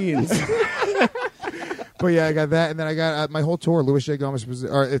transdermal beans. But yeah, I got that, and then I got my whole tour. Louis J. Gomez.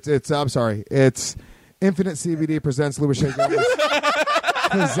 It's I'm sorry. It's Infinite CBD presents Louis J. Gomez.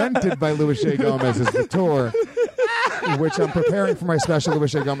 Presented by Louis J. Gomez is the tour, which I'm preparing for my special. Louis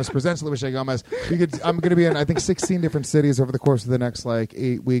J. Gomez presents Louis J. Gomez. I'm going to be in, I think, 16 different cities over the course of the next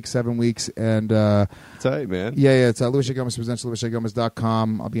 8 weeks, 7 weeks, and Tight, man. yeah, it's Louis J. Gomez presents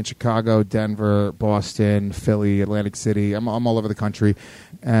LouisJGomez.com. I'll be in Chicago, Denver, Boston, Philly, Atlantic City. I'm all over the country,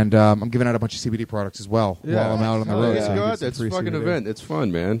 and I'm giving out a bunch of CBD products as well while I'm out on the road. Yeah, So you go get out there. some It's a free fucking CBD. event. It's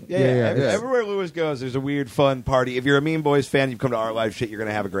fun, man. Yeah, Yeah. Everywhere Lewis goes, there's a weird, fun party. If you're a Mean Boys fan, you come to our live shit, you're going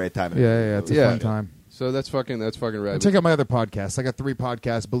to have a great time. Yeah, it's a Yeah. fun time. So that's fucking rad. And check out my other podcasts. I got 3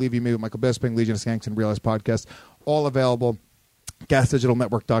 podcasts. Believe You Me with Michael Bisping, Legion of Skanks, and Realize Podcast. All available.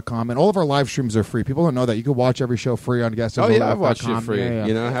 GasDigitalNetwork.com. And all of our live streams are free. People don't know that. You can watch every show free on GasDigitalNetwork.com. Oh yeah, I've watched it free. Yeah.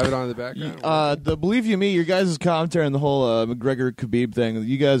 You know, have it on in the background. The Believe You Me, your guys' commentary on the whole McGregor Khabib thing,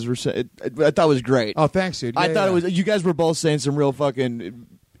 you guys were I thought was great. Oh, thanks, dude. I Yeah, thought yeah. it was. You guys were both saying some real fucking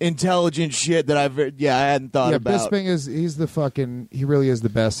intelligent shit that I hadn't thought Yeah, about. Bisping he really is the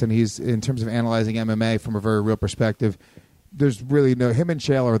best, and he's, in terms of analyzing MMA from a very real perspective, there's really him and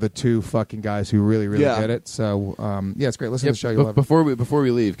Chael are the 2 fucking guys who really get it. So, yeah, it's great. Listen to the show. You'll love it. Before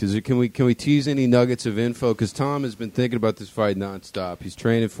we leave, because can we tease any nuggets of info? Because Tom has been thinking about this fight nonstop. He's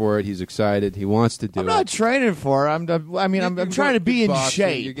training for it. He's excited. He wants to do I'm it. not training for it. I'm trying to be in Boxing,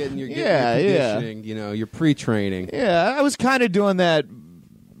 shape. You're getting your yeah. conditioning. You know, you're pre-training. Yeah, I was kind of doing that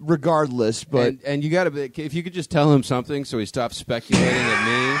regardless, but and you got to, if you could just tell him something so he stops speculating at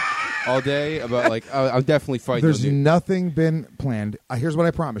me all day about like, oh, I'm definitely fighting. There's with you. nothing been planned. Here's what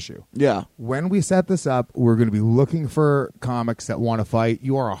I promise you. yeah. When we set this up, we're going to be looking for comics that want to fight.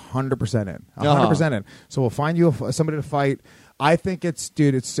 You are 100% in. 100% in. So we'll find you somebody to fight. I think it's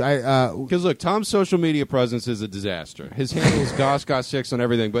Because look, Tom's social media presence is a disaster. His handle is Goss6 on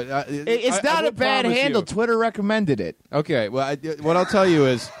everything, but It's I not will a bad promise handle. you- Twitter recommended it. Okay, well, what I'll tell you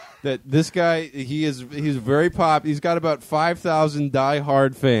is that this guy, he's very pop. He's got about 5,000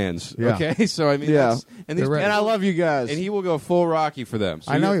 diehard fans. Yeah. Okay, so I mean, Yeah. that's, and these They're right. And I love you guys. and he will go full Rocky for them.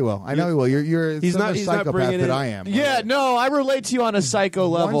 So I know you're- he will. I know he will. You're He's some not- of the he's not psychopath bringing that in- I am. yeah, no, I relate to you on a psycho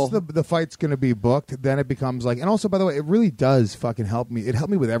level. Once the fight's going to be booked, then it becomes like, and also, by the way, it really does fucking help me. It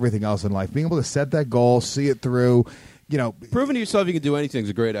helped me with everything else in life. Being able to set that goal, see it through. Proving to yourself you can do anything is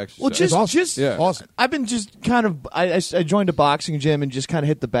a great exercise. Well, just awesome. I've been just kind of I joined a boxing gym and just kind of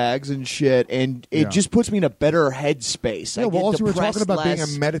hit the bags and shit, and it just puts me in a better headspace. Yeah, I well, get also we're depressed talking about being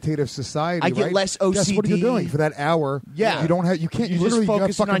less. a meditative society. I get right? less Guess what are you OCD. doing for that hour? Yeah. you don't have. You can't. You're You just literally you have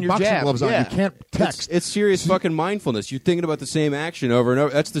focusing fucking on your boxing jab. gloves on. Yeah. You can't text. It's serious fucking mindfulness. You're thinking about the same action over and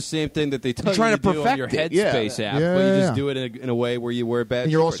over. That's the same thing that they tell trying you to to do on your perfect it. Headspace Yeah. app, Yeah, but you yeah, just yeah. do it in a way where you wear bad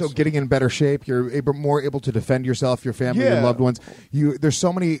and you're shorts. also getting in better shape. You're more able to defend yourself, your family, your Yeah. loved ones. There's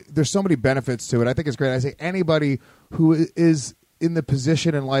so many benefits to it. I think it's great. I say anybody who is in the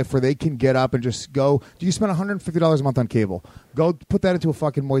position in life where they can get up and just go. Do you spend $150 a month on cable? Go put that into a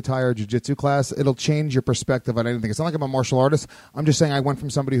fucking Muay Thai or Jiu-Jitsu class. It'll change your perspective on anything. It's not like I'm a martial artist. I'm just saying I went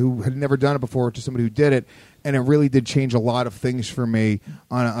from somebody who had never done it before to somebody who did it, and it really did change a lot of things for me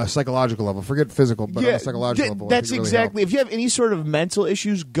on a psychological level. Forget physical, but on a psychological level. I That's think it really exactly. If you have any sort of mental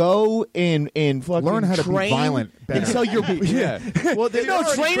issues, go and fucking Learn how to be train violent better. until you're Well,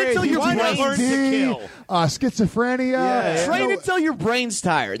 train until your brain's ADD, schizophrenia. train until your brain's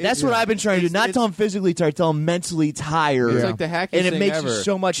tired. That's what I've been trying to do. Not until I'm physically tired, till I'm mentally tired. It's like the hackiest and it thing makes ever. you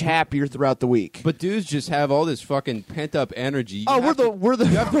so much happier throughout the week. But dudes just have all this fucking pent up energy. You Oh, have we're the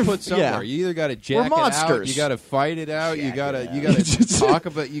you have to put somewhere. Yeah. You either got to jack it out, monsters. you got to fight it out, you got to talk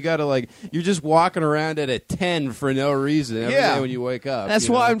about, you got to like, you're just walking around at a 10 for no reason every Yeah. day when you wake up. That's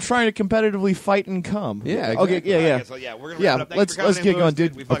you why know? I'm trying to competitively fight and come. Yeah, Okay. exactly. Yeah. So, yeah, we're gonna Yeah, wrap it up. Thank you let's for coming get in, going, Lewis.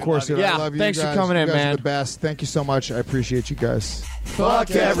 dude. We Of fucking course, love dude. you. Yeah, I love you thanks for guys. coming in, You guys man. are the best. Thank you so much. I appreciate you guys.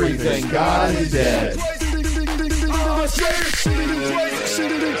 Fuck everything. God is dead. Crazy.